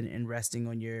over the pin and resting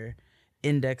on your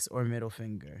index or middle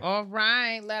finger. All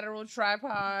right, lateral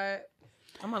tripod.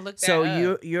 I'm gonna look that so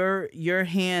up. your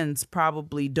hands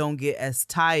probably don't get as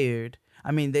tired.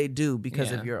 I mean, they do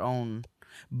because of your own,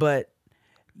 but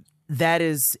that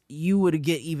is, you would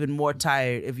get even more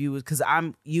tired if you was, because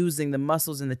I'm using the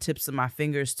muscles in the tips of my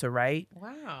fingers to write.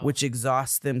 Wow. Which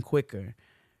exhausts them quicker.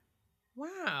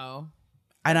 Wow.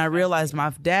 And I realized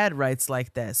my dad writes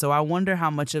like that. So I wonder how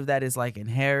much of that is like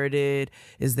inherited.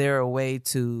 Is there a way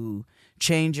to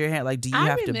change your hand? Like, do you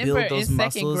have to build those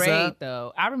muscles up?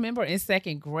 Though I remember in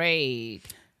second grade,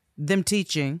 them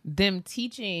teaching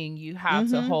you how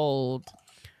to hold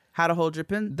your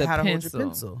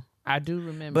pencil. I do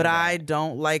remember, but that. I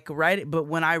don't like writing. But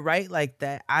when I write like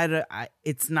that,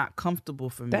 it's not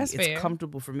comfortable for me. That's it's fair.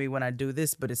 Comfortable for me when I do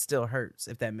this, but it still hurts.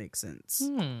 If that makes sense.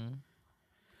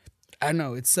 I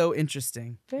know, it's so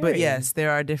interesting. But yes,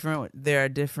 there are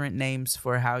different names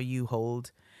for how you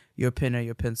hold your pen or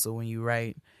your pencil when you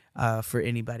write. For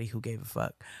anybody who gave a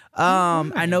fuck.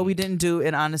 I know we didn't do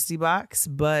an honesty box,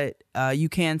 but you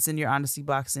can send your honesty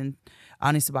box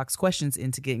questions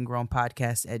into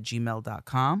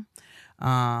gettinggrownpodcast@gmail.com.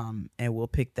 And we'll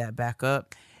pick that back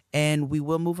up. And we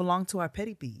will move along to our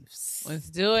petty peeves. Let's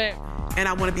do it. And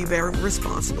I want to be very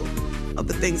responsible of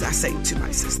the things I say to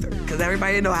my sister. Because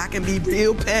everybody know I can be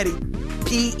real petty.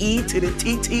 P-E to the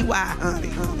T-T-Y,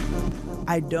 honey.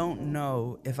 I don't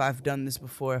know if I've done this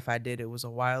before. If I did, it was a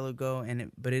while ago.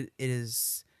 But it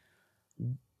is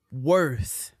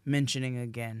worth mentioning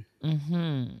again.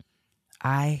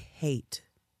 I hate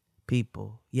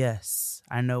people. Yes,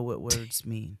 I know what words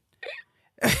mean.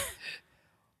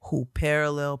 Who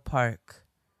parallel park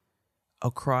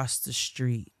across the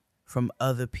street from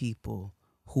other people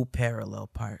who parallel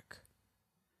park.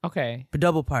 Okay. But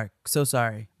double park. So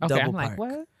sorry. Okay, double I'm park. like,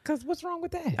 what? Because what's wrong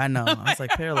with that? I know. I was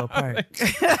like, parallel park.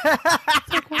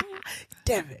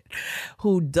 Damn it.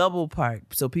 Who double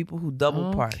park. So people who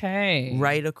double park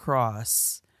right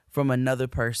across from another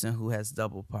person who has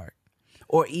double park.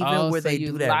 Or even where they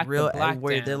do that real,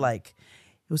 where they're like,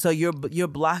 so you're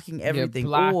blocking everything,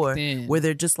 or where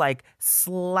they're just like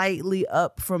slightly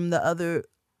up from the other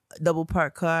double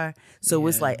park car. So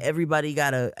it's like everybody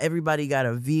gotta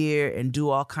veer and do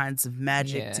all kinds of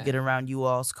magic to get around you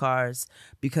all's cars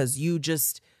because you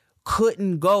just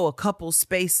couldn't go a couple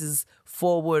spaces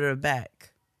forward or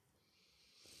back.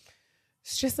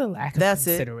 It's just a lack of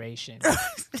consideration.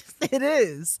 It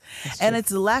is.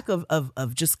 It's a lack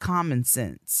of just common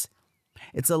sense.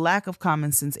 It's a lack of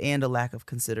common sense and a lack of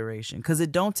consideration. Because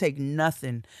it don't take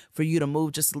nothing for you to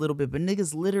move just a little bit. But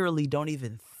niggas literally don't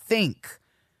even think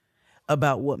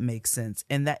about what makes sense.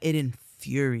 And that it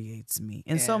infuriates me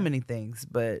in so many things.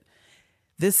 But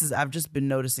I've just been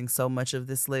noticing so much of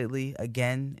this lately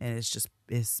again. And it's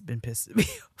been pissing me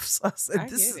off. So I said,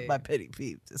 this is my petty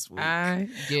peeve this week. I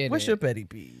get it. What's your petty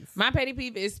peeve? My petty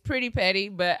peeve is pretty petty.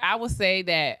 But I will say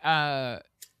that...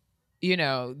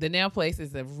 the nail place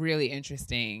is a really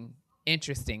interesting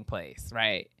place,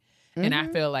 right? Mm-hmm. And I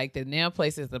feel like the nail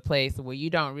place is a place where you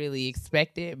don't really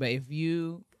expect it, but if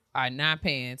you are not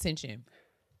paying attention,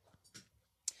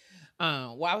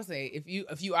 I would say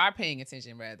if you are paying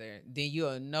attention, rather, then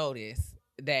you'll notice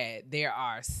that there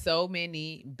are so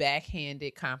many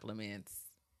backhanded compliments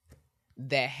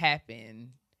that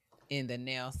happen in the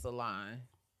nail salon.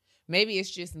 Maybe it's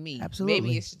just me. Absolutely.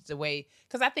 Maybe it's just the way,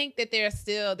 because I think that there's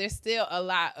still a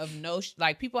lot of notion,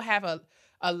 like people have a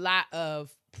lot of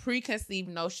preconceived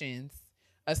notions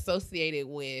associated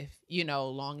with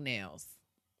long nails,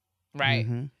 right?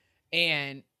 Mm-hmm.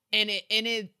 And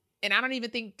I don't even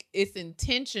think it's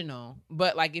intentional,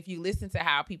 but like if you listen to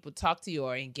how people talk to you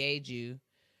or engage you,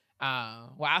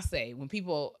 I'll say when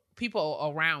people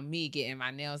around me getting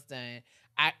my nails done,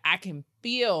 I can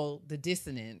feel the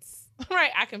dissonance.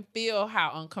 Right, I can feel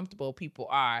how uncomfortable people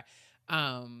are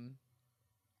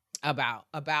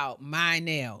about my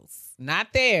nails,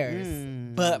 not theirs,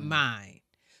 but mine.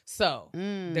 So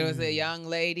there was a young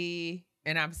lady,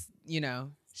 and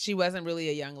she wasn't really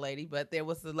a young lady, but there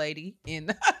was a lady in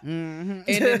the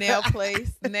in the nail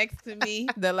place next to me.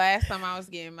 The last time I was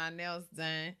getting my nails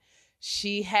done,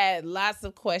 she had lots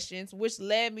of questions, which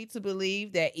led me to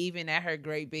believe that even at her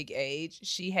great big age,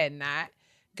 she had not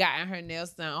gotten her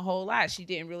nails done a whole lot. She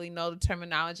didn't really know the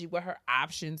terminology, what her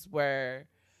options were,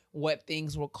 what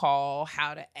things were called,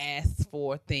 how to ask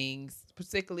for things,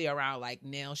 particularly around like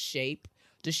nail shape.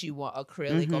 Does she want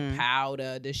acrylic or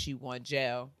powder? Does she want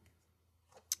gel?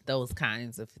 Those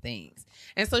kinds of things.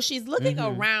 And so she's looking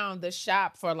around the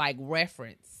shop for like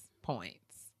reference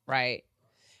points, right?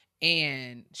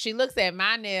 And she looks at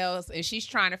my nails and she's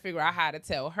trying to figure out how to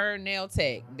tell her nail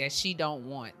tech that she don't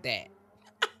want that.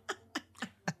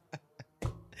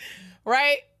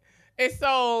 Right? And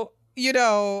so,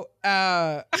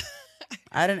 I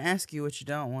didn't ask you what you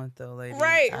don't want though, lady.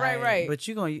 Right. But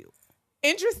you gonna...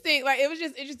 Interesting. Like, it was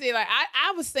just interesting. Like,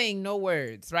 I was saying no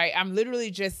words, right? I'm literally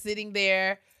just sitting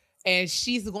there and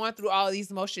she's going through all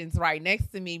these motions right next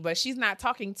to me, but she's not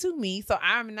talking to me. So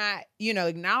I'm not,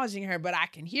 acknowledging her, but I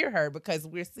can hear her because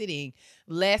we're sitting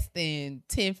less than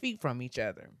 10 feet from each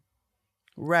other.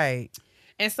 Right.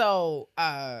 And so,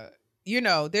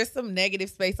 there's some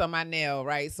negative space on my nail,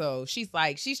 right? So she's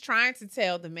trying to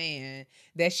tell the man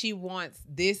that she wants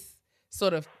this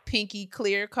sort of pinky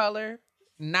clear color,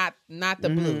 not the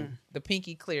blue, the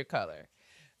pinky clear color.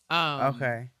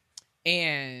 Okay.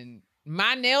 And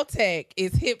my nail tech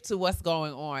is hip to what's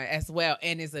going on as well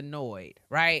and is annoyed,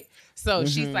 right? So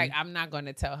she's like, I'm not going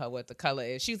to tell her what the color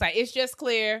is. She's like, it's just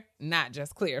clear, not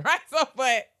just clear, right?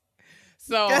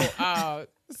 So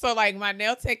like my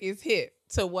nail tech is hip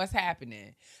to what's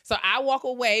happening. So I walk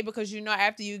away because,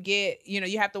 after you get,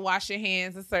 you have to wash your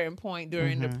hands at a certain point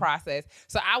during the process.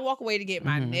 So I walk away to get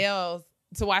my nails,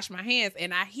 to wash my hands,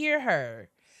 and I hear her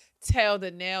tell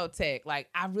the nail tech, like,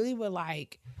 I really would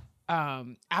like,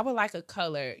 I would like a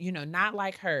color, not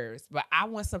like hers, but I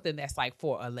want something that's like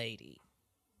for a lady.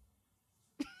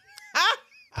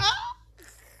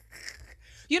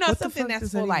 Something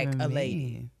that's for like a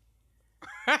lady.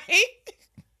 Right?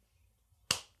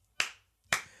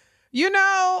 And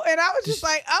I was just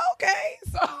like, okay.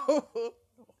 So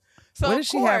what did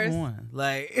she have on?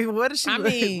 Like, what did she? I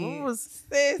mean, what was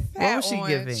she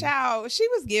giving? Child, she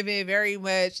was giving very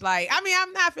much like. I mean,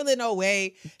 I'm not feeling no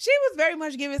way. She was very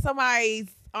much giving somebody's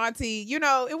auntie.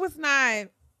 It was not.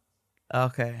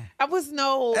 Okay. I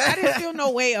didn't feel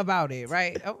no way about it.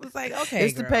 Right. I was like, okay,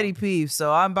 it's girl. The petty peeve.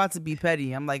 So I'm about to be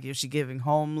petty. I'm like, is she giving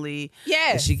homely?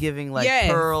 Yes. Is she giving like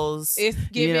pearls? It's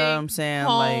giving. You know what I'm saying?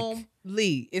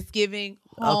 Homely. It's giving.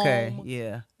 Okay.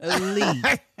 Yeah.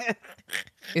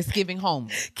 It's giving home.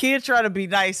 Kid trying to be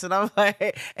nice, and I'm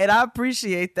like, and I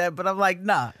appreciate that, but I'm like,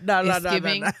 nah. It's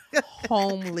giving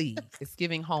homely. It's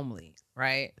giving homely,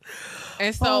 right?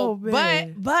 And so,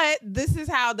 but this is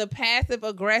how the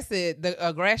the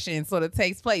aggression sort of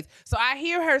takes place. So I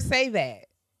hear her say that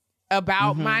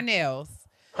about my nails.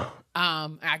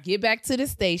 I get back to the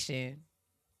station,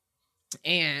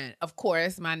 and of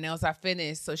course, my nails are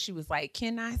finished. So she was like,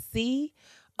 "Can I see?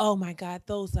 Oh my God,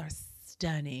 those are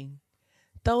stunning.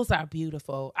 Those are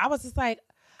beautiful." I was just like,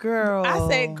 girl. I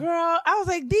said, girl, I was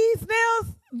like, these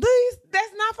nails,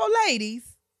 that's not for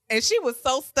ladies. And she was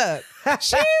so stuck.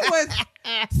 Sis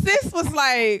was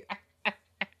like,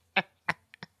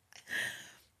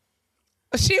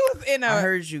 she was in I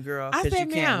heard you, girl. I said,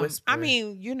 you can't whisper. I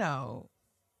mean,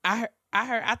 I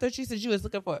thought you said you was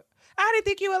looking for, I didn't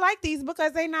think you would like these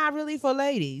because they're not really for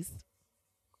ladies.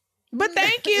 But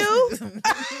thank you.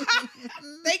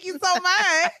 Thank you so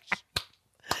much.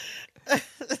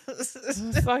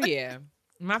 So yeah,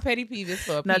 my petty peeve is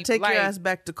for now people. take your ass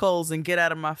back to Kohl's and get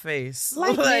out of my face.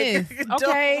 Like this,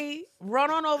 okay?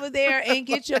 Run on over there and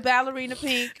get your ballerina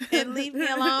pink and leave me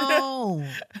alone.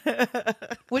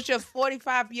 With your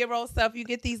 45-year-old stuff, you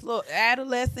get these little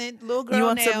adolescent little girl. You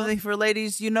want nails. something for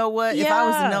ladies? You know what? Yeah. If I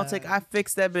was a nail tech, I'd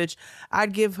fix that bitch.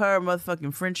 I'd give her a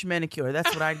motherfucking French manicure.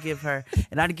 That's what I'd give her,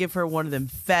 and I'd give her one of them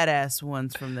fat ass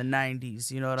ones from the 90s.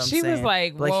 You know what I'm saying? She was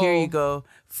like, whoa. Here you go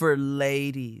for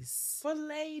ladies. For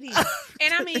ladies.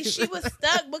 And I mean, she was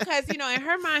stuck because, in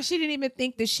her mind, she didn't even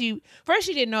think that first,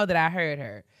 she didn't know that I heard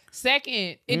her.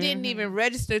 Second, it didn't even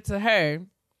register to her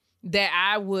that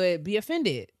I would be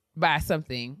offended by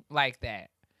something like that.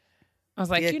 I was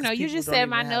like, you just said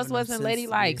my nails wasn't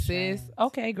ladylike, sis.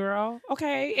 Okay, girl.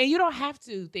 Okay. And you don't have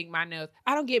to think my nails.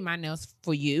 I don't get my nails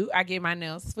for you. I get my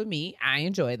nails for me. I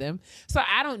enjoy them. So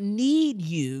I don't need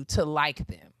you to like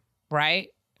them.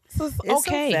 Right? So it's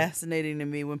okay. So fascinating to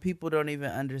me when people don't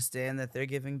even understand that they're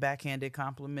giving backhanded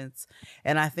compliments.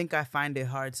 And I think I find it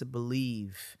hard to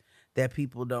believe that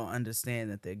people don't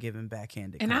understand that they're giving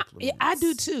backhanded compliments. I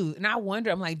do too. And I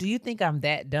wonder, I'm like, do you think I'm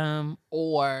that dumb?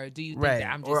 Or do you think that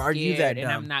I'm just are you that and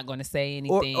dumb? I'm not going to say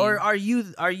anything? Or are you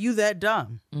that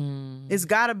dumb? It's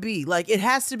got to be. Like, it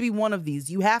has to be one of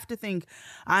these. You have to think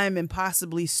I am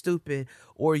impossibly stupid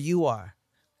or you are.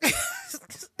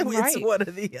 Right. It's one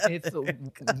or the other.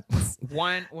 It's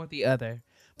one or the other.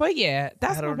 But yeah,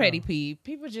 that's my petty peeve.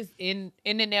 People just in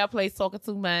the nail place talking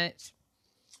too much.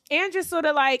 And just sort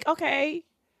of like, okay,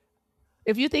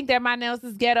 if you think that my nails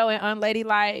is ghetto and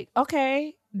unladylike,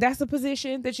 okay, that's a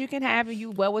position that you can have and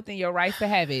you well within your rights to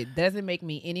have it. Doesn't make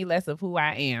me any less of who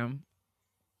I am.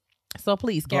 So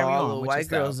please carry on. All the white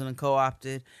girls done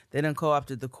co-opted. They done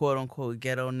co-opted the quote unquote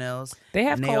ghetto nails. They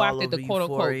have co-opted the quote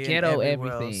unquote ghetto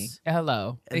everything.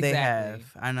 Hello, exactly. They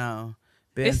have. I know.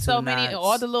 There's so many.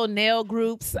 All the little nail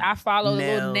groups I follow.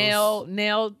 The little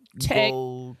nail tech.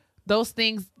 Gold. Those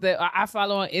things that I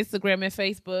follow on Instagram and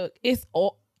Facebook. It's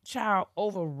all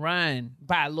overrun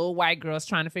by little white girls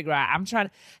trying to figure out. I'm trying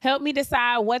to help me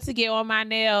decide what to get on my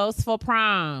nails for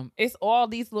prom. It's all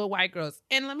these little white girls.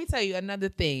 And let me tell you another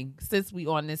thing, since we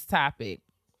on this topic,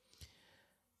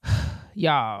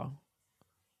 y'all,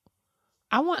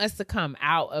 I want us to come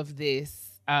out of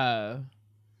this.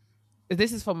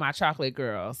 This is for my chocolate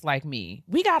girls like me.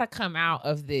 We got to come out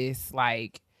of this,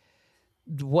 like,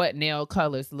 what nail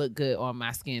colors look good on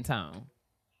my skin tone.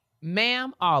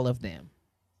 Ma'am, all of them.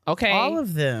 Okay. All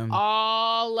of them.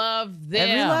 All of them.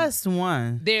 Every last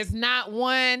one. There's not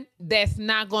one that's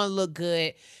not going to look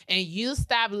good. And you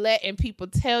stop letting people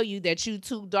tell you that you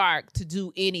too dark to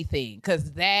do anything,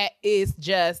 because that is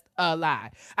just a lie.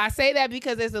 I say that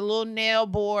because there's a little nail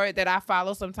board that I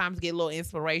follow, sometimes get a little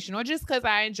inspiration, or just because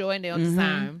I enjoy nail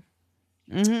design.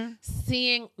 Mm-hmm.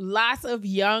 Seeing lots of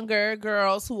younger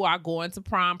girls who are going to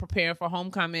prom, preparing for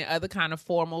homecoming, other kind of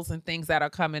formals and things that are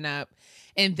coming up.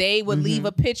 And they would leave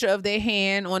a picture of their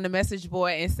hand on the message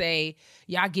board and say,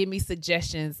 y'all give me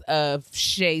suggestions of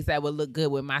shades that would look good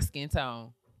with my skin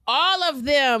tone. All of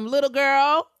them, little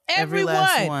girl, everyone. Every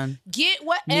last one. Get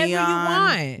whatever you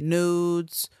want.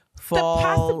 Nudes, fall,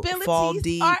 the possibilities fall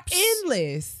deeps, are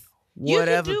endless.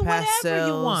 Whatever, you can do pastels, whatever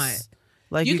you want.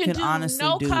 Like you can honestly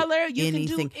no do color. You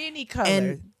anything. can do any color.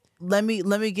 And let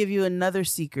me give you another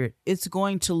secret. It's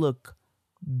going to look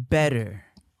better.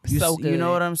 You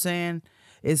know what I'm saying?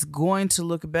 It's going to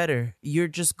look better. You're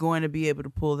just going to be able to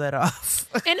pull that off.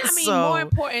 And I mean, more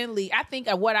importantly, I think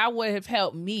what I would have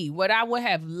helped me, what I would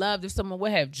have loved if someone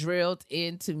would have drilled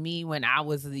into me when I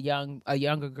was a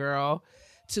younger girl,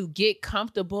 to get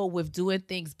comfortable with doing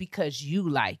things because you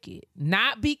like it,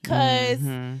 not because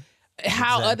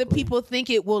how other people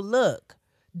think it will look.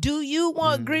 Do you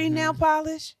want green nail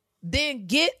polish? Then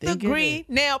get the green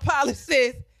nail polish,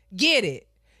 sis. Get it.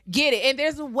 Get it. And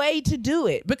there's a way to do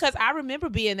it, because I remember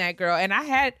being that girl, and I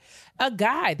had a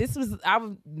guy.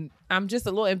 I'm just a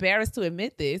little embarrassed to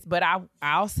admit this, but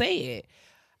I'll say it.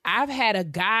 I've had a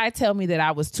guy tell me that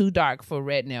I was too dark for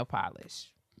red nail polish.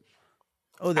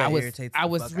 Oh, that irritates I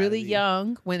was really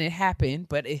young when it happened,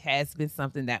 but it has been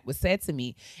something that was said to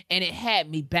me, and it had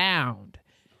me bound.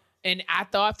 And I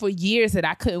thought for years that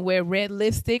I couldn't wear red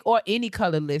lipstick or any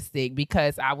color lipstick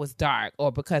because I was dark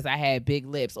or because I had big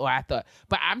lips, but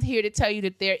I'm here to tell you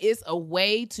that there is a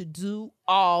way to do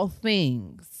all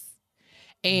things.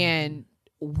 And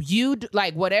you,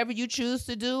 like, whatever you choose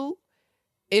to do,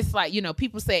 it's like,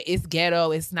 people say it's ghetto,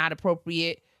 it's not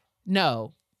appropriate.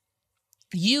 No,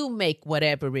 you make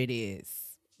whatever it is,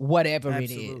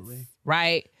 it is,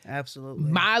 right? Absolutely.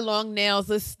 My long nails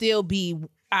will still be,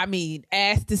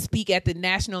 asked to speak at the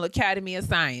National Academy of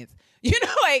Science.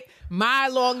 Like, my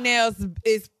long nails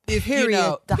is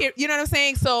period. You know what I'm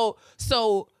saying?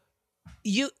 So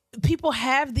people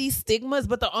have these stigmas,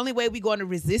 but the only way we're going to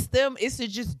resist them is to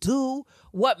just do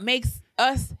what makes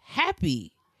us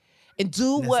happy and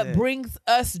do what brings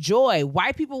us joy.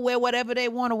 White people wear whatever they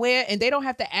want to wear, and they don't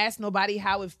have to ask nobody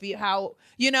how it feel.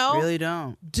 Really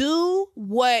don't. Do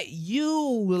what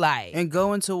you like and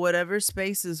go into whatever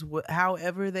spaces,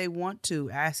 however they want to,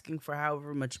 asking for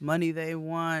however much money they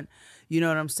want. You know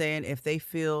what I'm saying? If they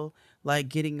feel like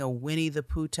getting a Winnie the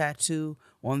Pooh tattoo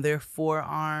on their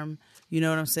forearm, you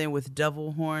know what I'm saying, with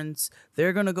devil horns,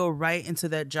 they're going to go right into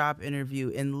that job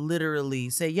interview and literally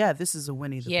say, yeah, this is a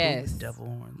Winnie the Pooh with devil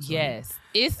horns. Yes.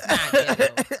 It's not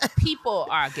ghetto. People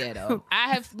are ghetto.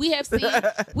 We have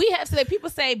seen people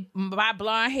say my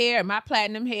blonde hair, my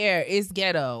platinum hair is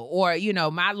ghetto, or,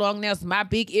 my long nails, my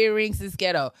big earrings is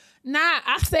ghetto. Nah,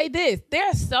 I say this. There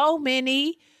are so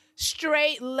many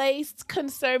straight-laced,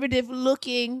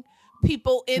 conservative-looking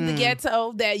people in the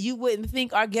ghetto that you wouldn't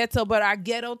think are ghetto, but are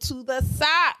ghetto to the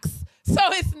socks. So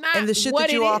it's not, and the shit what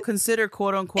that you all consider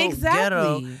quote unquote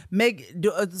ghetto. Megan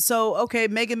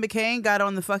McCain got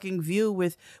on the fucking View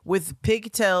with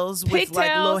pigtails with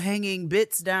like little hanging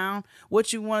bits down.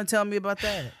 What you want to tell me about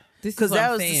that? Because that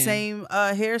was the same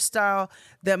hairstyle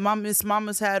that Miss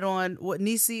Mama's had on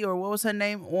Niecy, or what was her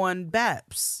name, on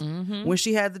Baps, when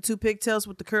she had the two pigtails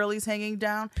with the curlies hanging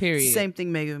down. Period. Same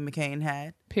thing Megan McCain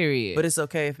had. Period. But it's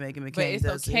okay if Megan McCain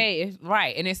does it.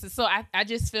 Right. And I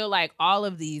just feel like all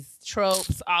of these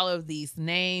tropes, all of these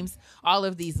names, all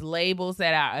of these labels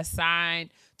that are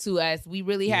assigned to us, we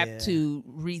really have to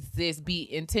resist,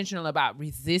 be intentional about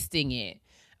resisting it.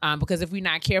 Because if we're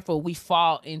not careful, we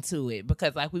fall into it.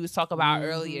 Because like we was talking about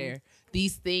earlier,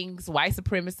 these things, white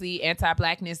supremacy,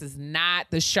 anti-blackness is not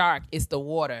the shark, it's the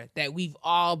water that we've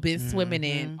all been swimming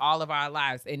in all of our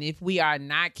lives. And if we are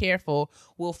not careful,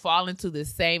 we'll fall into the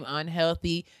same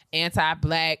unhealthy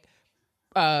anti-black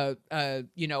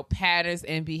patterns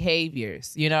and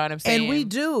behaviors. You know what I'm saying? And we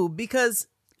do, because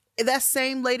that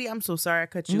same lady, I'm so sorry I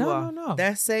cut you off. No.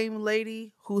 That same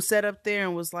lady who sat up there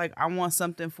and was like, I want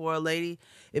something for a lady,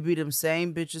 it be them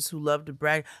same bitches who love to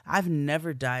brag. I've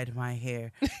never dyed my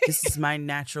hair. This is my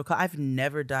natural color. I've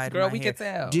never dyed my hair. Girl, we can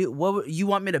tell. You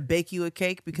want me to bake you a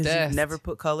cake because you've never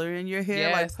put color in your hair?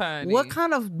 Yes, like, honey. What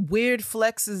kind of weird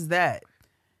flex is that?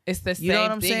 It's the same You know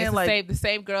what I'm thing. saying? It's Like, the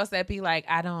same girls that be like,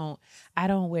 I don't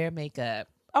wear makeup.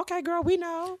 Okay, girl, we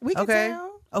know. We can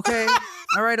tell. Okay.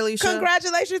 All right, Alicia.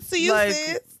 Congratulations to you,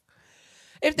 sis.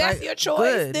 If that's your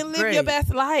choice, then live your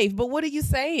best life. But what are you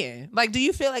saying? Like, do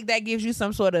you feel like that gives you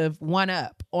some sort of one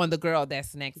up on the girl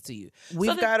that's next to you?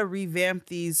 We've got to revamp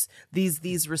these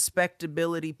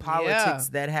respectability politics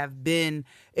that have been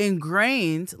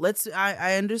ingrained.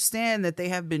 I understand that they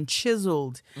have been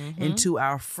chiseled into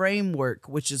our framework,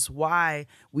 which is why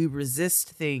we resist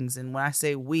things. And when I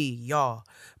say we, y'all,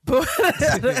 but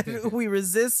we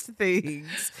resist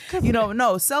things,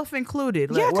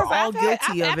 self-included. Like, we're all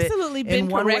guilty I've of it. Absolutely been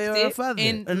one corrected way or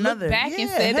and another. Looked back and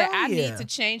said that I need to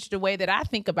change the way that I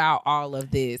think about all of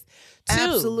this. Too.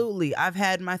 Absolutely, I've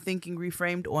had my thinking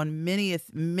reframed on many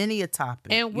a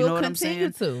topic, and we'll continue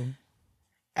to.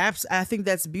 I think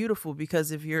that's beautiful,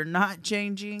 because if you're not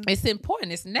changing, it's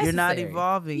important. It's necessary. You're not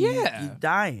evolving. Yeah. You're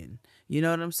dying. You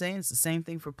know what I'm saying? It's the same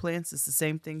thing for plants. It's the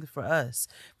same thing for us.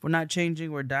 If we're not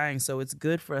changing, we're dying. So it's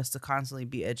good for us to constantly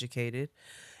be educated.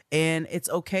 And it's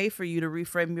okay for you to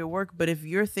reframe your work. But if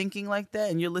you're thinking like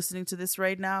that and you're listening to this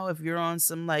right now, if you're on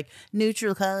some like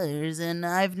neutral colors and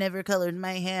I've never colored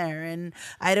my hair and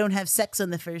I don't have sex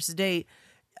on the first date,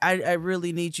 I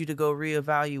really need you to go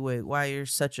reevaluate why you're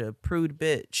such a prude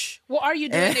bitch. Well, are you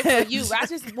doing it for you?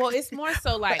 It's more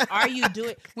so like, are you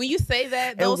doing, when you say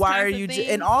that, those and why kinds are of you things,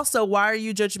 and also why are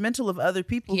you judgmental of other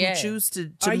people who choose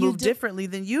to move differently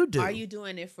than you do? Are you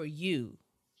doing it for you?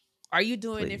 Are you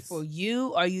doing it for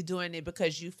you? Or are you doing it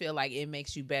because you feel like it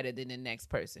makes you better than the next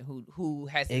person who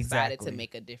has decided to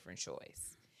make a different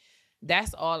choice?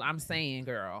 That's all I'm saying,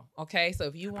 girl. Okay, so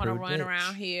if you want to run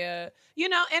around here,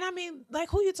 and I mean, like,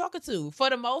 who you talking to? For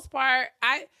the most part,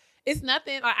 it's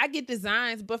nothing. Like, I get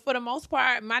designs, but for the most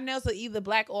part, my nails are either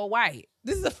black or white.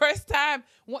 This is the first time,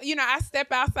 I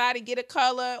step outside and get a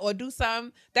color or do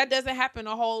something. That doesn't happen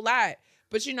a whole lot,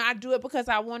 but I do it because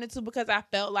I wanted to, because I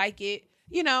felt like it.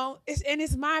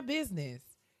 It's my business.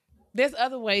 There's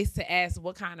other ways to ask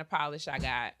what kind of polish I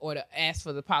got, or to ask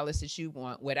for the polish that you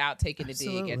want without taking a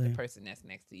dig at the person that's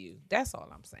next to you. That's all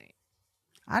I'm saying.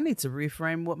 I need to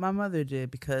reframe what my mother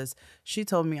did, because she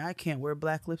told me I can't wear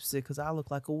black lipstick because I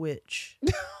look like a witch.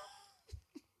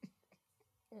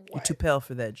 You're too pale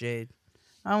for that, Jade.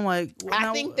 I'm like,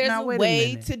 I think there's a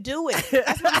way to do it.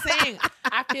 That's what I'm saying.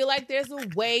 I feel like there's a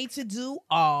way to do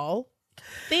all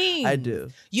things. I do.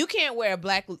 You can't wear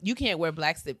black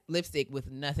lipstick with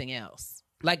nothing else.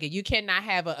 Like, you cannot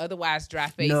have an otherwise dry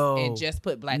face and just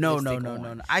put black lipstick on.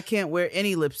 No. I can't wear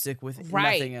any lipstick with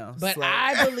nothing else. But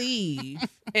I believe,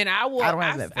 and I will. I don't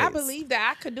have that face. I believe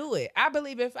that I could do it. I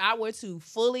believe if I were to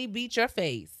fully beat your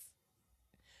face,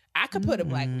 I could put a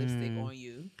black lipstick on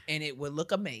you, and it would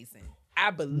look amazing.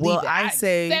 I believe. Well, I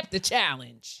accept the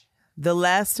challenge. The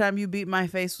last time you beat my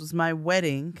face was my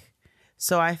wedding.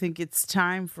 So I think it's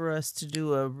time for us to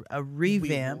do a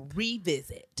revamp.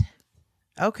 Revisit.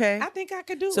 Okay. I think I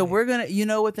could do it. So we're going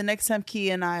to, the next time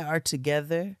Kia and I are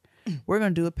together, we're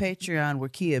going to do a Patreon where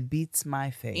Kia beats my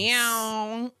face.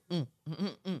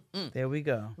 There we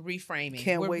go. Reframing.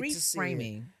 Can't wait to see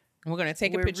it. We're going to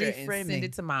take a picture and send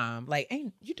it to Mom. Like,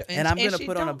 and I'm going to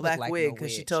put on a black wig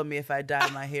because she told me if I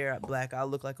dye my hair black, I'll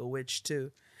look like a witch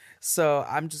too. So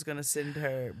I'm just going to send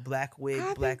her black wig,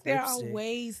 black lipstick. There are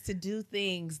ways to do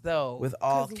things, though. With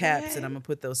all caps, and I'm going to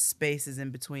put those spaces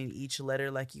in between each letter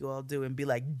like you all do and be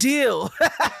like, deal.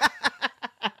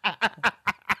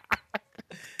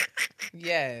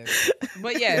 Yes.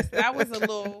 But yes, that was a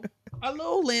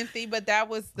little lengthy, but that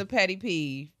was the petty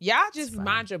peeve. Y'all just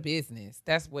mind your business.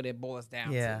 That's what it boils down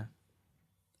to. Yeah.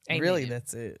 Amen. Really,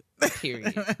 that's it.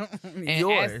 Period.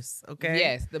 Yours, okay?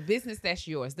 Yes, the business that's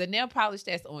yours. The nail polish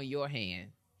that's on your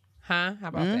hand. Huh? How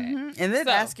about that? And then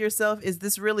ask yourself, is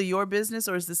this really your business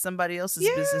or is this somebody else's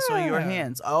business on your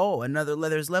hands? Oh,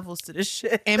 there's levels to this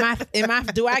shit. Am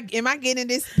I getting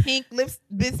this pink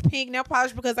nail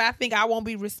polish because I think I won't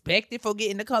be respected for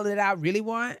getting the color that I really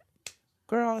want?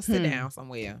 Girl, sit down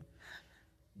somewhere.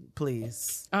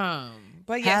 please.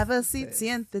 But yes, have a seat,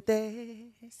 siéntate.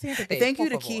 Thank you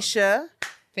to Keisha.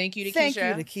 Thank you to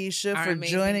Keisha for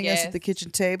joining us at the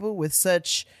kitchen table with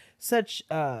such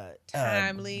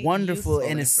timely, wonderful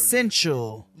and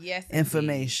essential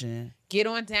information. Get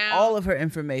on down. All of her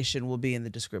information will be in the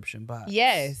description box.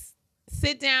 Yes.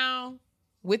 Sit down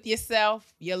with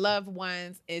yourself, your loved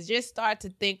ones, and just start to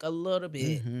think a little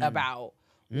bit about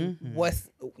what's,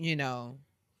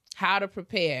 how to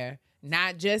prepare,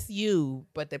 not just you,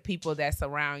 but the people that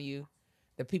surround you,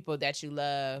 the people that you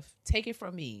love. Take it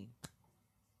from me.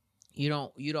 You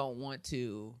don't want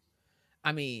to,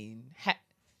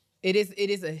 it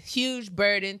is a huge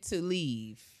burden to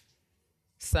leave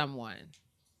someone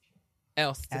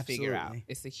else to figure out.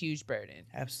 It's a huge burden.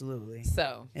 Absolutely.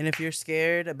 So, and if you're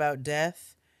scared about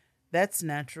death, that's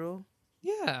natural.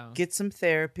 Yeah. Get some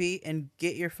therapy and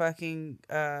get your fucking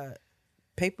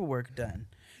paperwork done.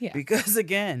 Yeah. Because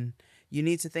again, you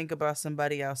need to think about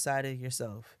somebody outside of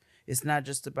yourself. It's not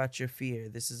just about your fear.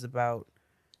 This is about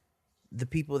the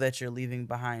people that you're leaving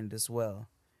behind as well,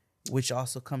 which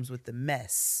also comes with the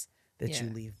mess that you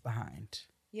leave behind.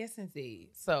 Yes, indeed.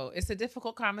 So it's a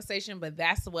difficult conversation, but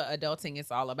that's what adulting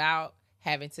is all about.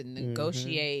 Having to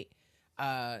negotiate,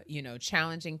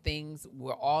 challenging things.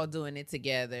 We're all doing it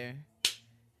together.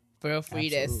 Feel free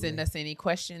to send us any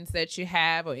questions that you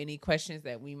have or any questions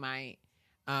that we might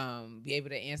be able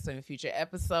to answer in future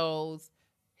episodes.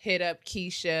 Hit up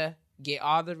Keisha. Get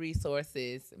all the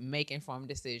resources. Make informed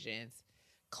decisions.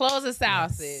 Close us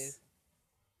out, sis.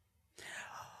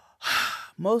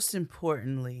 Most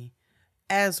importantly,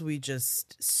 as we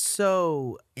just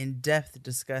so in-depth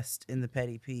discussed in the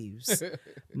petty peeves,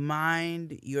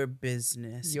 mind your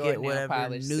business. Get whatever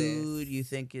nude you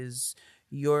think is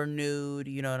your nude.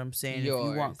 You know what I'm saying? Yours.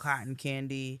 If you want cotton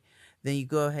candy, then you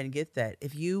go ahead and get that.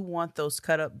 If you want those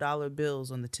cut-up dollar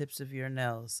bills on the tips of your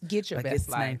nails, get your best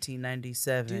life.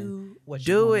 1997.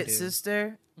 Do it,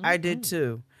 sister. I did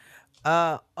too.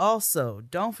 Also,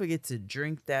 don't forget to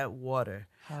drink that water.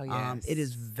 Oh, yes. It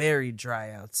is very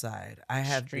dry outside. I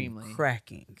have been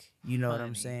cracking. You know what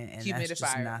I'm saying? And that's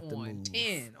just not the move.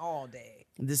 10 all day.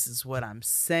 This is what I'm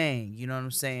saying. You know what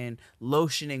I'm saying?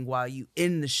 Lotioning while you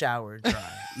in the shower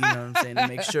dry. You know what I'm saying? To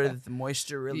make sure that the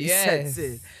moisture really sets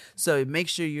in. So make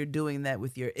sure you're doing that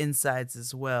with your insides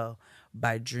as well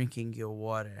by drinking your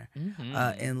water.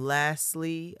 And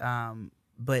lastly,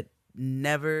 but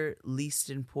never least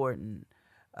important,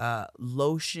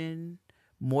 lotion,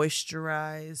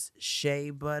 moisturize,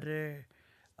 shea butter,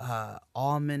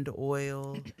 almond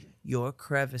oil, your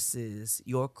crevices,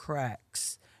 your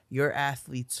cracks, your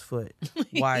athlete's foot.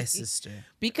 Why, sister?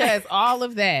 Because all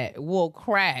of that will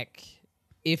crack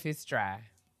if it's dry.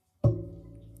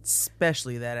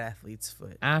 Especially that athlete's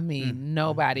foot.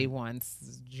 Nobody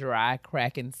wants dry,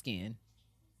 cracking skin.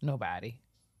 Nobody.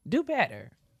 Do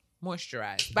better.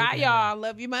 Moisturize. Bye, y'all.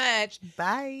 Love you much.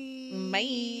 Bye.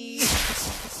 Bye.